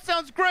 oh, that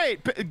sounds great.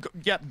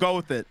 Yeah, go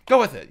with it. Go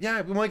with it.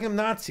 Yeah, we'll make them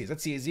Nazis.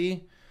 That's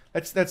easy.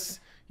 That's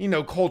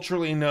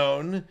culturally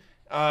known.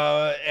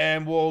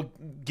 And we'll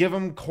give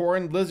them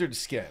corn lizard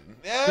skin.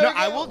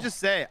 I will just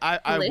say,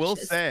 I will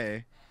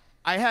say,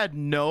 I had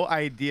no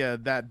idea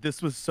that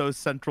this was so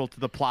central to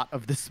the plot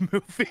of this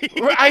movie.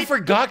 I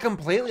forgot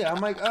completely.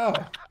 I'm like, oh,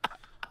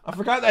 I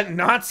forgot that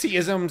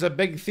Nazism's a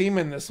big theme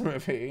in this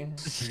movie.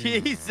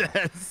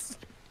 Jesus.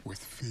 With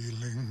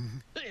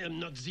feeling. I am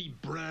not the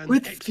brand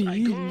With X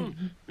feeling.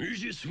 icon.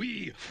 Je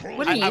suis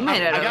What are you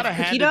made out of? I gotta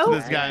hand it to Taquito?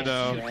 this guy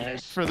though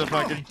for the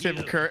fucking Tim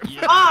Curry.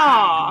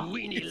 Ah!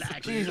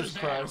 Jesus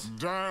Christ.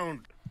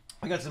 Don't.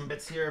 I got some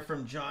bits here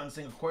from John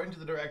saying, according to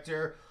the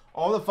director,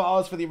 all the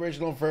files for the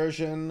original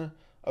version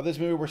of this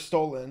movie were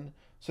stolen,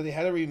 so they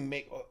had to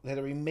remake. They had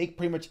to remake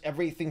pretty much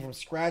everything from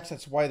scratch.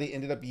 That's why they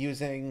ended up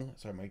using.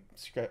 Sorry,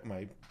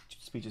 my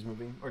speech is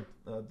moving, or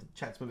the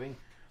chat's moving.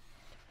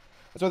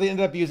 That's why they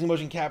ended up using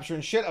motion capture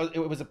and shit.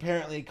 It was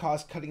apparently a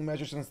cost-cutting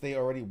measure since they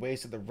already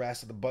wasted the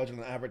rest of the budget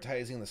on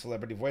advertising the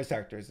celebrity voice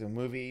actors. The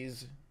movie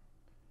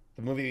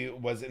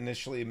was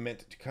initially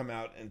meant to come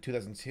out in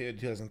 2002,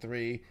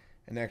 2003,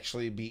 and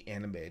actually be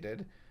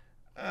animated.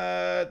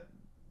 That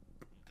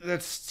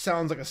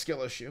sounds like a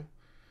skill issue.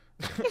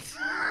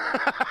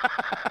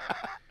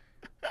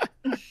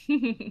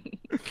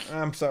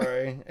 I'm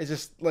sorry. It's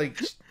just like...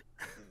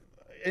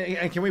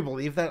 And can we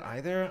believe that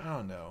either? I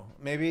don't know.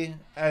 Maybe.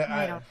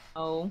 I don't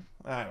know.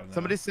 I don't know.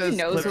 Somebody says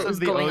clips of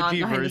the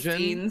OG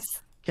version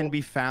can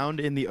be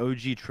found in the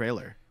OG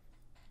trailer.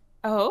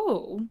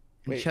 Oh.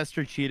 And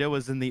Chester Cheetah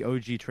was in the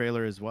OG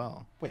trailer as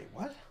well. Wait,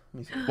 what?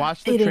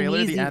 Watch the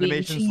trailer. The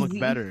animations look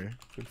better.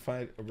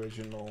 Foodfight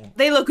original.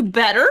 They look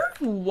better?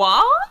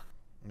 What?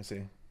 Let me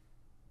see.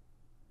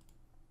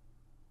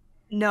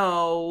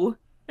 No.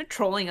 They're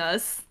trolling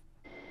us.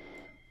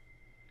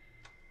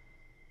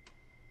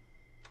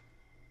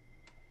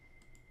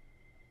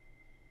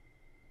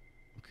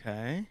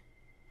 Okay.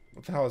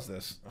 What the hell is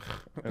this?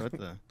 Wait, what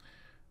the?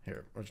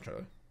 Here, where's the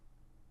trailer?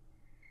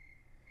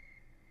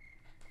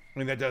 I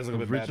mean, that does look a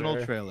bit better.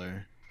 Original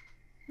trailer.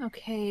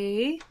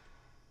 Okay.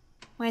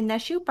 When the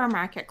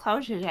supermarket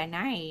closes at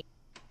night.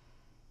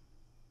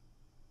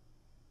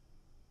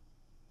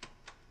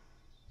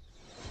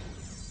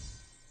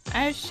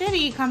 A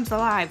city comes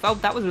alive. Oh,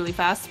 that was really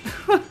fast.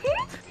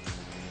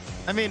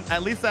 I mean,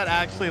 at least that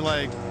actually,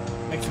 like...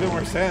 makes a bit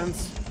more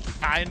sense.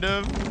 Kind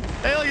of.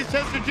 Hey, look, it's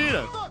Chester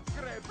Cheetah.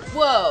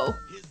 Whoa.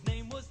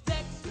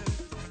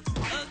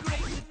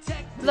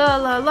 La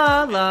la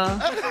la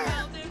la.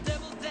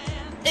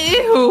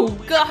 Ew,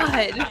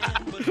 God.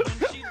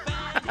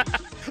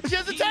 She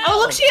has a tail. Oh,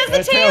 look, she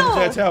has a tail. She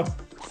has a tail.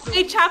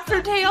 They chopped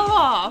her tail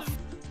off.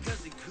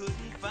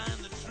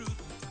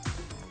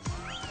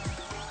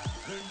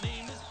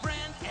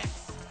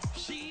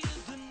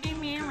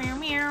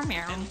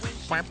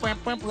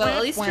 Well,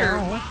 at least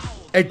her.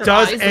 It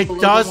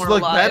does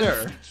look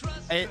better.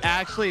 It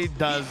actually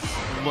does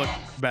look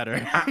better.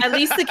 At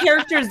least the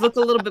characters look a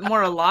little bit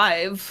more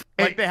alive.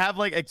 Like they have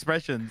like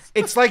expressions.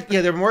 It's like,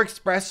 yeah, they're more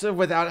expressive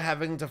without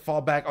having to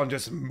fall back on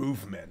just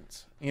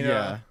movement. You know?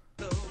 Yeah.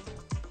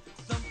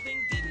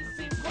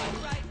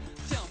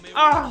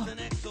 Oh,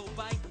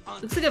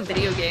 looks like a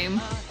video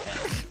game.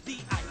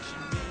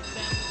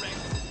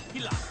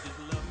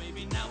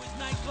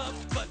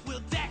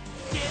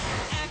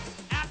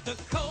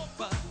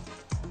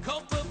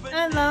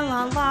 La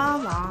la la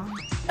la.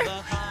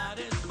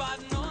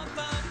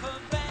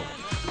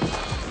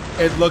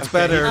 It looks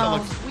better.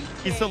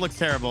 He still looks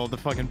terrible, the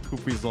fucking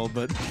poop weasel,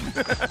 but...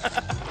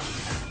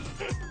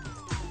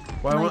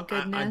 Well,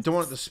 I don't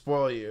want to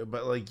spoil you,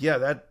 but like,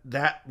 yeah,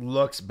 that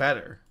looks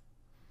better.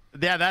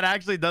 Yeah, that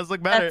actually does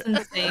look better.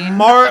 That's insane.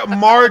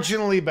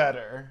 Marginally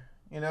better,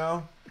 you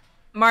know?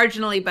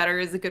 Marginally better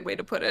is a good way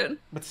to put it.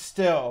 But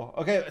still,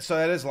 okay, so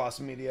that is lost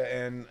media,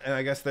 and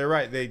I guess they're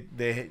right. They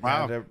had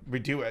to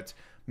redo it.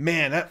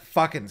 Man, that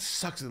fucking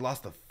sucks. They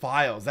lost the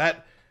files.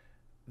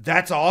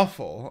 That's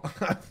awful.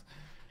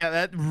 Yeah,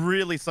 that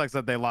really sucks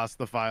that they lost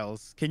the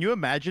files. Can you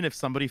imagine if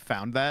somebody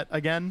found that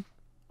again?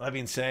 That'd be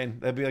insane.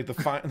 That'd be like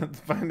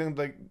finding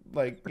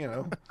like you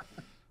know,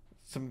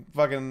 some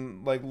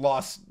fucking like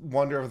lost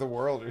wonder of the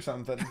world or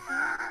something.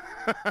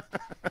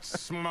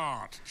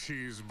 Smart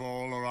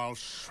cheeseball, or I'll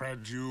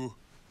shred you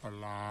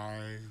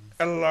alive.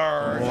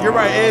 Alive. You're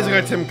right. It is a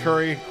good Tim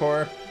Curry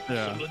core.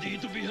 Yeah. Somebody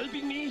to be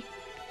helping me.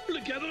 Le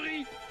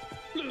cavalry.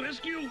 Le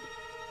rescue.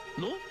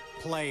 No?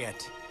 Play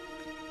it.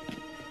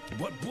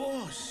 What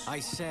boss? I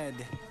said,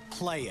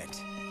 play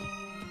it.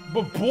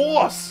 But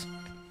boss.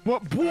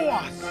 What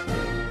boss?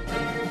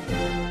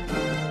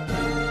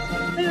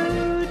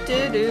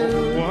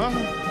 Do-do-do. What?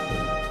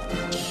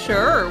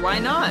 Sure, why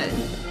not?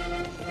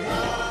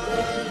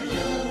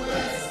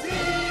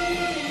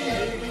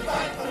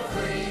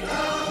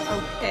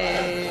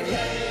 Okay.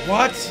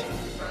 What?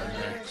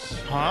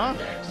 Huh?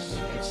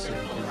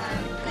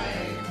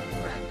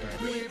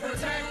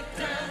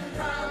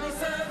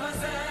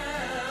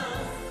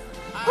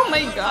 Oh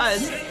my god.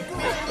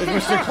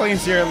 Mr.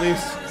 Clean's here at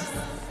least.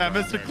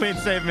 Mr. Clean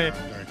saved me.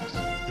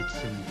 It's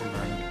simple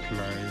and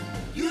plain.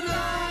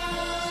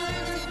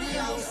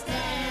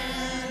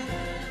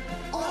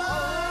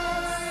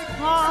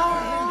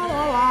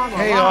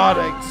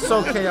 Chaotic.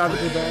 So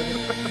chaotically bad.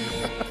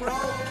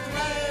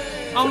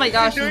 Oh my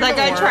gosh, is that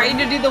guy trying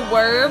to do the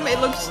worm? It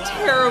looks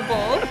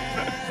terrible.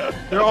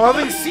 They're all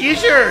having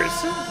seizures.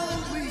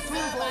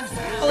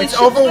 Holy It's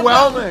shit,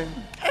 overwhelming.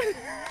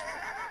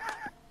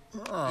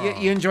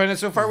 You enjoying it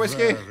so far,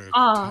 Whiskey?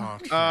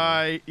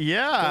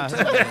 Yeah.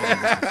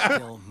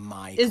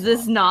 Is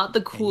this not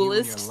the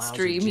coolest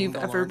stream you've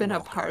ever been a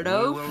part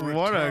of?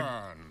 What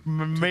a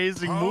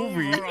amazing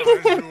movie.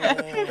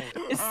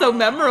 It's so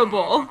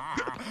memorable.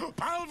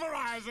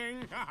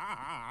 Pulverizing.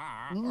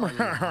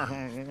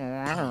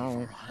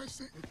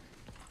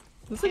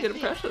 That's a good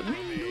impression.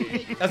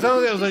 That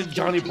sounds like it was like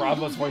Johnny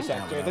Bravo's voice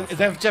actor. Is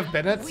that Jeff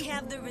Bennett? We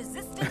have the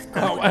resistance.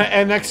 Oh,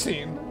 and next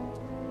scene.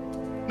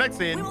 Next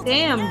scene.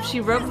 Damn, she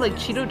rubbed like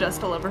Cheeto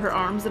dust all over her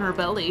arms and her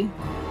belly.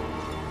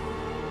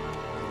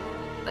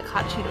 Like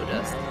hot Cheeto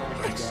dust.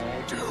 Let's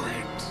do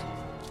it.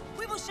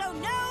 We will show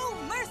no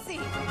mercy.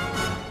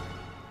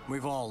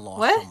 We've all lost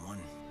What? someone.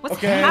 What's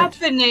Okay.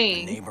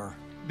 happening? Neighbor.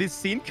 These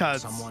scene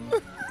cuts. Someone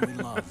we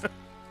love.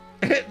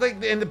 Like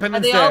the Are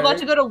Independence they Day. all about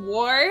to go to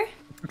war?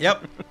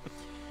 Yep.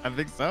 I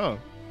think so.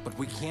 But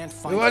we can't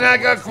fight. We will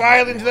not go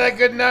quietly into that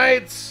good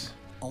night.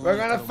 We're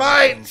gonna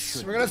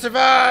fight. We're gonna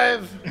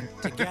survive.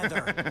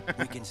 Together,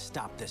 we can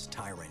stop this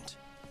tyrant.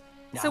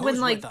 Now, So when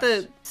who's like with the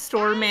us?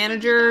 store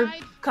manager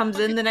comes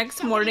in the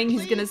next morning,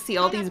 he's gonna see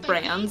all these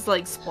brands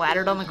like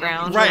splattered on the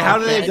ground. Right? and How all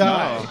do they dead.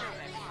 die?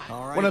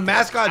 All right, When a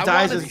mascot I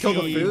dies, wanna does it kill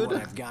the see food?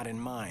 what I've got in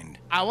mind.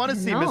 I want to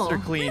see No.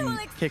 Mr. Clean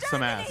kick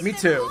some ass. Me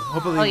too.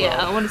 Hopefully. Oh he yeah,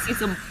 I will. want to see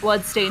some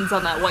blood stains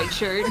on that white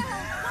shirt.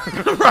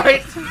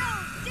 Right.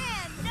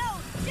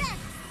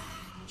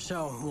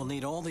 So we'll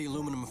need all the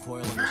aluminum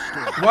foil in the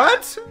store.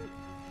 What?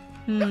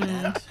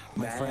 That,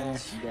 my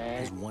friends,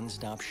 is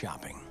one-stop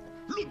shopping.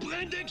 Le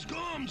Brandex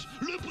comes!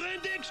 Le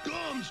Brandex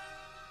comes!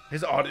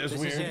 His audio is This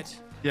weird. is it.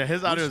 Yeah,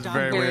 his audio is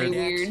very Very weird.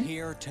 weird.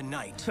 Here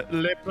tonight.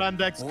 Le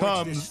Brandex Or it's this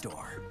comes.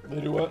 store.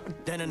 They do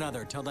what? Then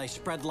another till they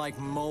spread like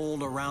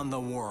mold around the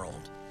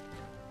world.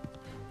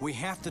 We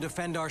have to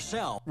defend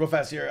ourselves. Real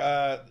fast here.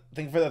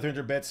 Thank you for the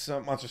 300 bits,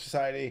 Monster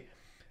Society.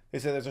 They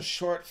said there's a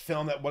short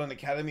film that won an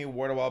Academy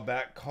Award a while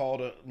back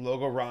called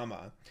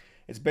Logorama.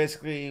 It's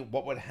basically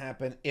what would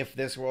happen if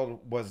this world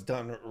was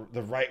done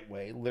the right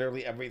way.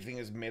 Literally everything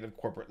is made of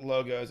corporate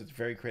logos. It's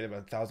very creative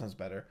and thousands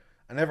better.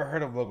 I never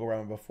heard of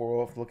Logorama before.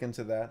 We'll have to look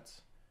into that.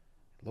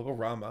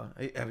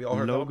 Logorama. Have you all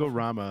heard of it?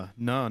 Logorama.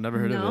 No, never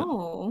heard of it.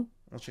 No.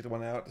 Let's check the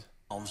one out.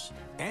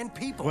 And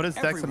people. What is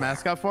Dex a everywhere.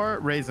 mascot for?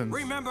 Raisins.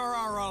 Remember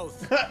our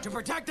oath to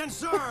protect and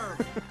serve.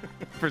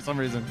 For some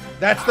reason.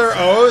 That's their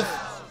oath?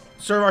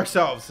 Serve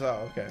ourselves.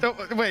 Oh, okay. So,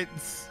 wait.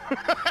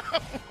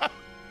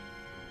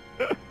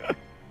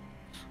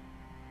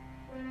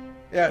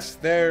 Yes,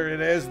 there it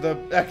is, the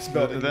X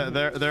building.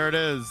 There it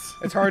is.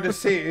 It's hard to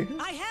see.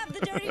 I have the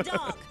dirty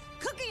dog.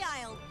 Cookie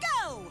aisle,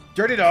 go!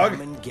 Dirty dog.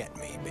 Come and get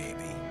me, baby.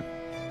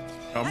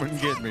 Come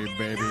and get me,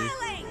 baby.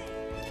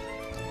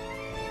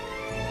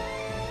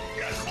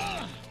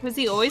 Was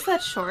he always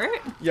that short?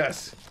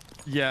 Yes.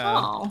 Yeah.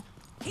 Oh.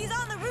 He's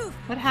on the roof.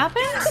 What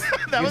happened?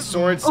 That His was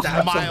sword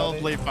stabbed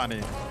mildly funny.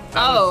 That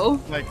Oh.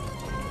 was, like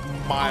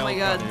mild my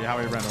God. funny how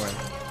he ran away.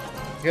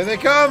 Here they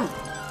come.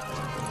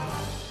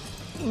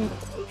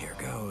 Here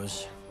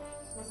goes.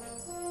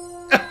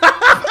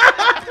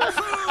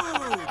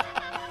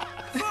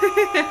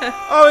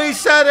 Oh, he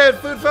said it.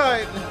 Food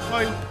fight. Oh,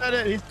 he said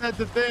it. He said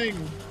the thing.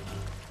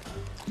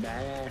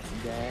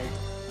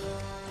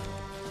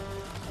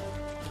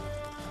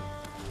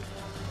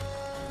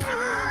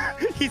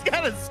 He's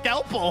got a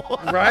scalpel.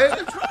 Right?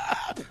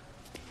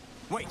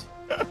 Wait.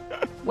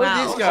 What are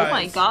Wow. these guys? Oh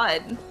my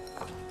god.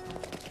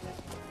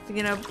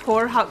 You're gonna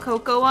pour hot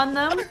cocoa on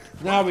them?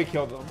 Now we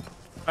killed them. All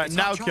right,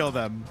 now kill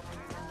them.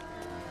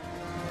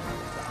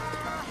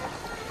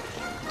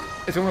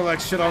 It's gonna like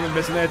shit on the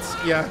business.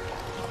 Yeah.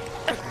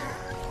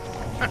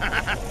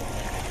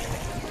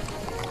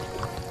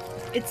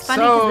 It's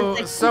funny because it's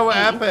like so cookie.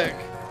 epic.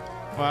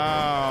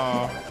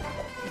 Wow.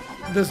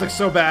 This looks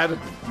so bad.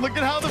 Look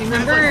at how the food's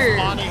Remember- like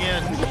spawning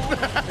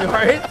in.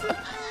 Right?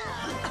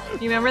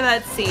 You remember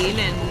that scene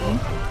in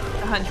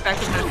The Hunchback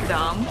of Notre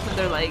Dame where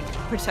they're like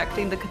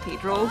protecting the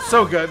cathedral?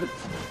 So good.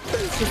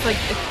 It's just like,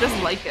 it's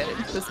just like it,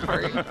 this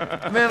part.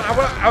 Man,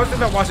 I was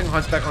thinking about watching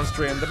Hunchback on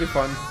stream. That'd be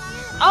fun.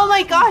 Oh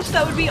my gosh,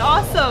 that would be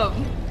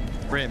awesome!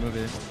 Great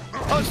movie.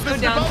 Oh, it's go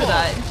Mr. down Bubble. for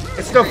that.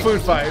 It's still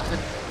Food Fight.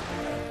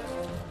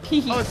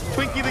 Oh, it's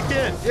Twinkie the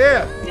Kid.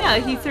 Yeah. Yeah,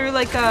 he threw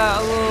like a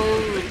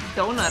little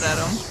donut at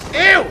him.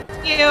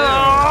 Ew! Ew!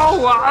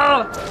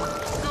 Wow.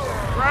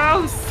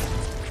 Gross!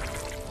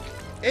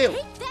 Ew.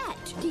 Take that,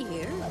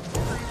 dear.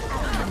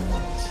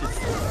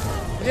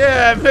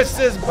 Yeah,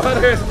 Mrs.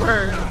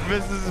 Buttersburg.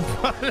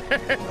 Mrs. Butter.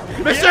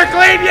 Mr.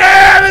 Clean,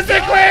 yeah! Mr.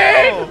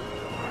 Clean!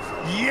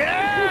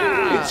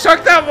 Yeah! He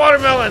chucked that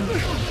watermelon!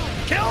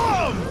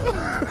 Kill him!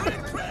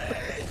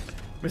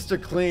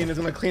 Mr. Clean is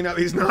gonna clean out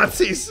these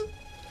Nazis.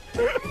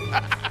 Look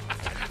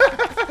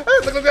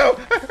him go!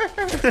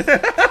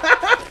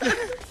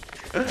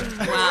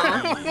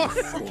 Wow.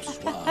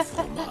 Francois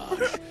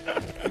Fromage,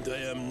 and I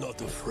am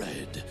not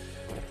afraid.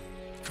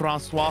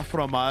 Francois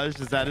Fromage,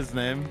 is that his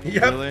name?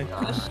 Yep. Really?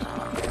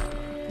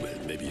 Well,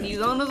 maybe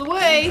He's on his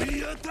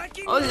way.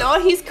 Oh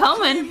lord, he's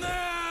coming.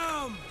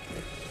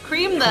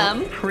 Cream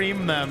them.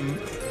 Cream them.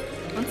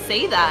 Don't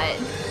say that.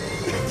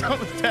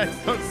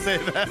 Don't say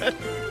that.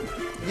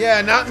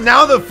 Yeah,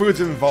 now the food's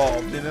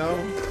involved, you know?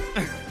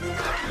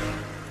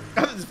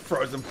 This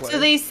frozen place. So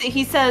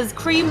he says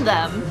cream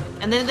them,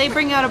 and then they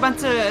bring out a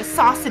bunch of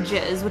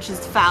sausages, which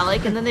is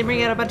phallic, and then they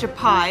bring out a bunch of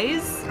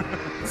pies.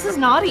 This is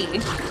naughty.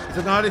 It's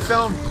a naughty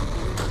film.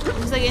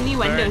 There's like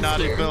innuendos Very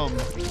naughty here. film.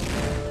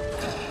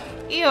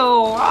 Ew.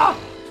 Ah.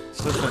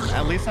 Listen,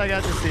 at least I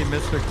got to see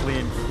Mr.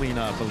 Clean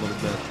up a little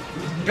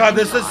bit. God,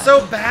 this is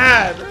so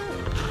bad.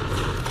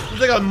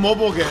 It's like a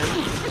mobile game.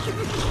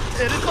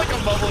 It is like a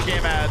mobile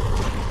game ad.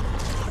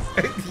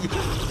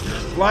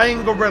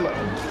 Flying gorilla.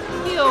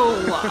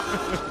 Ew.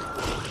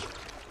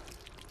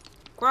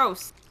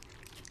 Gross.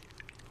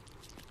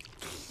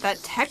 That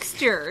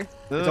texture.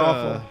 It's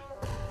awful.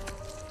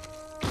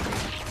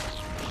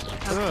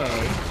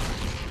 Okay.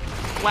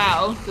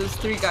 Wow, those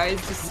three guys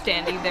just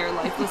standing there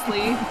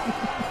lifelessly.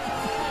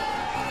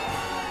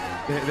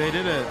 They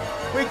did it.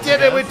 We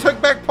did it. We took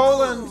back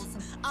Poland.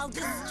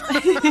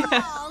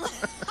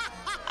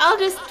 I'll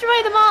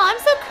destroy them all. I'm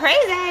so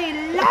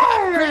crazy.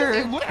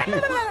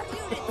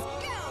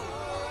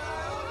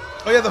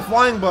 Oh yeah, the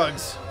flying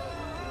bugs.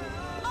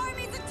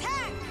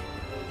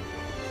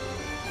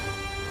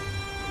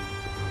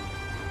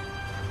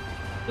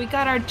 We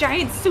got our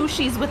giant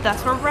sushis with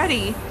us. We're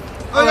ready.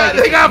 Oh,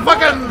 they got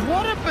fucking.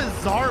 What a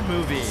bizarre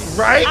movie.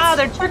 Right? Ah,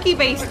 they're turkey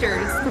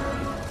basters.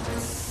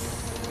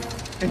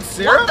 And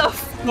syrup? What the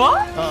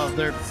fuck? Oh,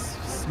 they're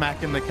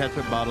smacking the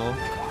ketchup bottle.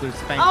 They're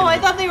spanking. Oh, I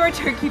thought they were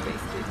turkey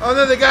basters. Oh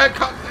no, they got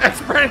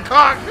brand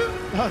cock.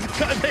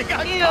 They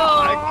got Ew.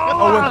 cock.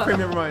 Oh, whipped cream.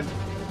 Never mind.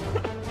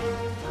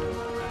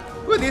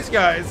 Who are these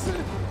guys?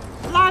 These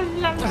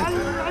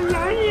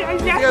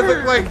guys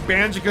look like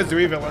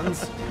Banjo-Kazooie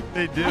villains.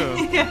 They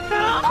do.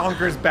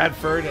 Conker's Bad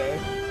Fur Day.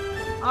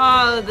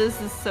 Oh,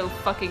 this is so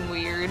fucking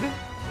weird.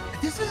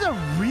 This is a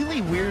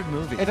really weird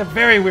movie. It's a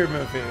very weird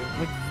movie.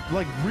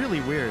 Like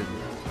really weird.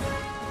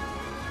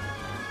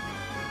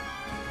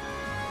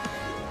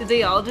 Did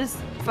they all just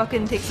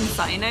fucking take some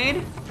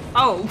cyanide?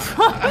 Oh.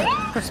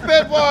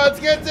 Spitwads,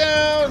 get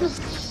down!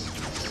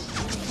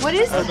 What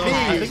is I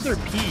this? think they're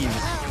peas.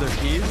 They're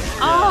peas?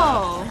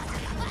 Oh.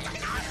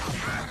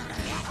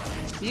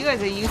 You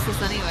guys are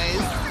useless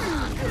anyways.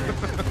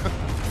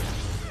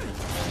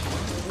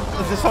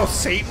 Is this all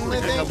Satan, I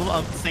think?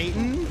 Of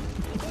Satan?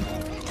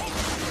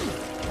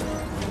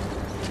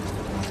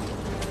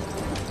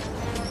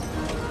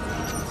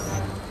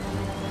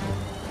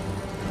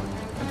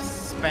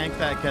 Spank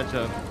that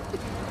ketchup.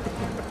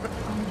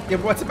 Yeah,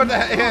 what's about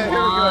that? Yeah,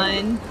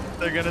 here we go.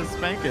 They're gonna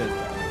spank it.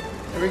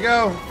 Here we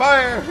go.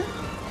 Fire!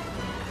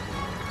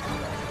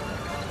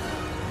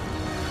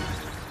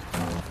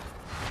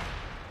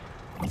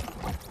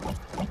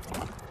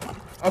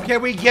 Okay,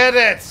 we get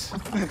it.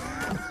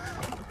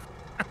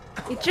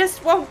 It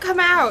just won't come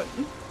out.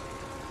 Come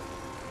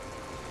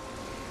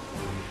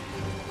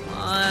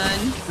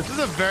on. This is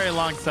a very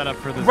long setup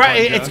for this.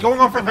 Right, one, it's Joe. going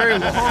on for very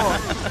long.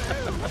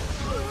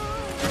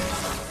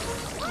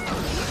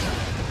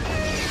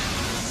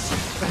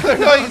 They're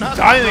like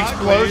dying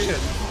explosion.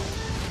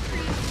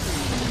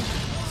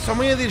 So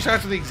many of these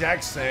shots are the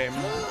exact same.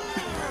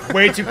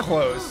 Way too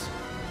close.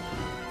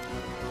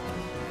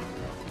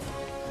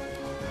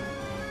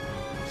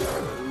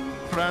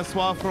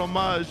 Francois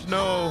Fromage,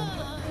 no.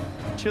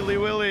 Chili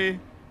Willy.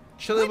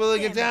 Chili Willy,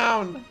 get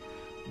down.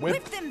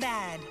 Whip them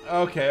bad.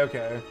 Okay,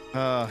 okay.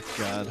 Oh,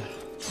 God.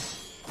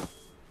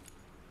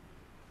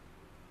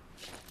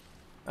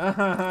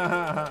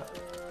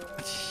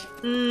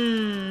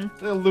 Mmm.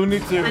 The Looney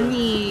Tunes.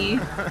 Funny.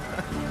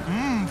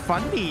 Mmm,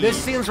 funny. This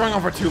scene's running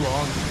on for too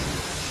long.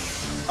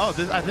 Oh,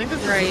 I think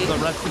this is the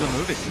rest of the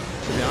movie,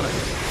 to be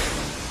honest.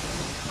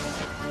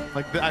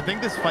 Like, I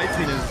think this fight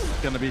scene is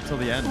gonna be till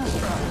the end.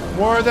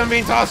 More of them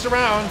being tossed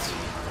around.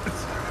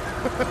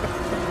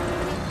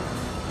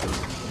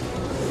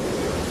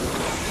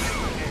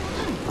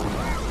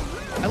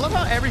 I love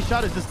how every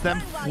shot is just them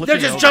flipping. They're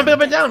just jumping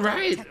up and down,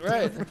 right?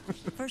 Right.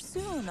 For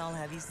soon, I'll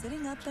have you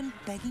sitting up and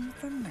begging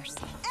for mercy.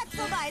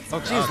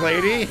 Oh, jeez,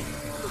 lady.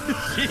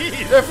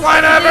 They're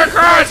flying out of her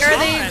crotch. Are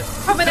they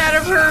coming out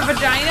of her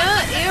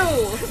vagina?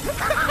 Ew.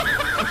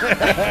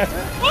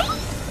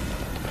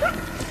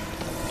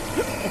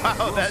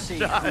 Wow, that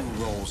shot.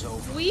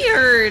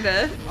 Weird.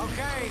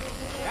 Okay,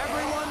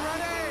 everyone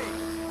ready?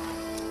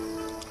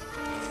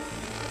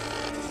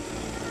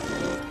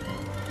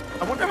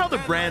 I wonder how the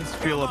brands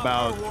feel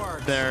about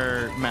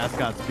their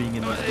mascots being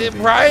in this movie.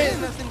 Right?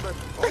 Nothing but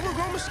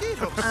overgrown mosquitoes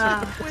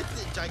with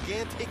the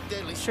gigantic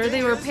deadly Sure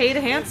they were paid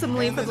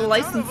handsomely for the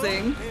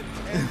licensing.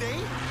 and they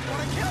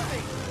want to kill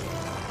me.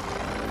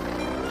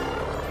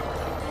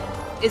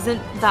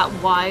 Isn't that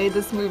why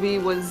this movie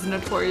was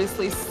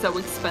notoriously so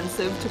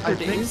expensive to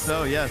produce? I think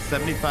so, yeah.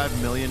 $75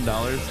 million.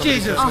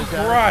 Jesus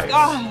Christ.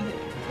 God.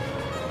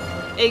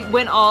 It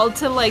went all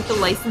to like the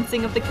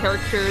licensing of the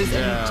characters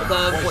and to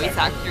the voice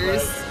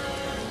actors.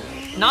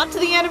 Not to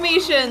the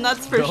animation,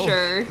 that's for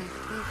sure.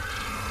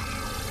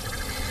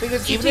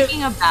 Because Is he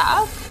taking a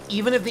bath?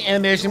 Even if the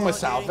animation was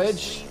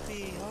salvaged.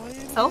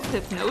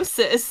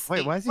 Self-hypnosis.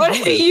 Wait, why is he What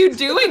doing are this? you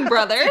doing,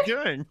 brother? What's he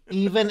doing?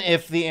 Even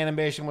if the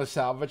animation was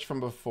salvaged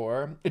from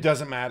before, it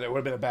doesn't matter. It would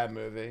have been a bad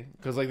movie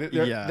because like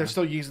they're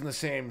still using the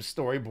same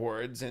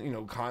storyboards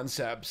and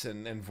concepts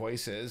and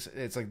voices.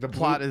 It's like the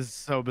Plot is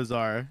so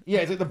bizarre.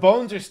 Yeah, it's like the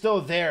bones are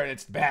still there and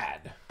it's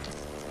bad.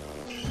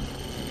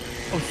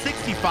 Oh,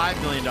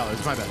 $65 million.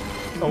 My bad.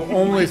 Oh,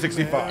 only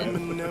 65.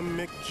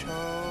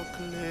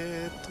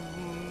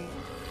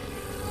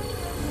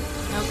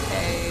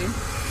 Okay.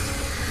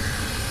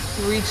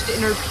 Reached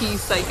inner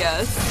peace, I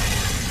guess.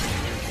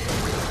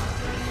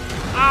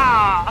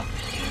 Ah!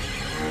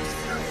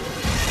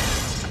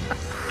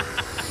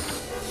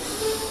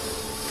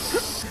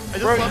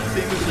 just love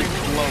seeing this thing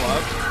blow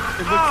up.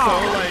 It looks so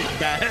like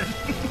bad.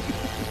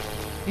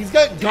 He's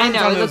got guns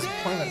on it his looks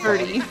planet.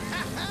 dirty.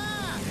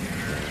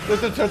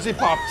 There's a Tootsie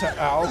Pop to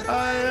Al. Oh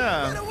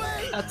yeah.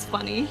 That's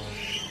funny.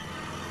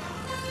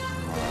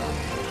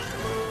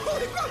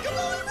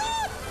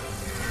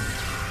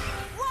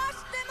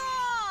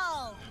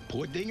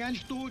 Pudding and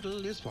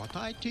strudel is what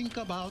I think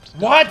about.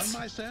 What?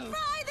 Myself.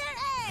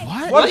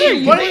 What are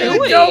you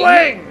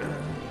doing?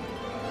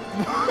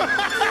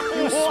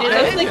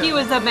 It looks like he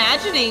was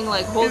imagining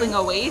like holding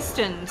a waist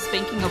and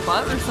spanking a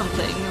butt or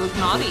something. It was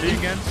naughty.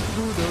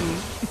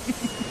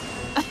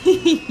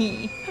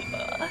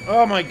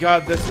 Oh my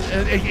god, this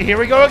is, here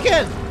we go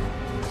again.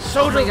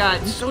 So oh my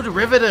god. So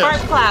derivative. Fart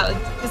clouds.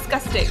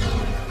 Disgusting.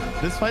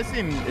 This fight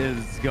scene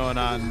is going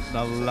on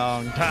a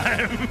long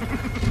time.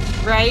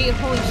 Right?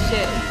 Holy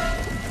shit.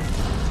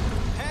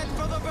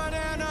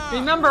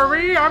 Remember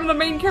me, I'm the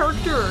main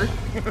character.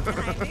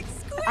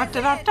 Da,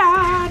 da,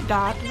 da,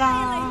 da,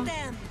 da.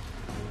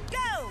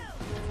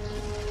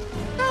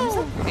 I'm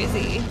so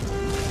crazy.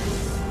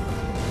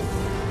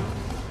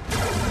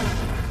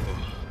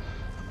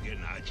 I'm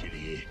getting out of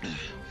here.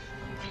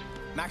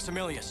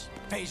 Maximilius,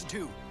 phase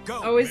 2,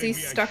 go. Oh, is he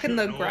stuck in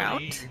the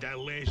ground? That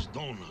last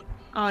donut.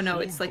 Oh no,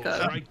 it's like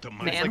a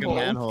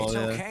manhole. It's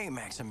okay,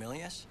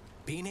 Maximilius.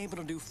 Being able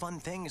to do fun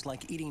things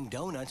like eating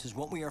donuts is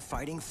what we are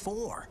fighting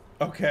for.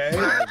 Okay. You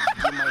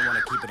might want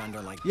to keep it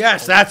under like.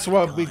 Yes, that's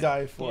what we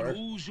die for. But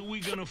who's are we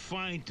gonna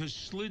find to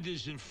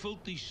slithers and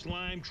filthy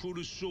slime through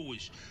the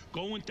sewers,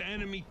 go into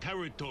enemy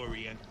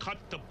territory, and cut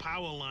the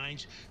power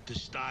lines to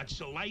start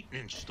the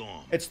lightning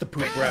storm? It's the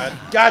poop rat.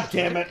 God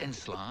damn it. And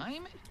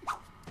slime?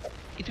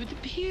 It would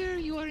appear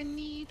you are in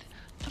need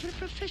of a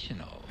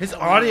professional. His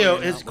audio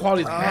is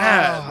quality is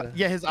bad.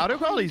 Yeah, his audio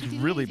quality is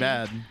really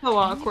bad. So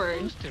awkward.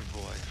 Poster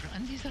boy for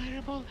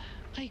undesirable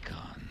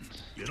icons.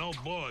 You know,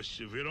 boss,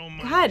 if you don't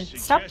mind. God,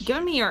 stop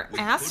giving me your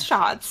ass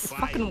shots. It's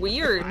fucking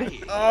weird.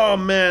 Oh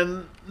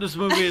man, this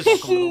movie is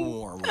such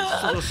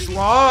a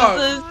slog.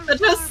 This is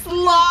such a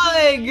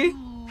slog.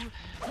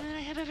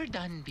 I have ever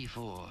done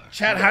before.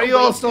 Chat, how are you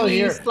all still you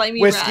here? slimy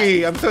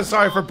Whiskey, rat. I'm so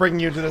sorry for bringing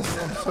you to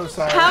this. I'm so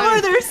sorry. How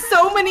are there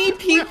so many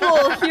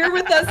people here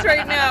with us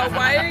right now?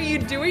 Why are you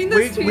doing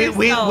this to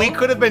yourself? We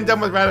could have been done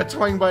with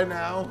Ratatouille by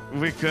now.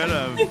 We could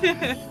have.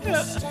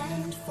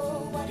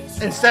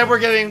 Instead, we're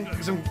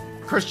getting some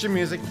Christian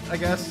music, I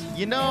guess.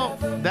 You know,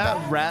 that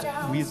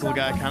rat weasel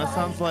guy kind of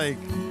sounds like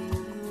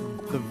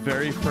the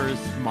very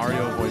first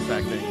Mario voice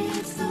acting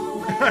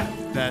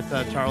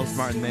that Charles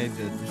Martinet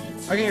did.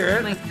 I can hear it.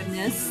 Oh my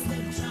goodness.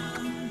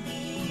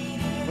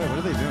 Wait, what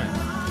are they doing?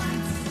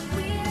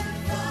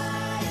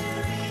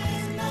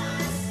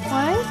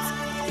 What?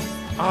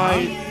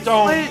 I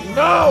don't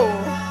know.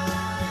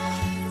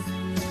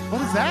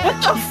 What is that? What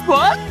the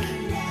fuck?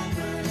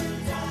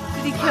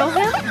 Did he kill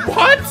him?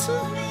 What?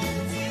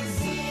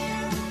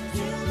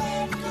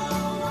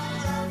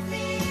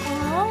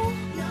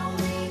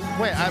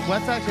 Wait,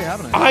 what's actually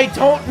happening? I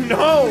don't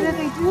know. What are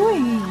they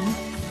doing?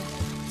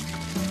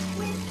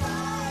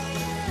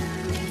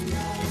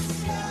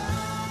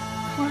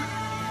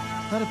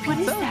 What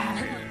is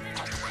that?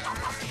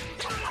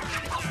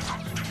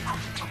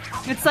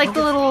 It's like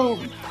the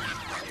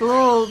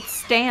little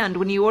stand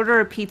when you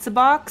order a pizza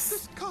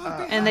box,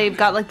 and they've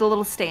got like the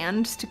little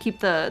stand to keep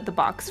the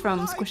box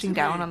from squishing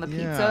down on the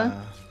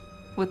pizza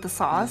with the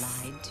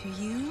sauce. Lied to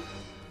you?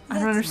 I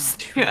don't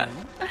understand.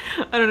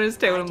 I don't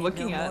understand what I'm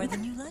looking More at.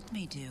 than you let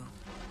me do.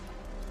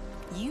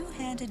 You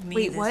handed me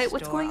Wait, this what?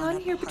 What's store going on a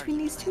here between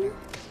these two?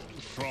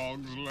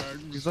 Frog's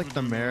legs. He's like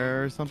the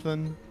mayor or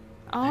something. He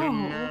Oh.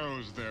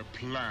 knows their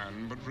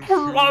plan, but refuses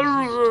to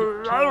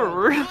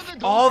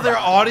talk. All their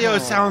audio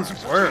sounds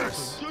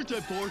worse.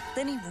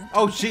 Then he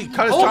Oh, she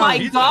cut his Oh tongue. my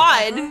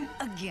god!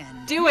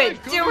 again. Do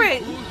it! Do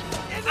it!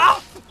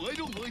 Enough!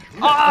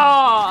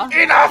 Oh!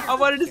 Enough! I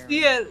wanted to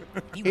see it.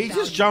 He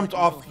just jumped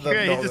off the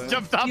Yeah, he building. just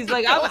jumped off. He's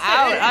like, I'm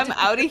out. I'm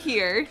out of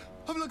here.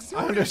 I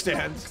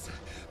understand.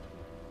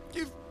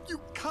 You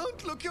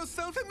can't look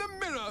yourself in the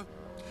mirror.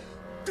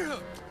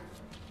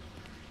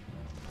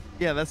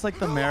 Yeah, that's like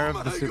the mayor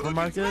of the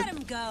supermarket. Let him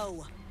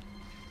go.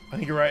 I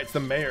think you're right. It's the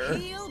mayor.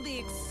 He'll be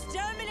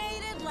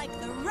exterminated like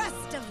the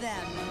rest of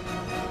them.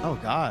 Oh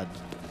God.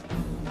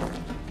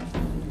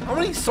 How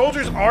many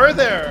soldiers are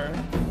there?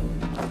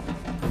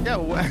 Yeah.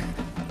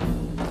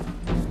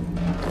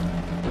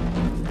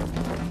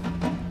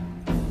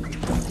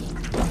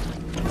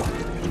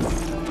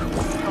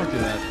 Don't do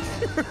that.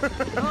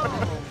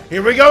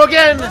 Here we go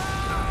again.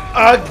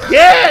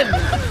 Again.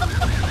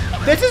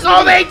 This is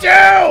all they do.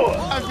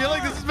 I feel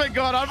like this has been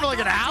going on for like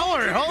an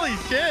hour. Holy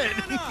shit.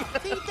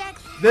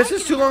 This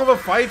is too long of a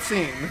fight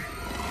scene.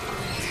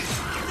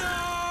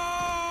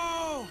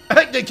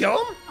 They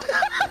kill him?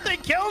 They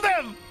killed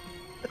him.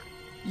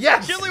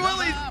 Yes. Chili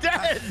Willy's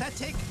dead.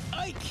 Pathetic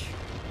Ike.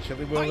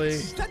 Chili Willy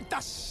Bites the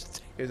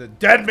dust. is a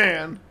dead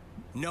man.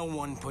 No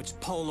one puts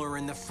Polar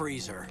in the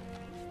freezer.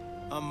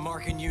 I'm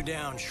marking you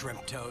down,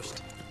 Shrimp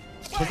Toast.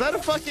 Was that a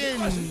fucking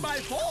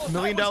 $1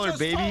 Million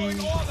Baby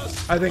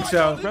I think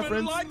so.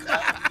 reference?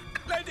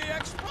 Lady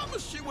X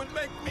promised she would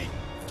make me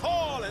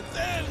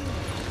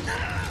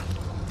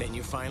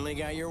finally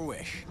got your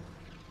wish.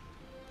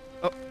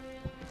 Oh.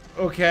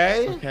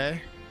 Okay.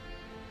 Okay.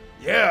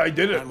 Yeah, I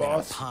did it, I'm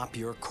boss. Gonna pop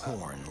your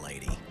corn,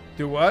 lady.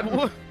 Do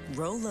what?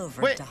 Roll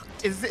over, Wait, doctor.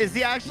 is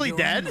he actually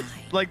dead?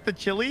 Like the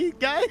chili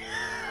guy?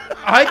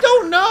 I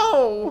don't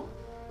know.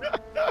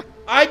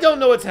 I don't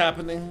know what's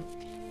happening.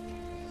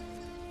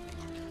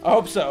 I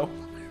hope so.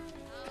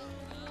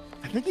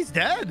 I think he's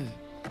dead.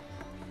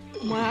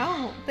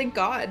 Wow, thank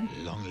God.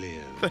 Long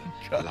live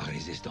la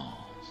résistance.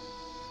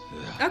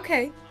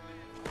 Okay.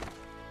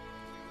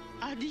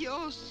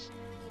 Adios,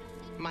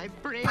 my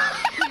brave.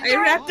 I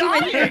wrapped you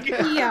in your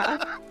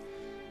tortilla.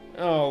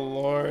 Oh,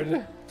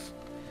 Lord.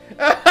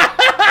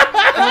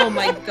 Oh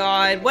my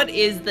God, what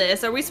is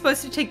this? Are we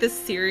supposed to take this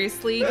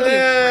seriously? Give me a break.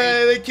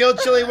 Hey, they killed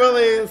Chili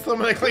Willy. Some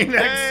of the Kleenex.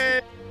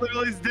 Hey,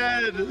 Willie's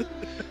dead.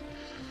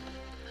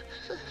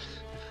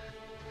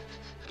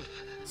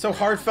 So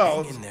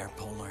heartfelt. Hang in there,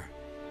 Polar.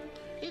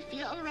 If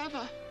you're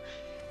ever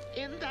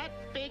in that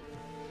big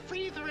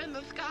freezer in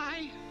the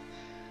sky,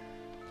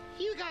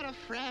 you got a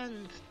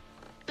friend.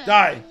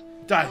 Die.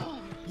 Die.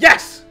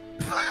 Yes!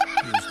 Use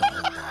the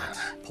whole box.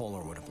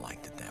 Polar would have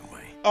liked it that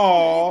way.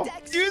 Oh.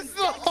 Use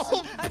the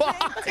whole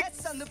box.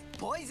 Dex on the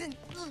poison.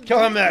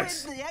 Kill him,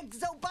 X. The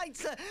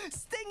exobites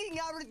stinging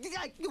our.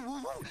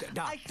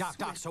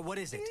 Doc, so what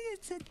is it?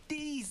 It's a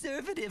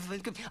preservative.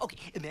 Okay,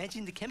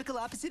 imagine the chemical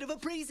opposite of a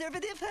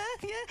preservative, huh?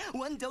 Yeah?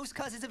 One dose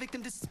causes a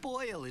victim to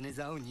spoil in his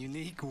own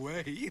unique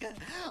way.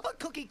 A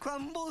cookie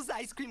crumbles,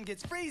 ice cream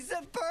gets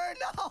freezer burn.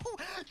 Oh,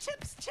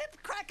 chips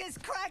chip, crackers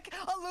crack,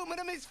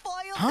 aluminum is foiled.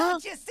 Huh?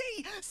 Don't you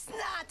see?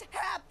 Snot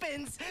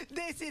happens.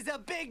 This is a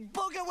big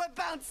booger we're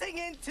bouncing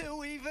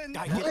into, even.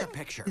 I get the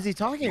picture. Is he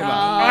talking about?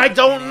 I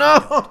don't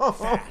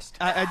know.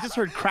 I just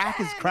heard crack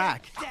is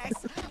crack.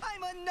 Dex,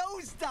 I'm a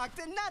nose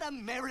doctor, not a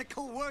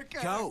miracle worker.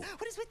 Go.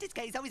 What is with this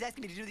guy? He's always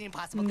asking me to do the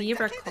impossible things.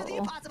 I can't do the Miracle.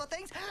 impossible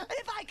things.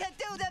 If I could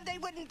do them, they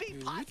wouldn't be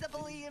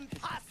possibly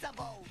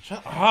impossible. Shut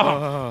up.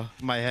 Oh,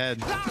 my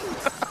head.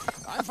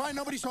 I'm fine.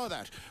 Nobody saw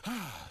that.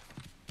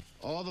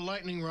 All the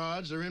lightning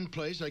rods are in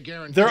place, I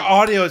guarantee. Their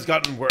audio has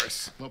gotten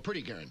worse. Well,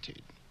 pretty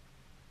guaranteed.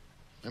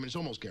 I mean, it's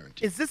almost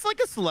guaranteed. Is this like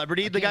a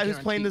celebrity? The guy who's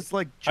playing this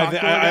like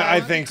I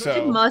think so.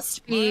 It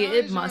must be.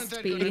 It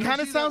must be. It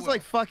kind of sounds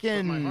like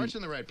fucking. My heart's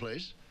in the right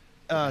place.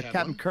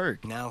 Captain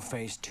Kirk. Now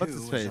phase 2 What's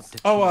his is face? up to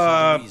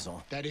Oh,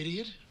 Weasel. That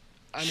idiot?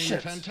 I mean,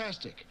 Shit.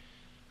 fantastic.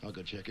 I'll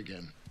go check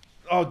again.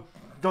 Oh,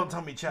 don't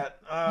tell me, chat.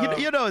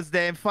 You know his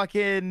name.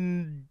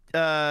 Fucking.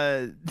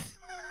 God,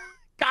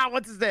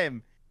 what's his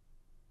name?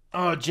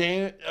 Oh,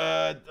 Jane.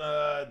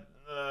 Oh,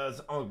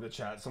 the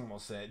chat. Someone will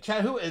say it.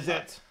 Chat, who is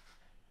it?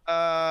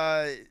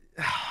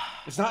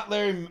 It's not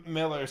Larry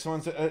Miller.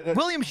 Someone said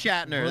William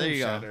Shatner. There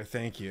you Shatner, go.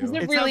 thank you. Is it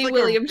It really sounds like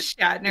William It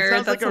Shatner?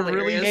 sounds That's like a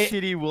really hilarious.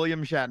 shitty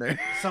William Shatner.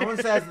 Someone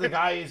says the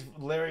guy is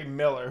Larry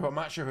Miller, who I'm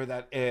not sure who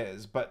that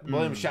is, but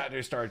William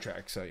Shatner, Star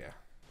Trek. So yeah.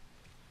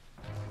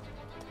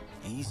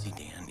 Easy,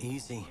 Dan,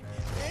 easy.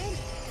 Hey,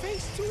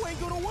 phase 2 ain't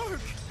gonna work.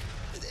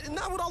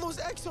 Not with all those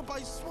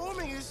exobites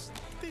swarming.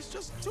 There's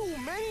just too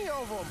many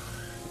of them.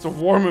 It's a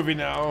war movie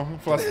now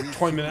for less than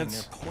 20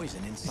 minutes.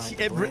 Poison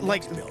inside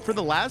Like for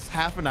the last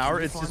half an hour,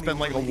 it's just been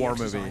like a war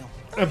movie.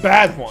 A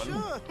bad one.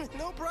 Sure,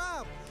 no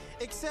problem.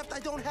 Except I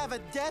don't have a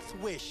death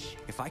wish.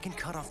 If I can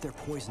cut off their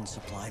poison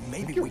supply,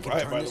 maybe You're we can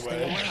right, turn by this the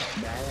thing way.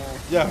 around.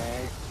 Yeah.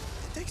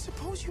 They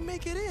suppose you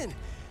make it in.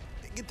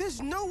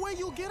 There's no way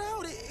you'll get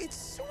out. It's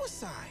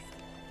suicide.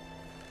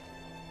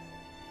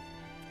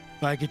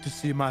 If I get to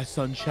see my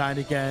sunshine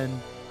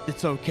again,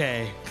 it's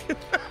okay.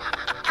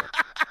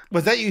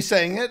 Was that you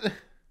saying it?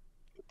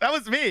 That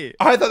was me.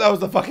 I thought that was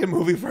the fucking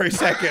movie for a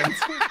second.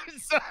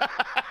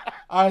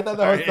 I thought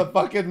that was the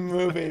fucking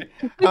movie.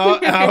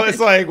 I was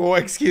like, well,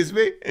 excuse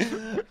me?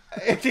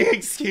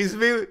 Excuse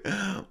me?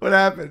 What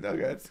happened?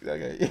 Okay,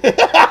 okay.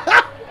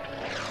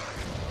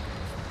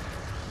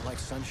 Like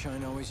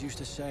Sunshine always used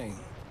to say,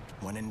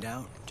 when in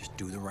doubt, just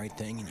do the right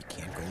thing and you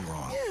can't go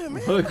wrong. Yeah,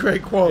 man. What a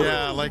great quote.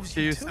 Yeah, like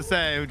she used to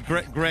say.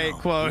 Great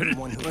quote.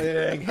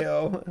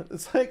 Hill.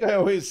 It's like I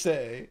always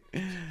say.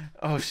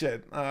 Oh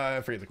shit,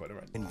 I forget the quote.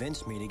 Right.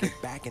 Convinced me to get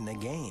back in the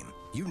game.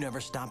 You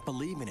never stopped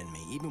believing in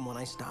me, even when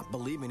I stopped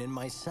believing in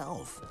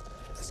myself.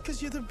 That's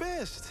because you're the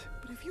best.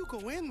 But if you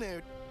go in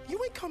there,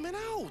 you ain't coming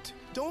out.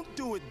 Don't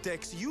do it,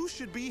 Dex. You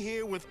should be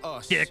here with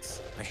us.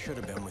 Dicks. I should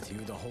have been with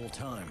you the whole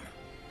time.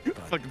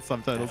 Fucking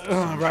subtitles.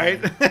 Right?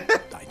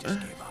 I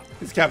just gave up.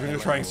 These captains are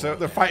trying so.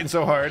 They're fighting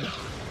so hard.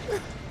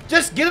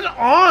 Just get it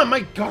on, my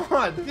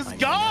God. Just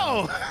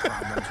go.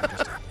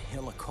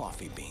 Hill of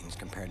coffee beans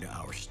compared to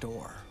our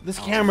store. This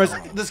camera's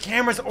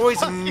always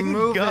moving.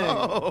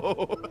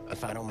 Go.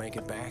 If I don't make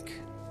it back,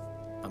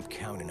 I'm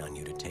counting on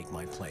you to take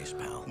my place,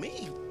 pal.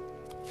 Me?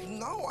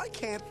 No, I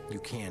can't. You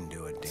can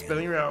do it, Dan.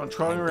 Spinning around,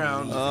 trolling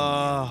around.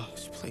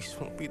 This place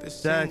won't be the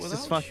same Dex,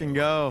 just without fucking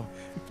go.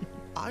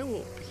 I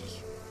won't be.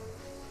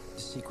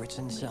 The secret's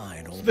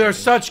inside. They're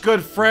such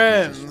good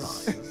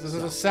friends. This is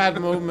a sad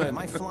moment. Am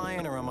I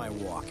flying or am I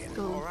walking?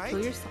 All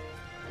right.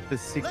 The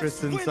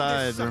secret's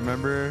inside.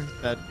 Remember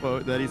that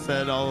quote that he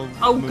said all.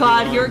 Oh movie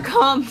God, long? here it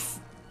comes.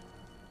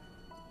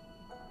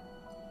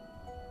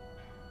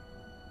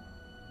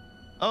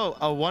 Oh,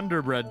 a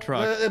Wonder Bread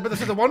truck. But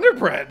this is a Wonder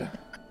Bread.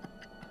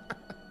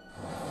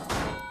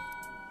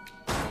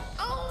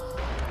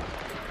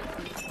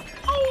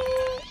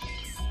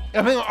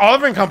 I mean,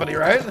 Oliver & Company,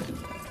 right?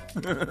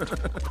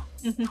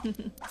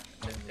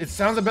 It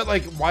sounds a bit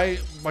like why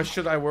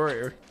should I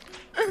worry?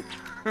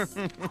 At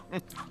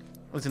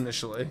least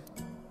initially.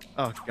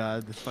 Oh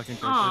god, this fucking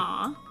person.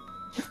 Aww.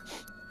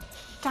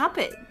 Stop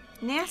it.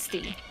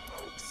 Nasty.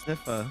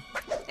 Sniffa.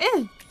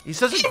 Ew. He's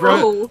such a Ew.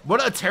 gross.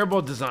 What a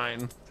terrible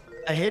design.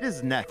 I hate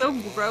his neck. So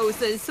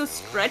gross. It's so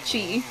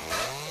stretchy.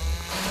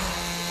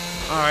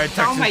 All right,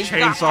 Texas my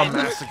Chainsaw God.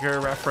 Massacre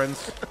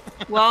reference.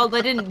 Well,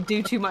 that didn't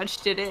do too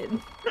much, did it?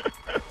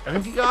 I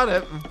think you got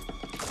it.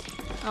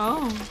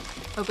 Oh.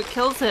 Hope it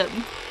kills him.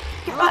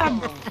 Get him!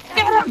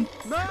 Get him!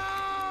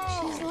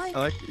 I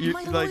like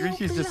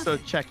Rishi's just so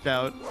checked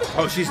out.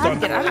 Oh, she's God, done.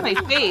 get out of my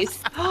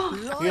face.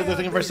 You're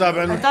looking for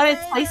subbing. I thought it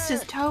sliced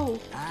his toe.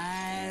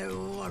 I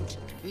want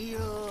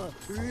your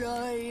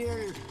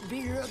royal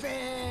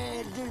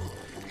beloved.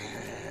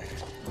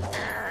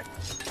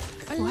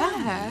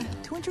 What?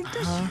 200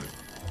 dish.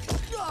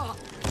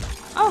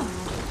 Oh.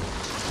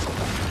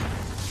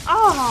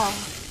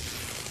 Oh.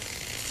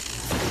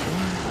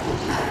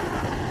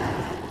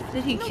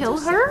 Did he kill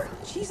her?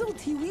 Cheezel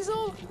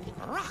T-Weasel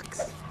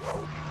rocks.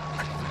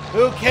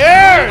 Who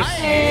cares? I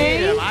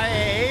hate him. I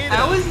hate him.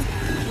 That was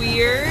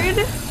weird.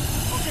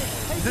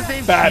 Is this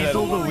name Bad.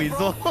 Cheezel the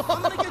Weasel?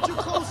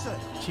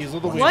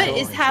 Cheezel the Weasel. What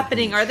is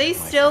happening? Are they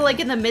still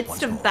like in the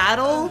midst of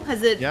battle?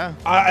 Has it? Yeah.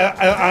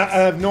 I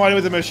have no idea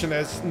what the mission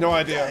is. No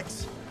idea.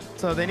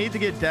 So they need to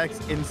get Dex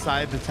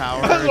inside the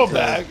tower. A little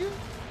bag.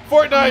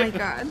 Fortnite. Oh my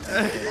god.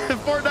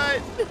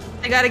 Fortnite.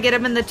 I gotta get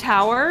him in the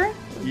tower.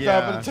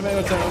 Yeah.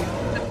 Tomato town.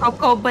 The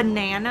Cocoa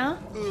Banana.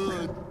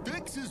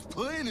 Dex's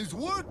plan is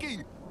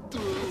working.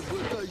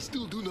 But I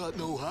still do not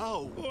know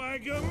how.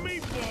 Like a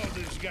meatball,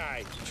 this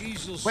guy.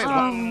 Jesus, Wait,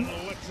 an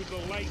electrical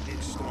lightning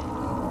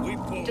storm. We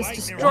pull Just lightning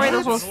destroy the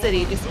rods whole and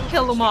city. all Just the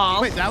kill them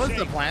all. Wait, that was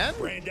the plan?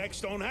 Brand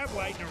X don't have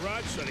lightning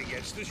rods, so they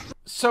gets destroyed.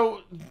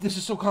 So this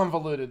is so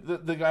convoluted.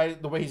 The guy,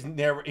 the way he's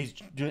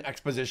doing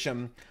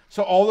exposition.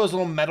 So all those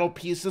little metal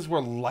pieces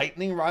were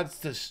lightning rods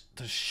to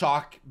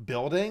shock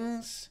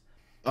buildings.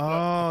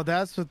 Oh,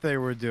 that's what they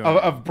were doing.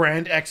 Of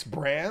Brand X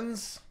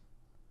brands.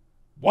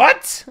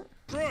 What?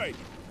 Right.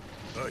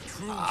 A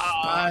true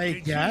I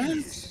spark guess. of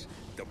genius.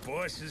 The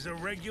boss is a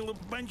regular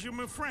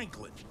Benjamin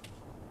Franklin.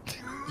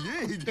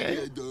 Who's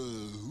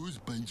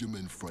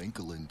Benjamin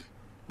Franklin?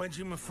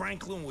 Benjamin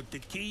Franklin with the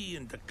key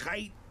and the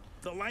kite,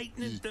 the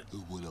lightning.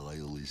 What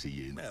aisle is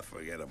he in?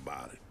 Forget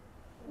about it.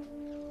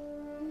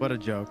 What a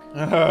joke.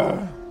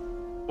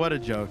 What a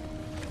joke.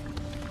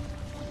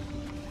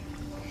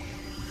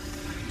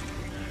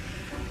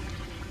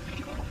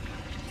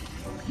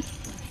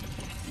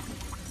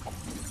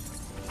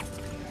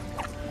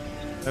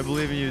 I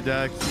believe in you,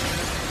 Dex.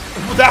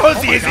 That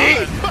was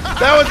easy.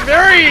 That was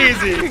very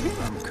easy.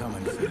 I'm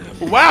coming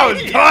for you. Wow,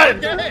 it's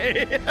done.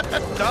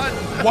 Done.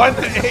 1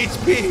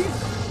 HP.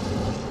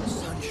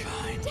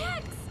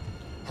 Sunshine.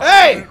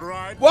 Hey!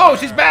 Whoa,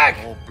 she's back.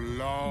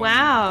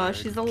 Wow,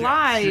 she's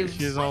alive.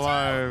 She's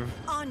alive.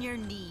 On your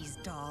knees,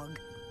 dog.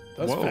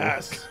 That was Whoa.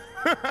 fast.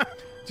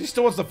 She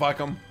still wants to fuck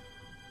him.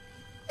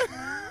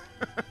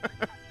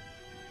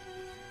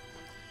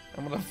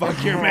 I'm gonna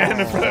fuck your man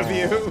in front of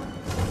you.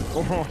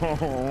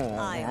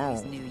 I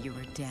always knew you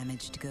were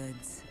damaged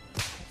goods.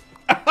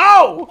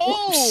 Oh!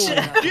 Oh,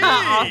 Be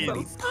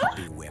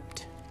puppy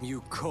whipped. You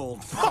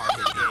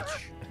cold-farted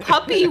itch.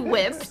 Puppy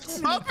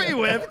whipped. Puppy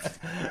whipped.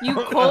 You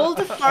cold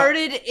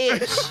farted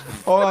itch.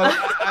 Hold on.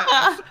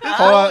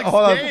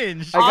 Hold on.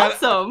 Exchange.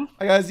 Awesome.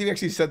 I gotta see if you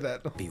actually said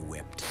that. Be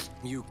whipped.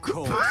 You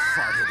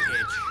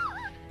cold-farted itch.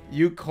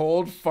 You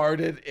cold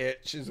farted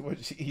itch is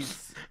what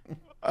she's.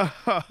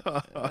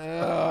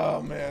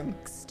 Oh man.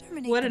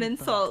 What an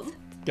insult.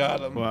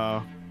 Got him.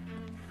 Wow.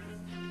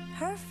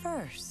 Her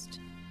first.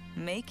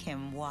 Make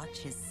him watch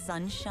his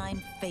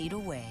sunshine fade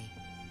away.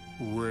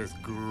 With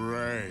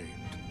great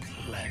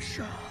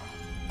pleasure.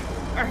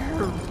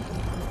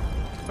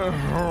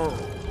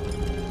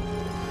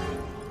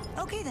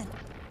 Okay then.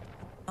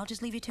 I'll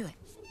just leave you to it.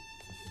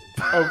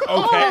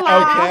 Oh, okay.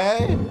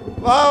 Okay.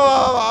 La,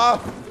 la,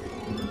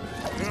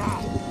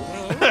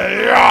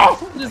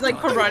 Just like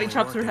karate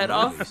chops her head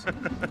off.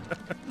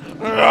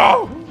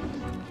 la.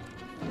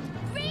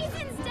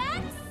 Raisins,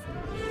 Dex!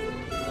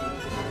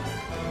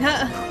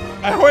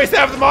 I always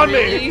have them on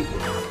Really? me.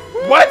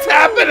 What's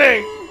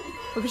happening?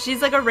 Because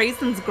she's like a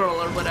raisins girl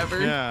or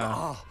whatever.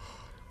 Yeah.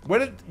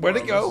 Where'd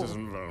it go? This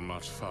isn't very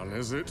much fun,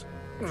 is it?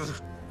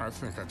 I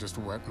think I just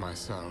wet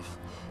myself.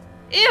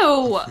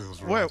 Ew.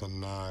 Feels rather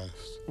nice.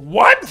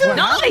 What?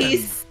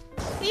 Nice.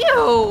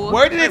 Ew.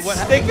 Where did it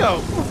stick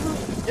go?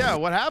 Yeah,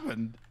 what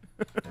happened?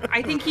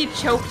 I think he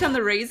choked on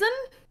the raisin.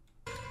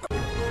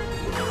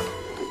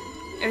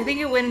 I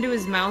think it went into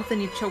his mouth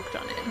and he choked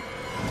on it.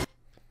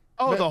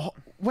 Oh, the whole...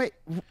 Wait.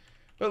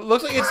 It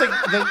looks like it's like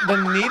the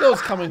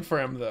needle's coming for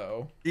him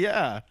though.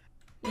 Yeah.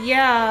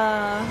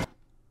 Yeah.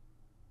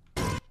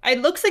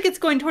 It looks like it's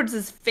going towards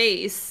his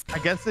face. I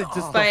guess it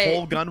just the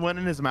whole gun went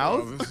in his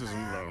mouth. Oh, this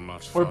isn't very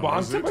much Or fun, bonked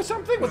is him it? or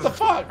something? What the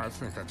fuck? I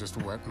think I just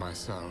wet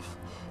myself.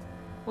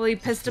 Well, he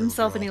pissed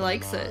himself and he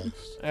likes it.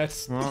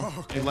 That's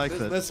he likes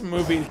it. This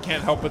movie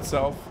can't help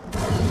itself.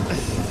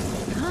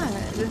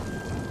 God.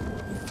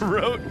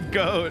 Throat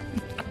goat.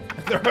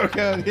 Throat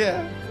goat,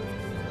 yeah.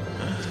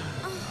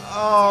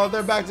 Oh,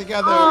 they're back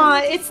together.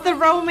 Oh, it's the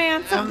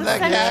romance of the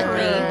century.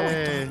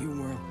 Hey.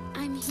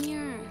 I'm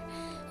here.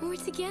 We're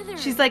together.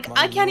 She's like,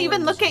 I can't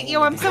even look at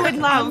you. I'm so in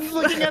love. I'm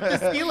looking at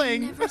the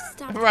ceiling.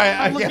 Right,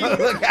 I can't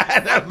look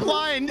at him. I'm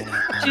blind.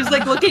 She's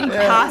like looking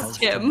past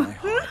him.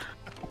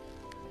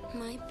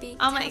 My big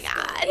Oh my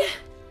god.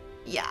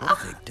 Yeah. What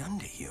have they done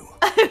to you?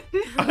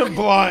 I'm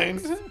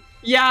blind.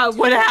 Yeah,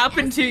 what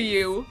happened to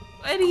you?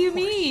 What do you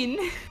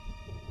mean?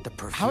 The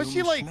perfume How is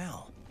she like?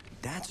 smell.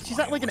 That's She's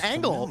why at like it an was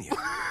angle. familiar.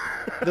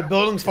 The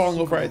building's falling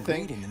over, I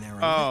think.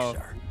 Oh.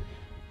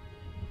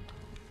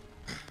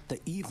 The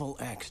evil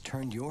X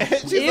turned your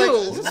She's Ew.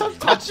 like, just stop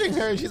touching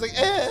her. She's like,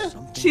 eh.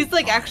 She's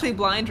like actually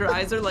blind. Her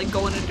eyes are like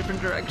going in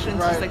different directions.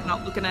 Right. She's like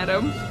not looking at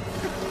him.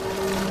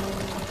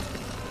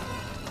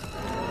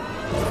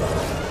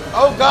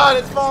 Oh god,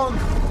 it's falling.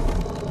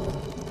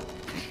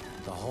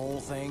 The whole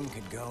thing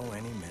could go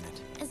any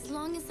minute. As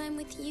long as I'm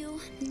with you,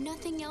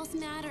 nothing else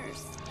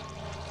matters.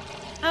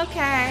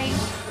 Okay.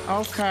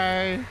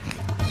 Okay.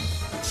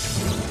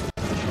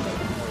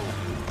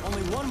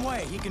 Only one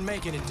way he can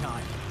make it in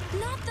time.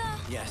 Not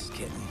the. Yes,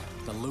 kitten.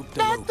 The loop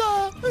de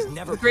loop. He's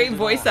never Great pulled it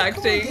voice off.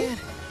 acting.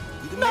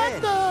 You the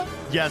man.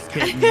 Yes,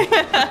 kitten.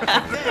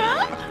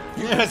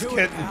 Yes, Do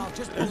it, kitten. pal.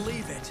 Just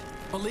believe it.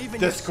 Believe in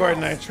Discord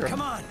yourself. Nitro.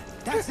 Come on.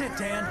 That's it,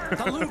 Dan.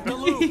 The loop de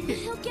loop.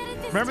 He'll get it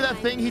this Remember that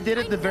time. thing he did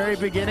at the very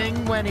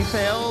beginning when he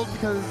failed?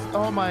 Because,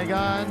 oh my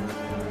god.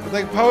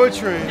 Like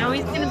poetry. Now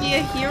he's gonna be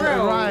a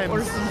hero rhymes.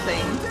 or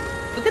something.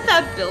 Look at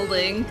that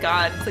building.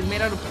 God, it's like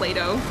made out of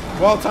Play-Doh.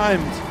 Well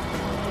timed.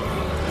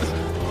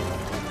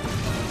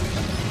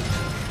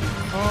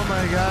 Oh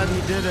my god,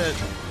 he did it.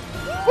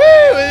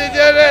 Woo! He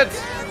did it!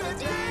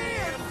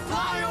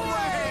 Fly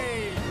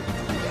away!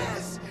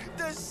 Yes,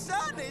 the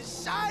sun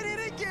is shining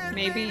again.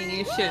 Maybe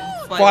you should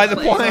Fly the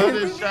plane. plane. Sun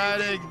is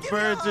shining,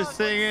 birds are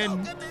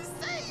singing.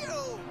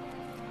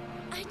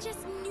 I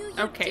just knew you'd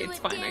Okay, do it's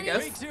it, fine, I Danny.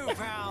 guess. Me too,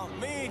 pal.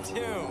 Me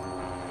too.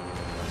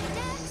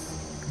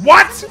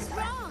 What? What's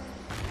wrong?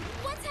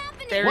 What's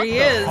happening? There What he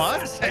the is.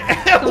 fuck?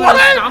 Someone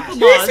What? stomp him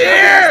He's on.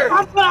 here!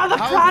 Stomp on all the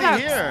How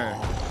products. is he here?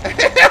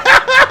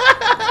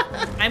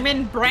 I'm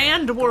in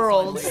brand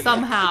world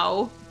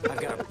somehow.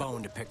 I've got a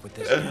bone to pick with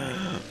this guy.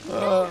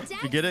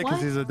 You get it? Because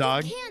What? he's a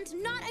dog? Can't,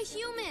 not a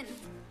human.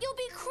 You'll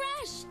be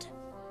crushed.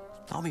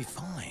 I'll be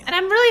fine. And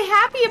I'm really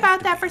happy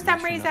about that for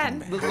some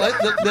reason.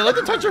 They let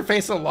them touch her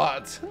face a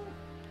lot.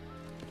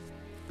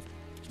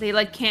 They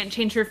like can't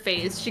change her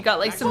face. She got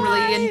like some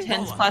really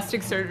intense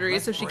plastic surgery,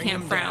 so she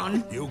can't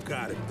frown. You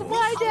got it, boy.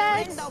 Why,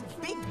 Dad?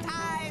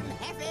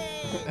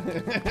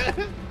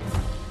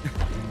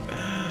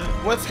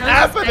 What's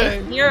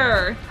happening?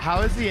 Here.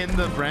 How is he in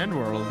the brand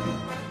world?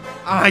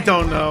 I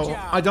don't know.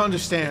 I don't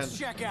understand.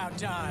 Check out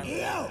time.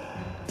 You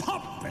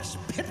pompous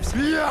pips.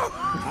 Yeah.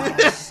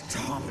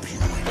 Stomp you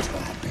into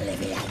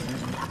oblivion.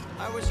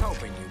 I was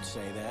hoping you'd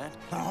say that.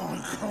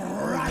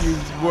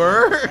 You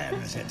were?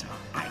 Transit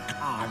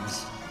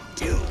icons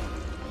do.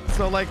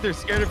 So like they're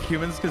scared of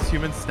humans because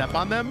humans step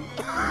on them?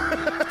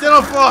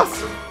 Dental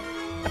floss.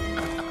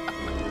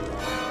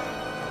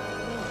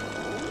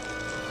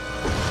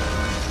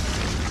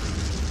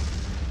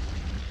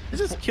 He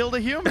just killed a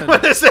human.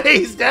 What to say?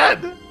 He's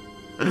dead.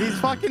 He's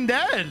fucking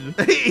dead.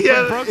 He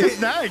Like, broke his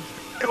neck.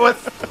 It was.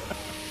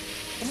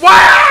 Wow!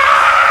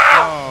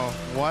 Oh,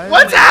 what?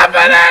 What's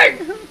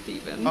happening?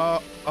 Steven.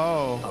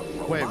 Oh.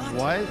 Wait,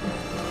 what?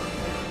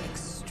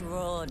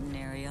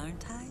 Extraordinary,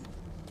 aren't I?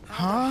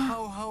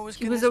 Huh?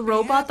 He was a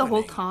robot the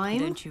whole time?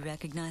 Don't you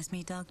recognize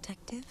me, Dog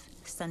Detective?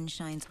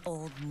 Sunshine's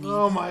old neighbor.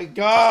 Oh my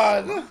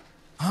god.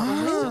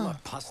 Priscilla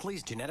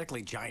Pusley's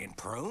genetically giant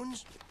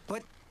prunes?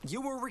 But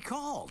you were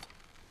recalled.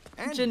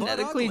 And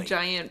Genetically butt ugly.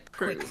 giant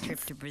Quick prunes. trip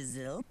to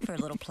Brazil for a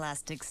little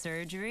plastic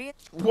surgery.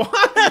 What?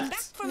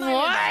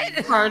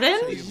 What? Pardon?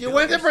 You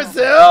went to A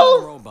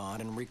Brazil?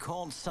 robot and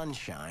recalled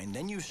Sunshine,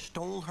 then you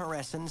stole her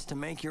essence to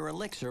make your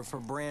elixir for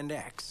Brand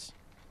X.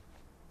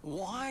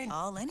 Why?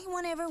 All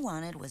anyone ever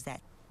wanted was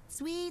that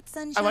sweet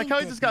sunshine. I like how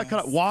he just got cut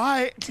up.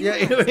 Why?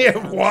 Yeah,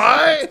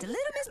 why? Just a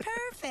little Miss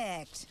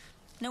Perfect.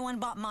 No one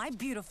bought my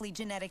beautifully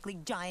genetically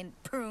giant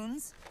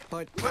prunes.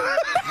 But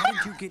how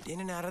did you get in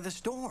and out of the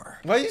store?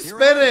 Why are you You're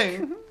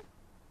spitting?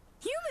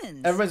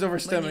 Humans. Everyone's When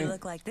overstimming. you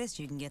look like this,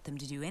 you can get them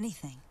to do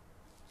anything.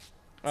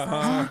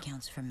 Uh-huh. That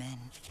counts for men.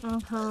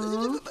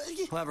 Uh-huh.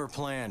 Clever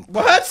plan.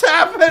 What's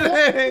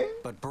happening?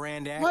 But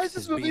Brand X Why is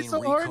this movie being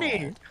so horny?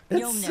 recalled.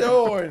 You'll It's never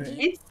so get horny.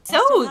 me. It's I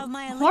still so have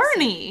my elixir.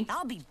 horny.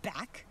 I'll be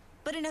back.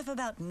 But enough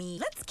about me.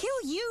 Let's kill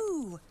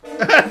you.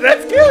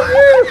 Let's kill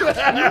you!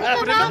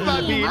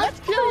 Let's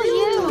kill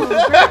you.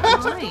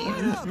 Great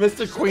line.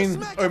 Mr. Queen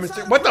or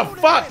Mr. What the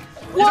fuck?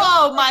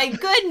 Whoa, my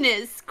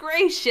goodness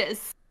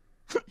gracious.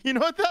 You know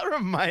what that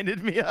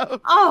reminded me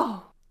of?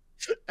 Oh.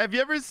 Have you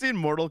ever seen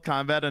Mortal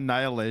Kombat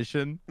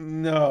Annihilation?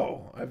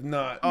 No, I've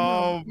not.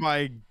 Oh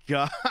my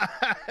god.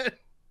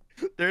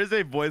 There's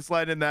a voice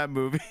line in that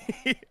movie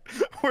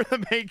where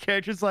the main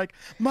character's like,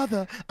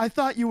 "Mother, I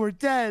thought you were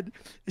dead."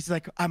 It's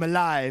like, "I'm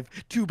alive.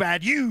 Too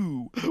bad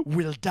you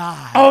will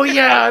die." Oh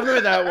yeah, I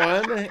remember that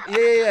one.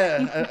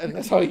 Yeah.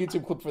 I saw a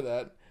YouTube clip for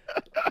that.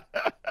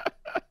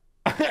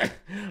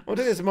 We'll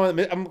take this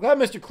moment. I'm glad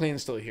Mr.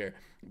 Clean's still here.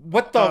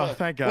 What the? Oh,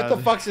 thank God. What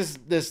the fuck's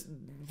this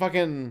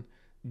fucking?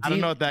 I don't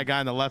know what that guy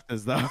on the left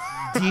is though.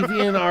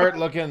 Deviant art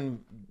looking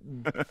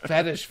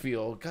fetish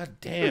feel. God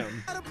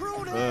damn.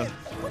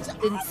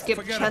 Didn't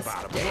skip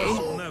chest day.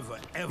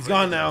 He's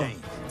gone now.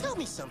 Tell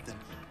me something.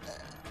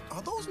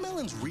 Are those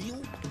melons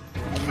real?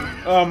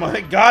 Oh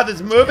my God,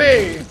 this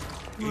movie!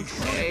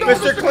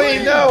 Mr.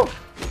 Clean, no!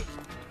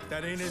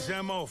 That ain't his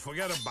MO.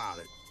 Forget about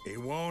it. He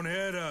won't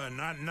hit her.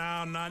 Not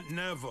now, not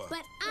never.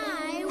 But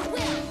I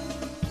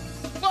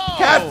will.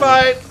 Cat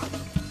fight!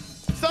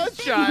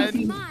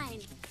 Sunshine! Mine.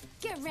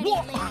 Get ready,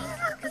 ladies,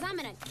 because I'm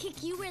gonna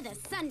kick you where the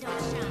sun don't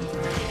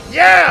shine.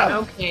 Yeah!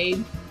 Okay.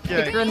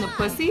 Yeah, Kick her in the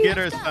pussy? Get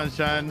her,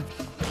 Sunshine.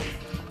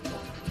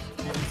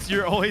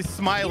 You're always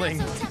smiling.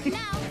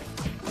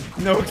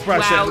 No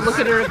expression. Wow, look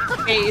at her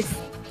face.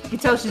 You can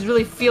tell she's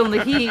really feeling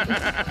the heat.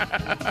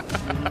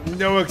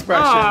 No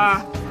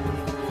expression.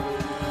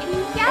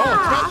 Yeah.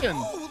 Oh, expression.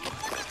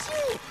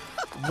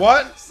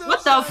 What?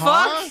 What the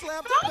fuck?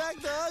 Slapped her back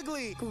to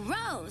ugly.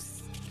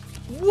 Gross.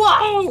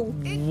 Whoa!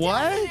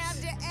 What? Doesn't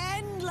have to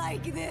end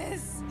like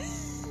this.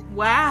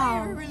 Wow.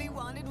 All I really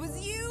wanted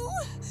was you.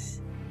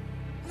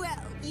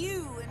 Well,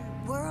 you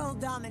and world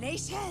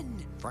domination.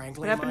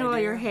 Frankly, What happened to my all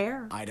dear, your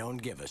hair? I don't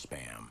give a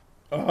spam.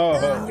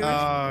 Oh.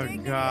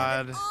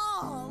 God.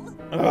 Oh.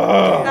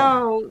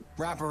 No.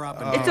 Wrap her up.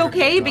 It's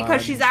okay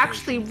because she's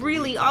actually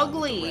really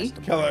ugly.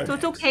 Kill her. So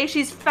it's okay.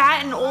 She's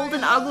fat and old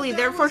and ugly.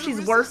 Therefore,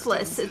 she's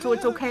worthless. So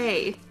it's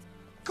okay.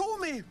 Call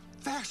me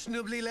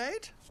fashionably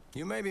late.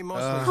 You may be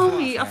mostly Call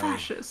me a fluff, Harry,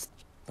 fascist.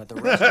 but the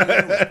rest of you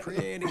is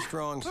pretty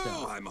strong Oh,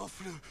 stuff. I'm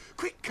off.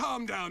 Quick,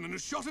 calm down and a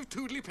shot of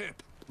Toodly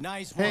Pip.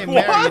 Nice Hey, one.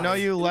 Mary, you know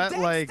you let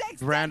like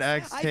Grand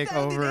X take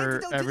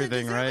over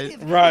everything, right?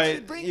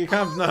 Right. You're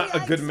kind of not a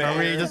good man. Are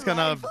we just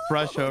gonna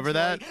brush over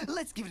that?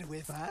 Let's give it a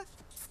whiff, huh?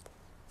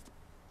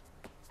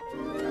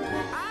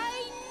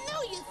 I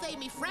know you say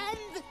me friend.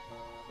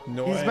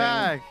 Annoying. He's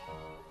back.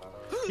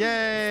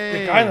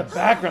 Yay! The guy in the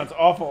background's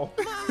awful.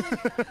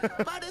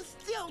 But it's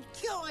still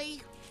joy.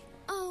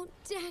 Oh,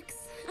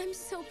 Dex, I'm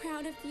so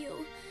proud of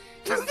you.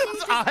 Those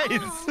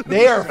eyes.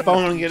 They are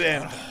phoning it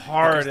in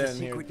hard Because in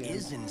the here. secret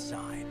is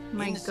inside.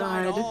 My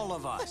inside God. all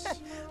of us.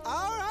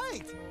 All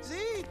right.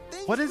 See,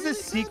 What is this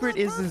secret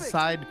is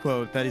inside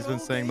quote that he's been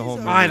saying the whole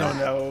movie? I don't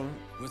know.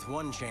 With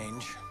one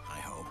change, I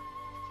hope.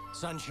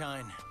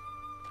 Sunshine,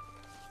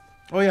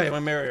 Oh yeah, you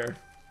want to marry her?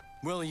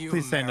 will you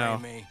Please say marry no.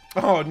 me?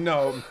 Oh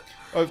no.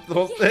 Oh, the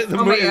Oh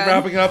my movie is God.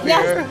 wrapping up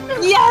here.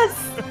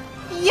 Yes!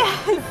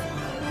 Yes!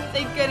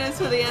 Thank goodness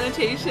for the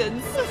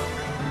annotations.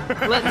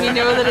 Let me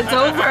know that it's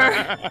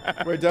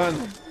over. We're done.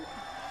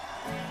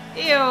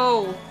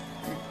 Ew.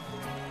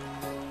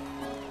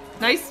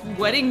 Nice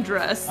wedding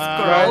dress, girl.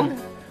 Right.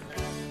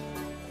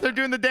 They're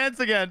doing the dance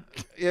again.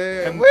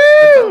 Yeah. And Woo!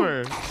 it's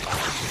over.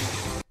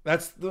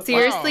 That's the.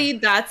 Seriously,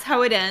 that's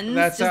how it ends?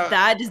 That's just how-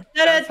 that? Just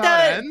That's how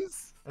it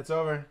ends. It's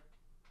over.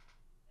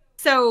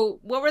 So,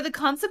 what were the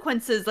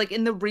consequences, like,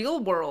 in the real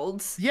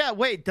world? Yeah,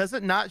 wait, does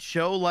it not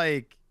show,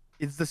 like,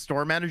 is the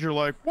store manager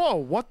like, whoa,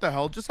 what the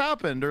hell just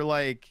happened? Or,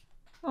 like...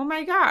 Oh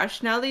my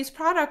gosh, now these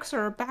products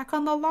are back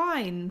on the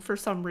line for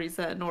some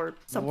reason, or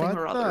something what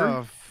or the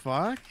other.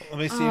 fuck? Let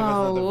me see if it's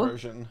another Oh.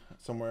 version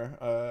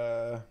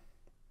somewhere.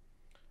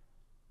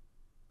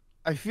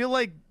 I feel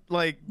like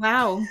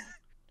Wow.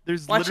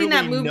 there's Watching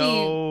that literally movie-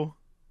 no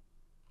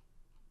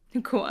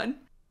Go on.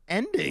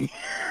 ending.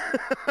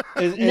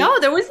 No,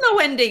 there was no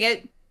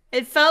ending.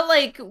 It felt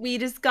like we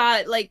just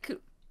got, like,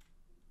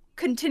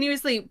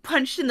 continuously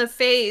punched in the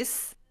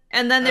face,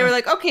 and then they were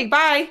like, okay,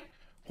 bye.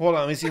 Hold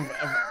on, let me see.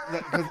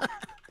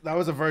 That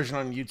was a version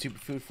on YouTube.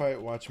 Foodfight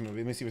watch movie.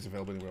 Let me see if it's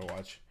available anywhere to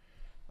watch.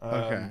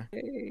 Okay.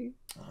 I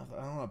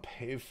don't want to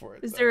pay for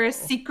it. Is there a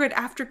secret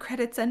after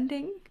credits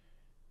ending?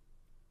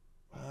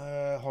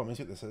 Hold on, let me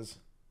see what this is.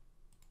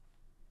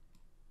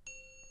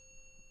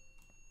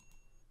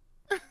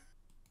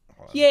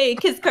 Yay,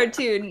 kiss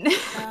cartoon.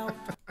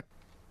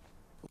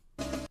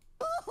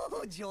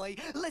 Oh, joy.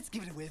 Let's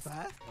give it a whiff,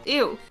 huh?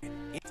 Ew.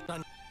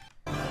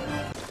 I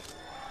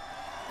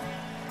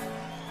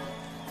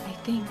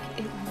think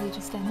it really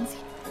just ends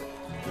here.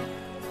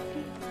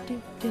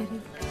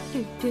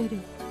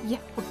 Yeah,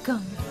 we're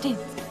gonna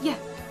dance. Yeah.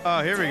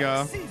 Oh, here we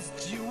go. He's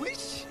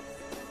Jewish?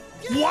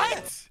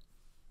 What?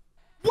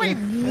 Wait,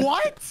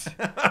 what?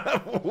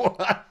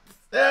 What?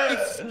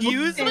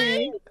 Excuse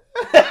me?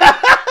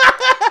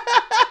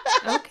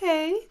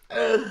 Okay.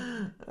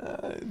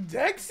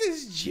 Dex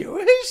is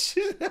Jewish?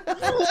 What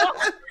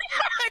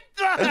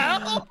the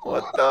hell?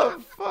 What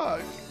the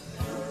fuck?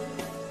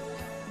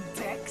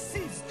 Dex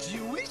is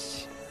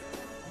Jewish?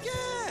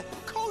 Yeah,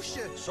 kosher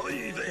shit.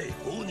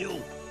 Who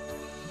knew?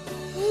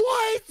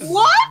 What?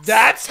 What?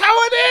 That's how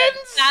it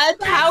ends?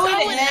 That's how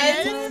it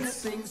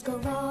ends?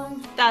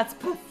 That's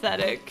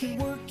pathetic.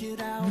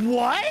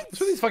 What? That's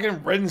what these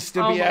fucking Ren and Oh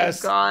Stimpy my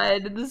ass.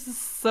 god, this is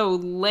so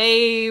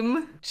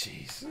lame.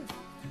 Jeez.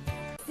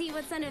 See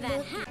what's under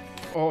that hat.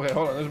 Oh, okay,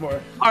 hold on. There's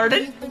more.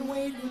 Pardon?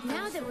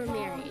 Now that we're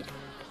married,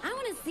 I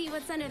want to see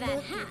what's under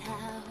that hat.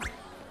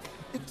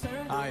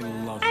 I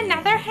love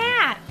Another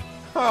hat.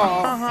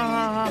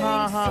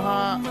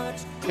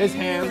 His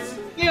hands.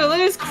 Ew, look at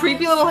his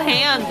creepy little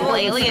hands, little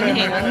alien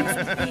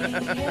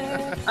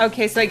hands.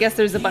 Okay, so I guess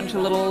there's a bunch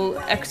of little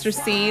extra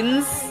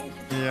scenes.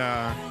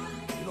 Yeah.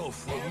 You know,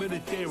 for a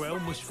minute there, I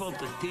almost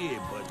felt a tear,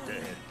 but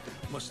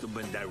must have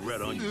been that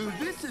red onion.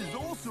 This is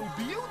also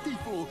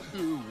beautiful.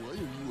 Why are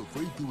you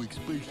afraid to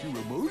express your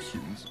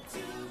emotions?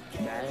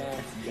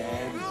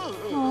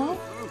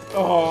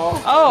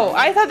 Oh,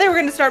 I thought they were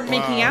gonna start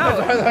making out.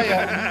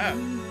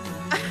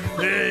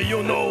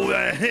 You know,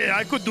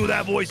 I could do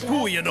that voice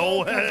too, you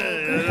know.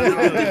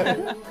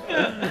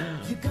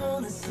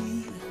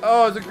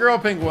 Oh, it's a girl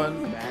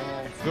penguin.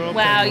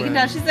 Wow, you can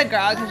tell she's a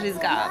girl because she's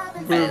got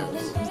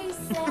boobs.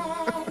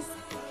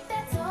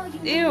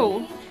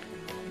 Ew.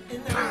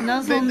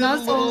 Nuzzles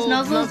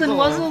and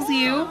wuzzles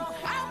you.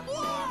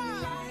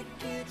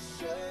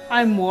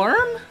 I'm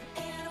warm?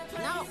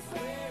 No.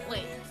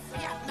 Wait.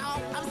 Yeah, no,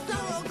 I'm so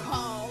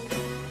cold.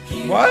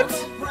 What?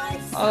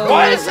 Oh,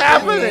 what is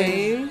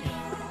happening?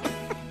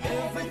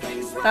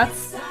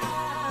 That's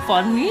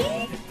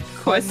funny?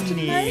 Question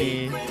mark?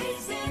 Did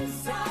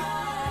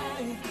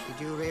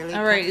you really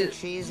All right. cut the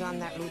cheese on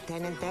that,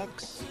 Lieutenant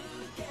Dex?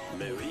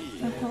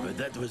 Mary, but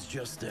that was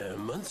just a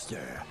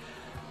monster.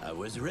 I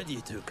was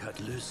ready to cut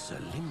loose a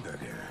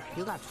Limburger.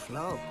 You got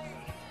flow.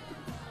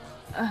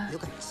 You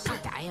got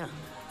style.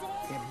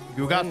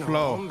 You got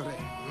flow.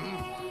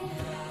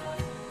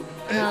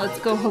 Now let's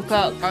go hook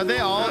up. Are they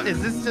all? Is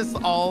this just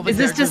all? The Is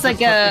this just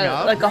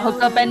characters like a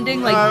hookup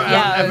ending? Like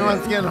yeah.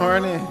 Everyone's getting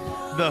horny.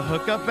 The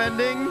hookup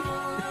ending?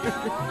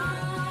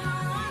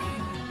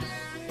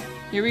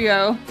 Here we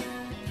go.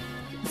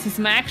 Let's see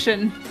some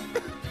action.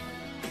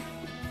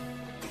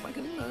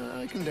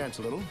 I can dance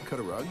a little, cut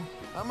a rug.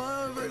 I'm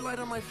very light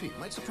on my feet.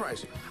 Might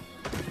surprise you.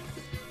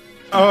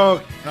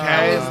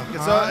 Okay.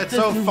 It's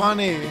so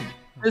funny.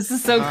 This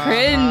is so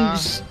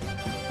cringe.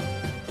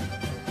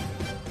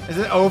 Is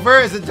it over?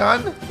 Is it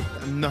done?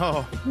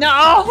 No.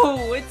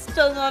 No, it's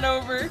still not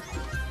over.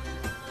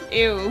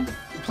 Ew.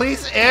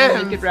 Please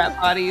end. Naked rat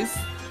bodies.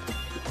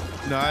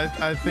 No,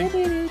 I think.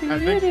 Dude,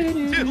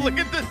 look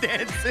at the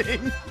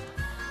dancing.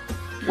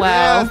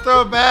 Wow. Yeah,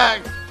 throw it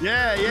back.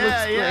 Yeah,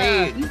 Looks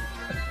great.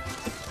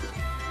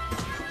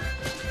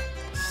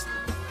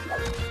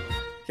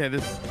 Okay,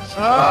 this.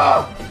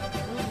 Oh,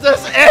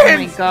 this ends. Oh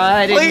my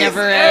god, Please it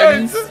never end.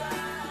 ends.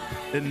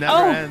 It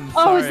never ends.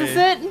 Oh, Sorry. is this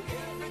it?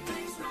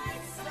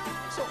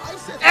 So I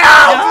said,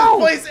 Ow!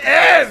 Please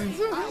end.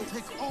 I'll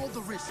take all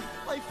the risks.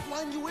 Like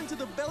flying you into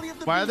the belly of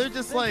the Why are beast,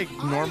 there just then like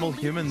normal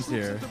humans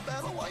here?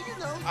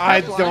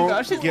 I Oh my don't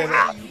gosh, it's get it.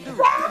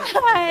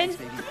 Run!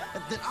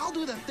 Then I'll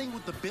do that thing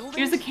with the buildings.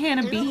 Here's a can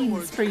of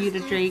beans for you to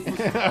drink.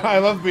 I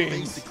love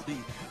beans.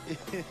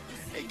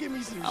 Hey, give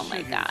me some Oh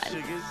my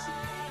god.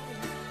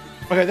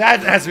 Okay, that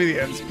has to be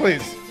the end,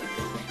 please.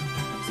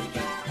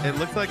 It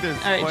looks like there's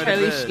Alright, quite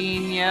Charlie a bit.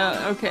 Sheen,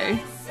 yeah,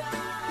 okay.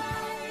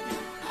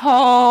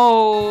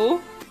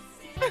 Oh.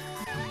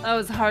 That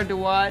was hard to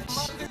watch.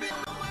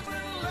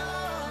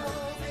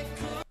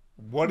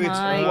 What did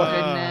My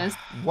goodness.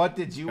 What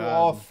did you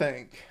all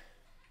think?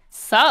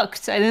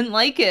 Sucked. I didn't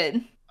like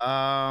it.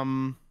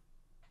 That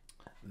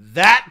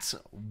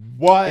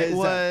was It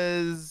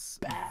was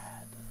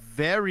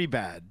very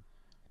bad,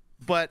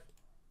 but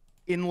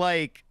in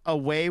like a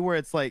way where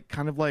it's like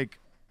kind of like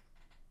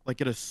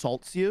it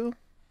assaults you.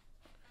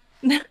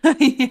 You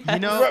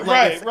know,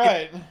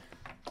 right.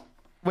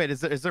 Wait,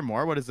 is there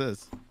more? What is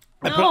this?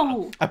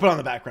 No. I put on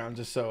the background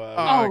just so.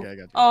 Oh, okay, I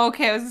got you. Oh,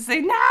 okay. I was gonna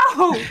say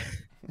no.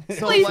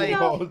 So Please like,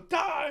 no.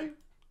 Die.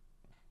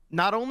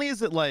 Not only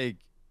is it like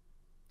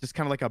just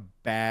kind of like a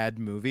bad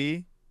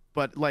movie,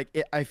 but like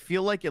I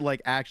feel like it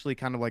like actually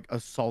kind of like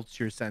assaults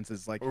your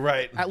senses. Like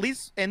right. At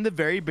least in the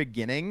very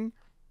beginning,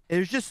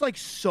 there's just like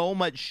so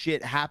much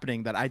shit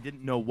happening that I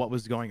didn't know what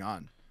was going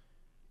on.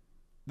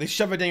 They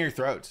shove it down your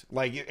throat.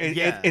 Like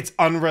it's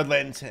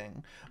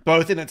unrelenting,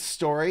 both in its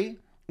story,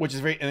 which is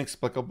very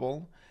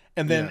inexplicable,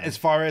 and then as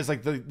far as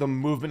like the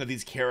movement of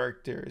these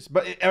characters.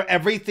 But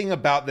everything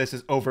about this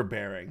is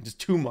overbearing, just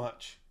too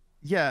much.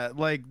 Yeah,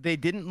 like they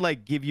didn't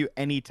like give you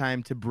any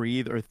time to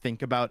breathe or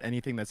think about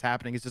anything that's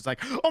happening. It's just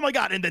like, oh my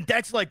god, and then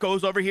Dex like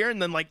goes over here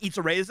and then like eats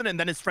a raisin, and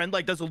then his friend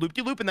like does a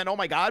loop-de-loop, and then oh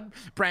my god,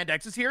 Brand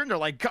X is here, and they're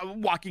like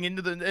walking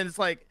into the, and it's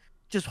like,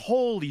 just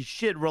holy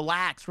shit,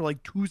 relax for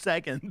like 2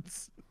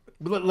 seconds.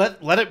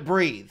 Let it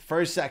breathe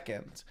for a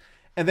second,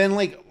 and then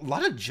like a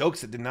lot of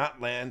jokes that did not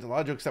land, a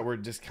lot of jokes that were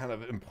just kind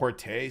of in poor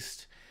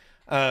taste.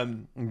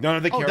 None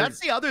of the characters. That's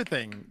the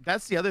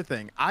other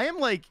thing. I am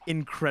like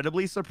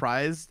incredibly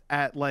surprised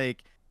at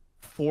like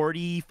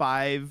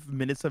 45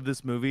 minutes of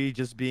this movie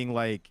just being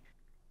like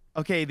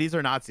okay, these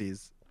are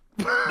Nazis.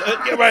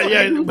 Yeah, right,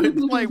 yeah.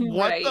 Like,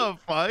 what Right. the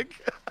fuck?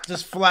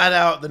 Just flat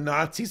out, the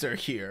Nazis are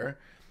here,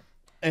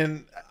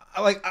 and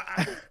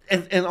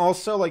and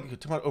also like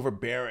talking about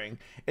overbearing.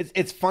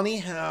 It's funny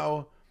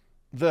how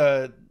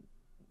the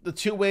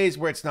two ways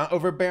where it's not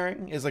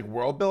overbearing is like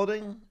world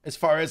building as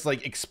far as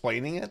like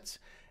explaining it,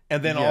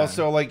 and then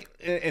also like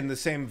in the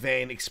same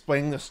vein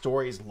explaining the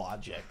story's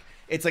logic.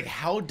 It's like,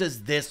 how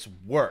does this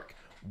work?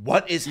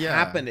 What is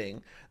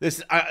happening?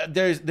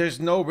 There's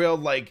no real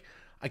like,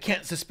 I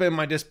can't suspend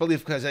my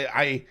disbelief because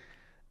the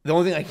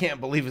only thing I can't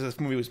believe is this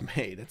movie was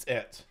made. It's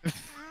it.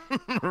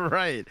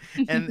 Right.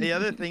 And the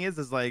other thing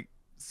is like,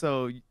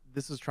 so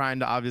this was trying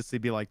to obviously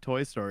be like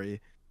Toy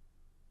Story.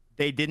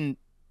 They didn't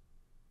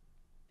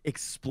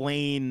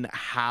explain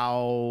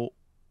how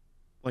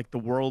like the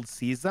world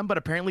sees them, but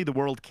apparently the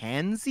world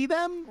can see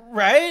them.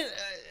 Right?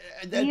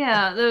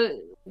 Yeah,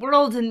 the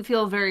world didn't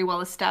feel very well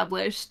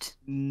established.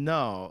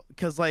 No,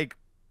 because like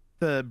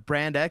the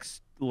Brand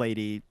X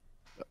lady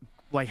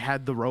like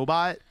had the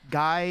robot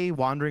guy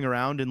wandering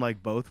around in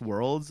like both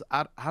worlds.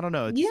 I don't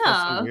know. It's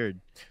just so weird.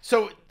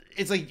 So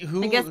it's like,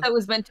 who? I guess that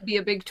was meant to be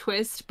a big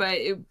twist, but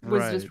it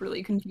was just Right.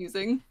 really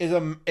confusing.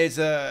 At least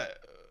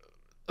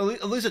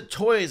a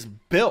toy is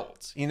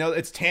built, you know,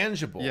 it's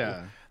tangible.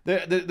 Yeah.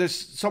 There's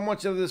so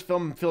much of this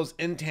film feels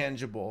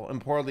intangible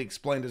and poorly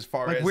explained as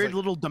far Like as weird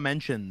little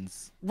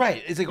dimensions.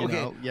 Right. It's like, you okay,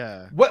 know?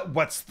 Yeah.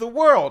 what's the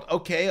world?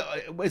 Okay,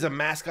 is a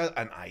mascot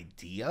an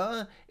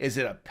idea? Is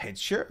it a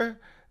picture?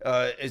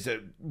 Is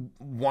it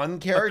one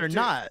character? But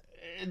they're not.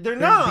 They're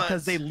not,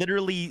 because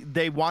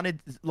they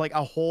wanted like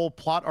a whole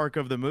plot arc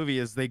of the movie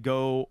is they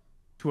go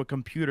to a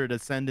computer to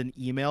send an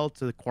email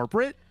to the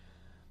corporate.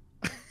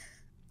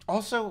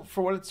 Also,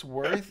 for what it's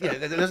worth, yeah,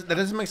 that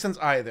doesn't make sense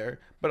either.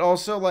 But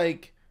also,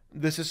 like,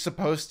 this is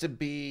supposed to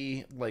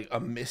be like a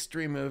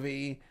mystery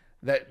movie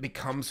that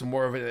becomes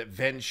more of an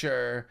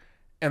adventure,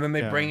 and then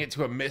they bring it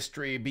to a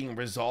mystery being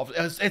resolved.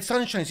 It's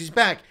Sunshine, she's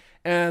back,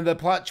 and the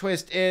plot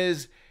twist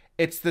is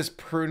it's this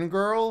prune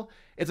girl.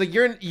 It's like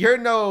you're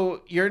no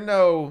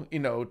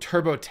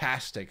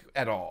Turbo-tastic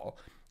at all.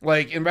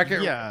 Like in Wreck-It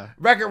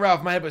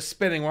Ralph, my head was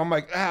spinning. Where I'm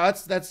like,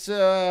 that's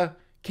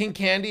King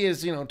Candy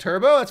is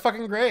Turbo. That's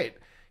fucking great.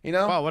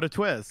 Wow, what a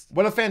twist!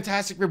 What a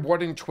fantastic,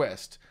 rewarding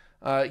twist.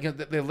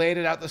 They laid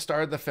it out at the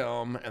start of the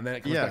film, and then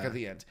it comes back at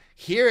the end.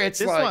 Here, it's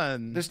This like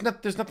one- there's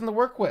nothing to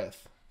work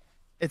with.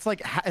 It's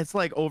like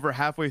over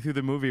halfway through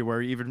the movie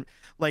where even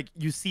like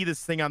you see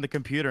this thing on the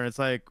computer, and it's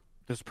like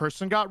this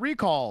person got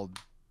recalled.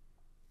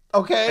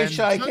 Okay, And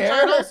should I Sunshine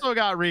care? also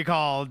got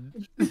recalled.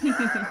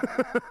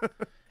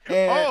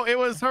 Oh, it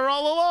was her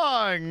all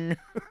along.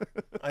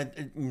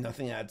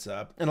 Nothing adds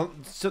up,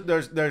 and so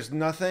there's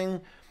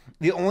nothing.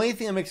 The only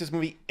thing that makes this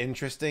movie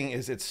interesting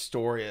is its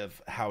story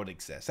of how it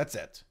exists. That's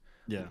it.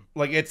 Yeah.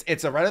 Like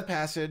it's a rite of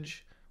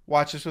passage.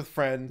 Watch this with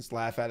friends,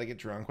 laugh at it, get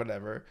drunk,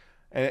 whatever,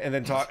 and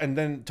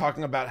then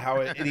talking about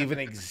how it even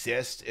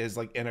exists is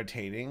like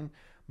entertaining.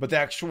 But the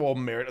actual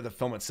merit of the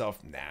film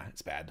itself, nah,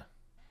 it's bad.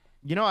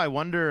 I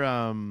wonder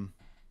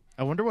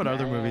what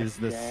other movies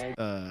this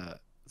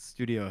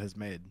studio has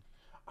made.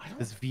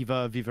 This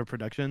Viva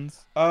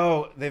Productions.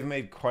 Oh, they've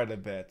made quite a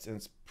bit, and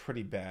it's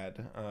pretty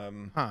bad. Let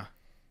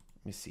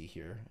me see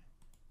here.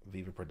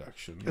 Viva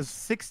Productions. Because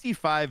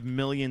 $65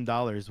 million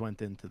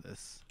went into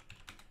this.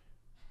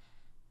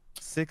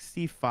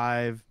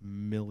 $65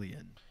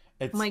 million.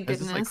 My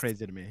This is like goodness.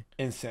 crazy to me.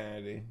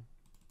 Insanity.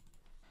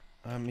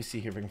 Let me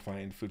see here if I can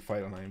find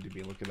Foodfight on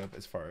IMDb. Look it up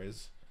as far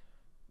as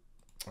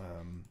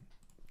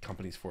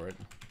companies for it.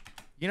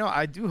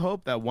 I do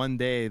hope that one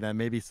day that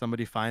maybe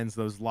somebody finds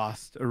those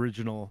lost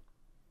original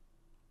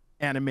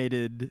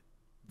animated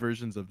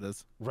versions of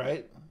this.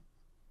 Right?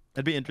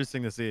 That'd be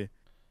interesting to see.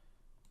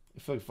 I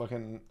feel like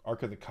fucking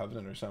Ark of the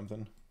Covenant or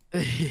something.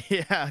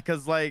 Yeah,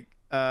 because like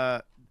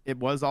it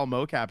was all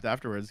mocapped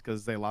afterwards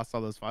because they lost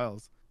all those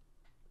files.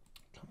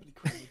 Company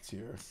credits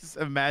here. Just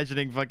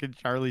imagining fucking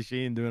Charlie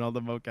Sheen doing all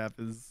the mocap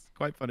is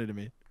quite funny to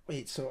me.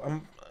 Wait,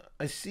 so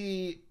I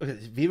see. Okay,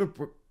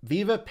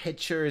 Viva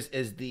Pictures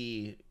is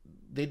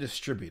they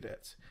distribute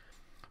it.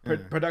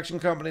 Production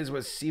companies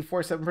with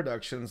C47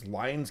 Productions,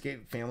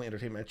 Lionsgate Family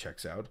Entertainment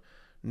checks out,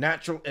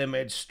 Natural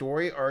Image,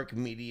 Story Arc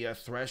Media,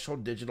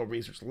 Threshold Digital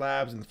Research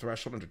Labs, and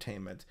Threshold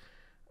Entertainment.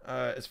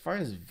 As far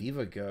as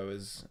Viva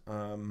goes,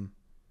 I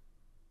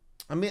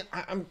mean,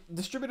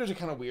 distributors are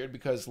kind of weird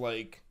because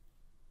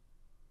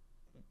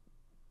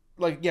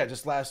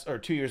just last or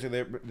 2 years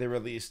ago they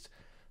released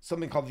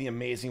something called The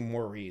Amazing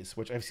Maurice,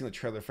 which I've seen the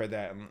trailer for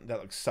that, and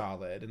that looks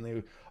solid.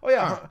 And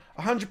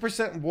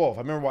 100% wolf.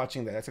 I remember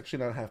watching that. That's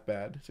actually not half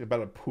bad. It's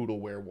about a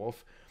poodle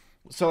werewolf.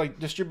 So like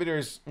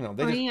distributors,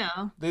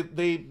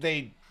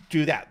 they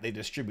do that. They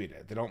distribute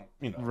it. They don't,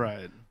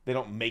 right. They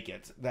don't make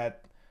it.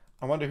 That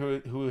I wonder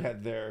who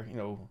had their,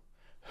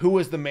 who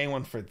was the main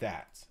one for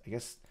that? I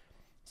guess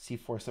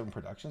C47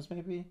 Productions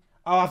maybe.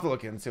 I'll have to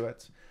look into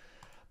it.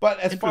 But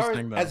as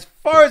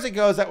far as it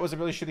goes, that was a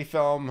really shitty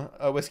film.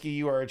 Whiskey,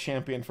 you are a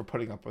champion for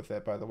putting up with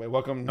it, by the way.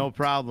 Welcome. No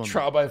problem.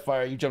 Trial by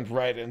Fire. You jumped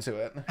right into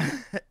it.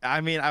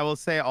 I mean, I will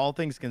say, all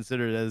things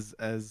considered,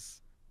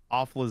 as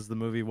awful as the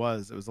movie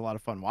was, it was a lot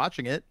of fun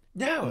watching it.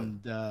 Yeah.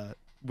 And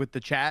with the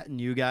chat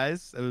and you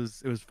guys, it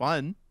was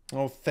fun.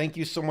 Well, thank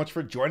you so much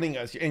for joining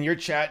us. And your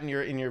chat and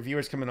your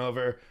viewers coming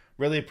over.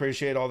 Really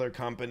appreciate all their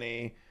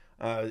company.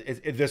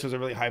 This was a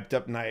really hyped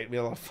up night. We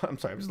had a lot of fun. I'm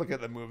sorry, I was looking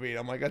at the movie. And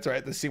I'm like, that's all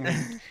right. The scene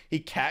when he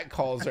cat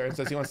calls her and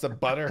says he wants to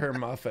butter her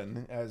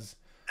muffin as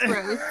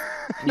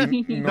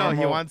No,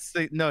 he wants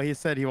to. No, he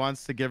said he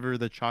wants to give her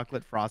the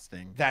chocolate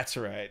frosting. That's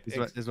right.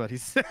 Is what he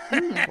said.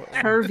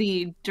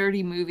 Pervy,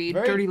 dirty movie,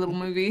 dirty little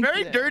movie.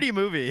 Very dirty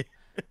movie.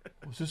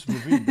 Was this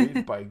movie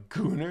made by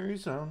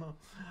gooners? I don't know.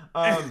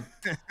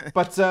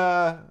 But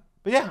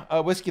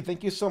yeah, Whiskey,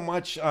 thank you so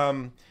much.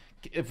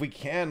 If we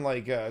can,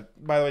 like,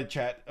 by the way,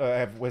 chat, I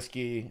have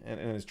Whiskey and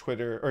his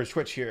Twitter or his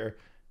Twitch here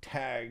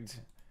tagged.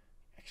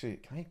 Actually,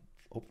 can I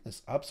open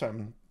this up? So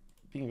I'm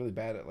being really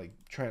bad at like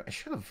trying. I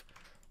should have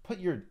put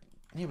your.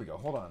 Here we go.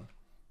 Hold on.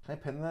 Can I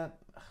pin that?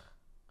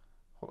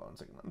 Hold on a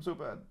second. I'm so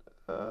bad.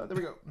 There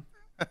we go.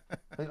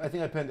 I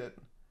think I pinned it.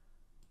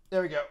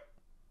 There we go.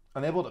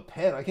 Unable to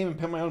pin. I can't even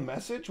pin my own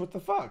message. What the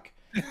fuck?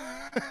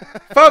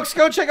 Folks,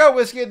 go check out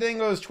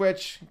WhiskeyDingo's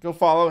Twitch. Go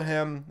follow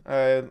him.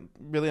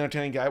 Really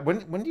entertaining guy.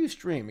 When do you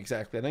stream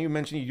exactly? I know you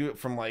mentioned you do it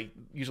from like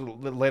usually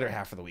the later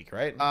half of the week,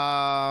 right?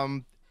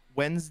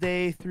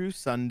 Wednesday through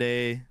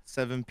Sunday,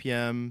 7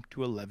 p.m.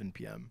 to 11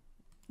 p.m.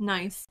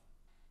 Nice.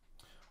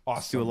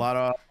 Awesome. Do a lot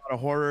of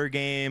horror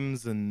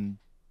games and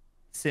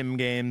sim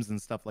games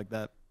and stuff like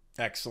that.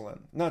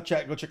 Excellent. No,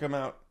 chat, go check him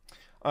out.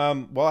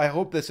 Well, I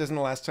hope this isn't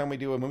the last time we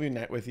do a movie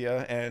night with you,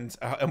 and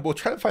we'll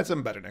try to find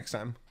something better next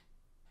time.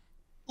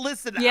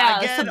 Listen, yeah,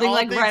 again, something all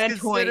like things Ratatouille.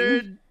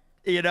 considered,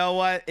 you know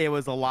what? It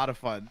was a lot of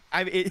fun.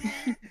 I mean,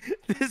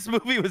 this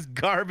movie was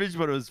garbage,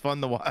 but it was fun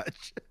to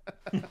watch.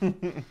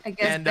 I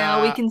guess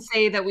now we can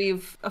say that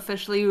we've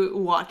officially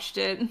watched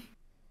it.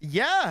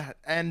 Yeah,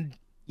 and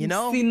you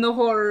know, seen the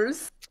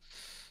horrors.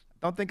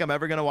 I don't think I'm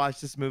ever gonna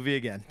watch this movie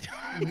again.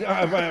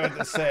 I'm about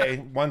to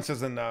say once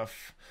is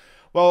enough.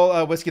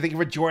 Well, Whiskey, thank you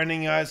for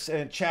joining us,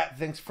 and chat,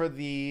 thanks for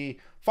the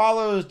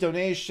follows,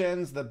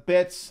 donations, the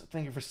bits.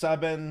 Thank you for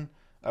subbing.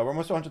 We're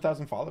almost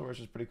 100,000 followers, which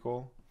is pretty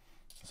cool.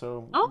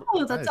 So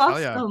that's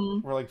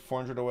awesome. We're like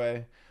 400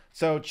 away.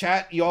 So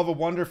chat, you all have a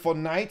wonderful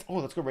night. Oh,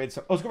 let's go raid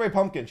let's go raid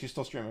Pumpkin. She's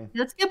still streaming.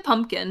 Let's get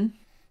Pumpkin.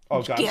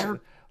 Oh gosh.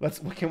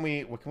 What can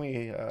we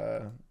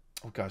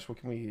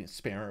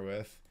spam her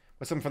with?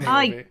 What's something from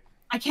the movie?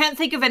 I can't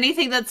think of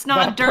anything that's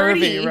not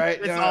dirty. Pervy, right?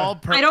 It's all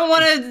pervy. I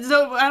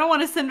don't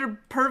want to send her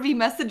pervy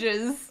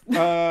messages.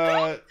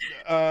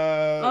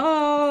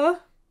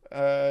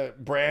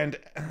 Brand.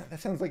 That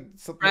sounds like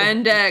something.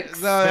 Brand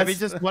X. No,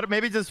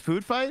 maybe just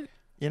food fight.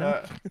 You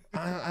know.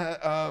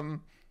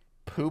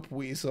 Poop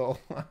weasel.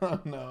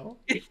 No.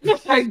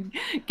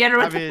 Get her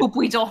with the poop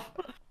weasel.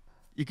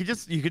 You could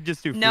just do food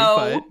fight.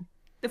 No,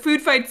 the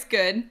food fight's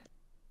good.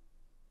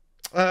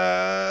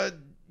 We're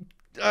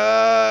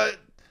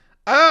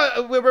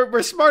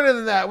smarter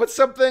than that. What's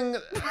something?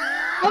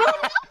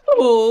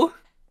 Oh.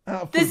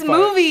 This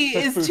movie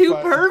is too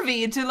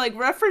pervy to like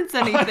reference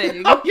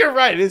anything. Oh, you're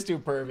right. It is too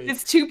pervy.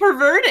 It's too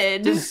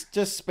perverted. Just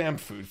spam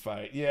food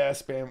fight. Yeah,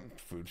 spam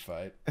food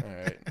fight. All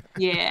right.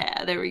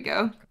 Yeah, there we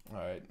go. All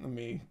right, let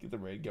me get the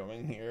raid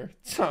going here.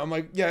 So I'm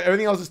like, yeah,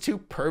 everything else is too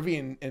pervy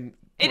and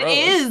it gross.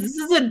 is. This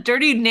is a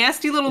dirty,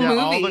 nasty little movie.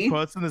 All the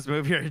quotes in this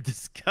movie are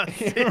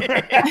disgusting.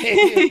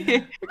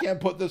 We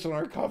can't put this on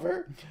our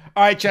cover.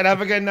 All right, chat.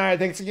 Have a good night.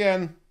 Thanks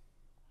again.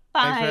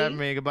 Bye. Thanks for having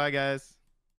me. Goodbye, guys.